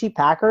of those cheap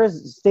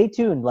Packers. Stay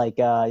tuned,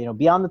 be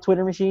on the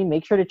Twitter machine.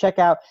 Make sure to check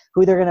out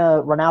who they're going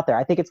to run out there.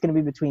 I think it's going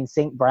to be between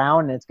St.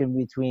 Brown and it's going to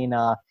be between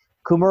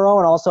Kumaro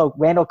and also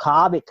Randall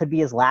Cobb, it could be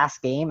his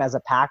last game as a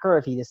Packer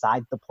if he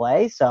decides to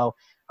play. So,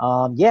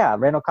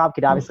 Randall Cobb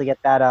could obviously get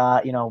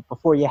that,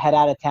 before you head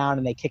out of town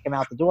and they kick him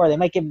out the door, they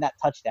might give him that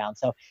touchdown.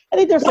 So I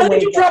think there's some Why way.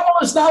 did you drop all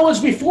this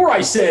knowledge before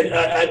I said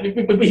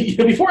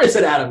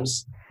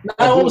Adams?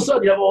 Now all of a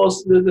sudden you have all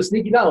the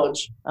sneaky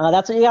knowledge.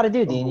 That's what you got to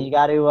do, Dean. You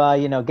got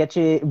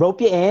to,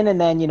 rope you in,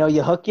 and then,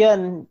 you hook you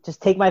and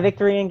just take my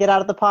victory and get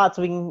out of the pod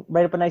so we can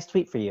write up a nice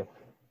tweet for you.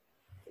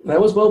 That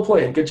was well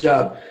played. Good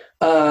job.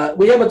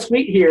 We have a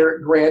tweet here,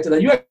 Grant,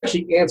 and you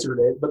actually answered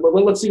it, but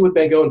let's see what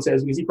Van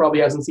says because he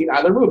probably hasn't seen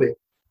either movie.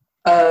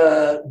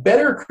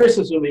 Better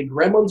Christmas movie,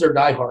 Gremlins or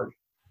Die Hard?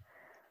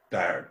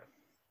 Die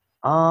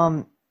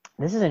Hard.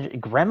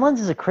 Gremlins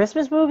is a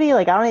Christmas movie?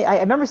 Like, I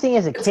remember seeing it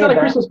as a kid. It's got a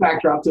Christmas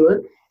backdrop to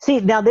it. See,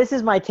 now this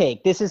is my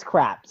take. This is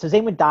crap. So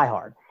same with Die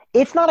Hard.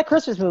 It's not a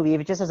Christmas movie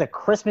if it just has a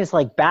Christmas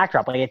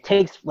backdrop. Like it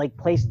takes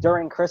place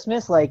during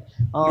Christmas.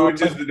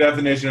 Which is the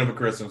definition of a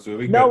Christmas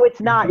movie. No,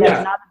 it's not. Yeah.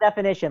 That's not the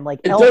definition. Like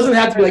it doesn't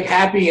have to be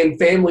happy and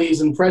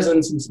families and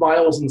presents and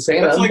smiles and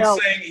Santa. That's like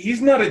saying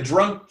he's not a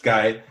drunk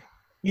guy.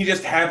 He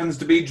just happens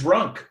to be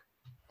drunk.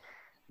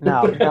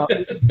 No. It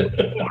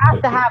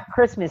has to have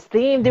Christmas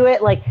theme to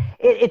it. Like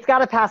it's got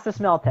to pass the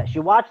smell test.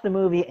 You watch the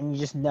movie and you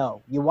just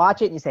know. You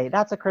watch it and you say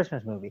that's a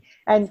Christmas movie.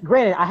 And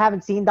granted, I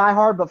haven't seen Die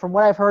Hard, but from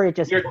what I've heard, it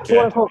just takes.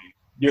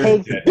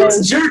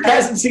 This jerk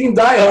hasn't seen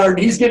Die Hard. And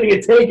he's giving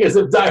a take as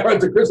if Die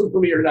Hard's a Christmas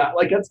movie or not.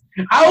 Like that's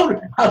how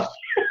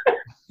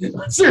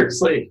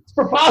seriously, it's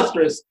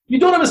preposterous. You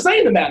don't have a say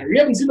in the matter. You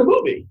haven't seen the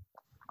movie.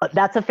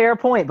 That's a fair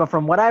point, but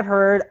from what I've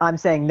heard, I'm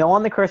saying no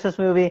on the Christmas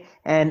movie,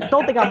 and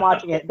don't think I'm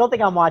watching it. Don't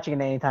think I'm watching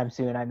it anytime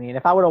soon. I mean,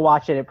 if I would have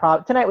watched it,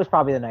 tonight was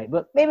probably the night.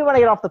 But maybe when I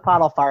get off the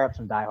pod, I'll fire up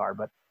some Die Hard.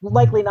 But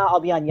likely not. I'll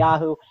be on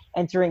Yahoo,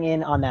 entering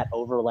in on that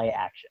overlay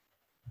action.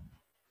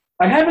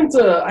 I haven't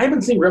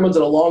seen Gremlins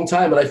in a long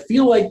time, but I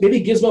feel like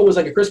maybe Gizmo was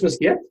like a Christmas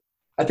gift.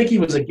 I think he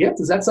was a gift.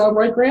 Does that sound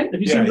right, Grant?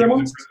 Have you seen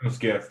Gremlins? Was a Christmas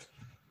gift.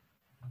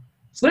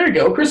 So there you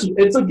go, Christmas.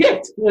 It's a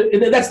gift,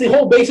 and that's the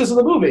whole basis of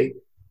the movie.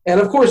 And,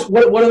 of course,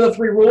 what are the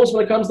 3 rules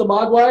when it comes to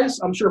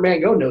Mogwais? I'm sure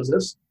Mango knows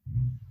this.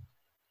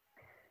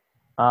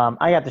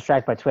 I got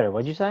distracted by Twitter.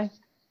 What'd you say?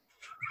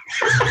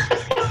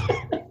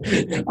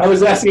 I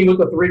was asking what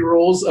the 3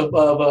 rules of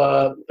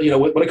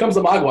when it comes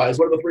to Mogwais,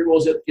 what are the 3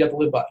 rules you have to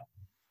live by?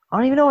 I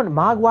don't even know what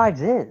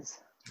Mogwais is.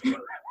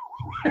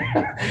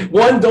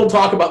 1, don't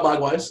talk about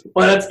Mogwais.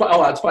 Well, that's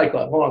Fight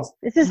Club. Hold on.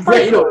 This is Fight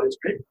Club. You know what it is,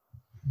 right?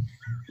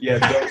 Yeah,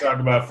 don't talk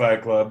about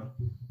Fight Club.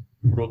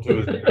 Rule 2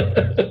 is Fight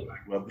Club.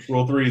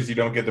 Rule 3 is you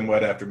don't get them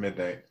wet after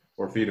midnight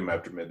or feed them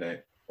after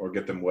midnight or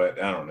get them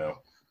wet. I don't know.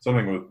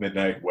 Something with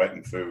midnight, wet,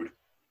 and food.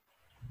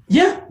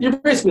 Yeah, you're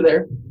basically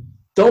there.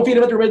 Don't feed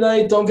them after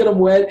midnight. Don't get them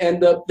wet. And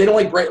they don't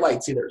like bright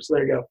lights either. So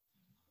there you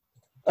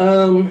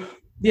go.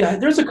 Yeah,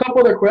 there's a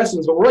couple other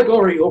questions, but we're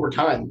already over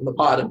time in the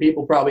pod, and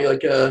people probably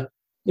they're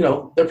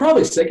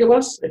probably sick of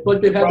us. I feel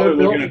like they've had their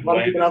bill.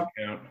 Account,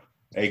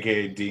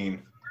 a.k.a.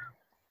 Dean.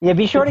 Yeah,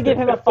 be sure to give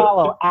him a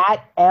follow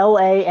at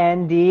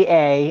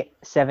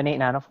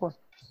LANDA78904.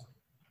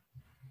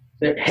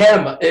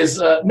 Hem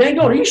is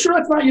Mango. Are you sure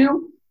that's not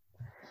you?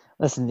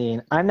 Listen,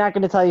 Dean, I'm not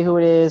going to tell you who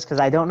it is because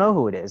I don't know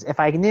who it is. If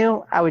I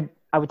knew, I would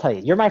tell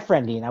you. You're my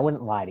friend, Dean. I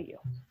wouldn't lie to you.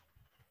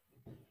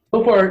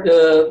 So far,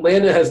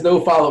 Landa has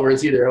no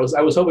followers either.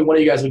 I was hoping one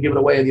of you guys would give it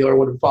away and the other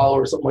would follow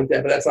or something like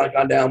that, but that's not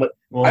gone down. But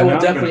I would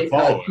definitely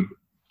follow.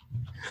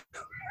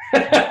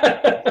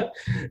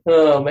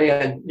 Oh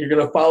man, you're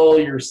gonna follow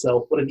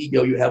yourself. What an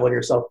ego you have on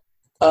yourself.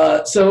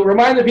 So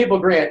remind the people,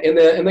 Grant, in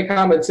the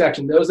comment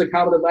section. Those that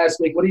commented last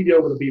week, what are you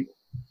doing with the people?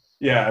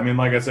 Yeah, I mean,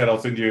 like I said, I'll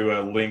send you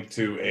a link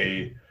to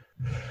a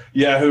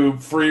Yahoo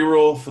free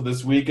roll for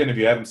this weekend. If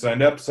you haven't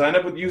signed up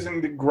with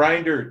using the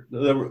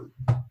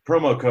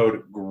promo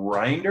code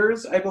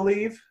Grinders, I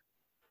believe.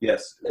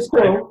 Yes, it's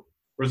cool.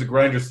 Or is it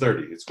Grinders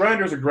 30? It's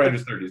Grinders or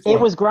Grinders 30. It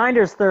was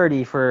Grinders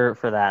 30 for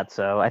that,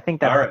 so I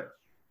think that's all right.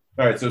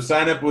 So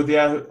sign up with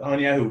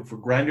Yahoo for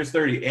Grinders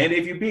 30, and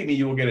if you beat me,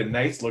 you will get a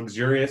nice,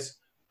 luxurious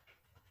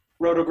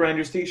Roto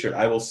Grinders T-shirt.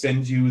 I will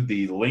send you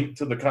the link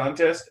to the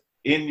contest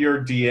in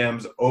your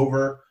DMs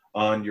over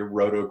on your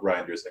Roto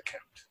Grinders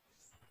account.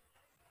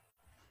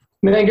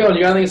 Mango,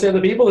 you got anything to say to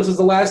the people? This is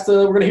the last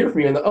we're going to hear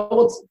from you.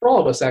 It's for all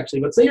of us,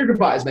 actually. But say your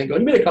goodbyes, Mango.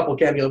 You made a couple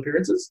cameo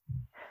appearances.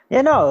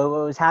 Yeah,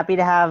 no, it was happy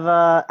to have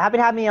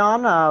me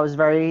on. I was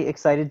very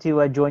excited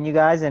to join you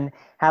guys and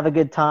have a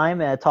good time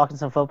talking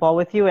some football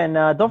with you. And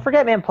don't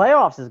forget, man,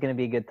 playoffs is going to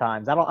be good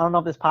times. I don't know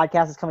if this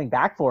podcast is coming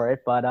back for it,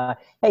 but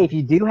hey, if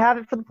you do have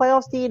it for the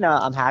playoffs, Dean,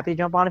 I'm happy to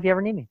jump on if you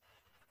ever need me.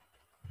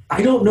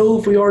 I don't know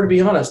if we are, to be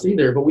honest,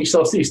 either, but we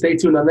shall see. Stay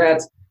tuned on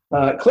that.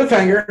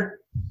 Cliffhanger.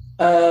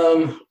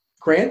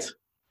 Grant,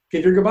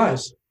 give your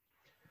goodbyes.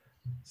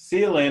 See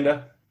you,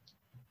 Landa.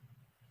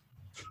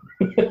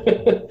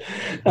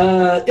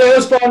 Yeah, it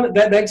was fun.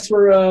 Thanks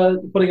for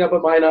putting up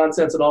with my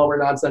nonsense and all of our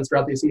nonsense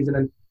throughout the season.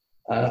 And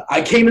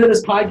I came into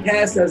this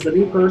podcast as the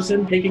new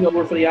person taking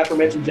over for the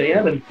aforementioned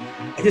JM, and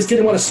I just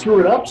didn't want to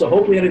screw it up. So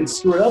hopefully I didn't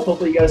screw it up.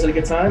 Hopefully you guys had a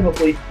good time.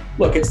 Hopefully,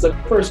 look, it's the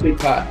first week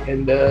pod,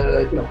 and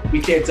we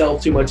can't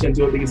delve too much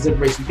into it because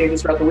information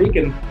changes throughout the week,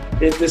 and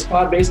this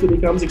pod basically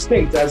becomes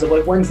extinct as of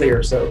like Wednesday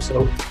or so.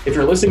 So if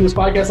you're listening to this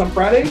podcast on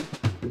Friday,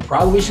 you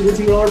probably should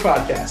listen to our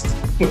podcast.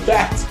 With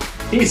that,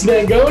 he's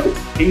Van Gogh,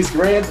 he's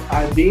Grant,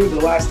 I'm Dean for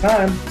the last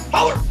time.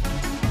 Holler!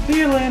 See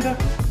you, Landa.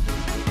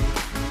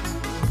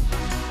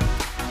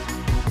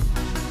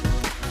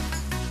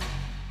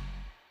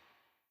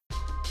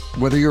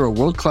 Whether you're a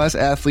world-class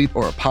athlete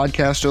or a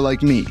podcaster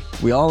like me,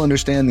 we all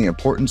understand the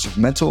importance of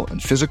mental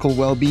and physical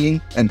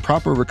well-being and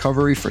proper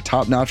recovery for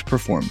top-notch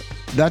performance.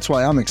 That's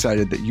why I'm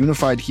excited that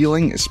Unified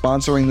Healing is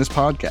sponsoring this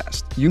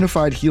podcast.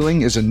 Unified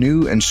Healing is a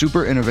new and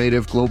super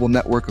innovative global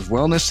network of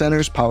wellness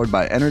centers powered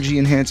by Energy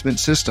Enhancement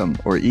System,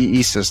 or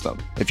EE System.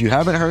 If you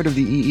haven't heard of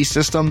the EE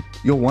System,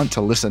 you'll want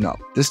to listen up.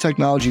 This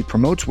technology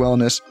promotes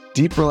wellness,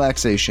 deep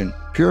relaxation,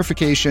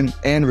 purification,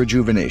 and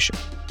rejuvenation.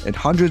 In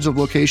hundreds of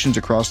locations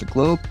across the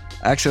globe,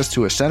 access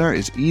to a center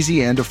is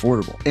easy and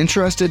affordable.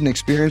 Interested in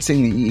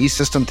experiencing the EE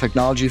System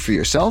technology for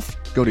yourself?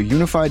 Go to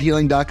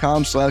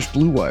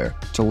unifiedhealing.com/bluewire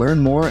to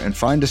learn more and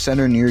find a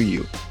center near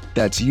you.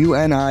 That's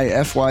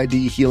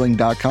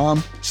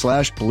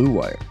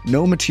unifydhealing.com/bluewire.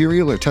 No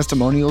material or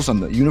testimonials on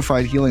the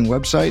Unified Healing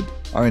website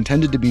are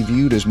intended to be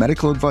viewed as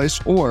medical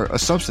advice or a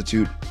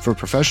substitute for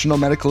professional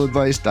medical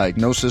advice,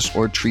 diagnosis,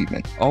 or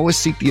treatment. Always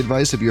seek the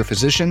advice of your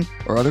physician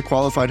or other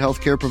qualified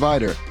healthcare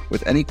provider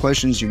with any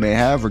questions you may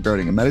have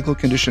regarding a medical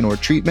condition or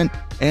treatment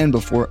and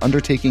before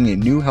undertaking a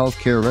new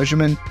healthcare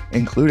regimen,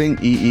 including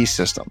EE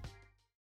System.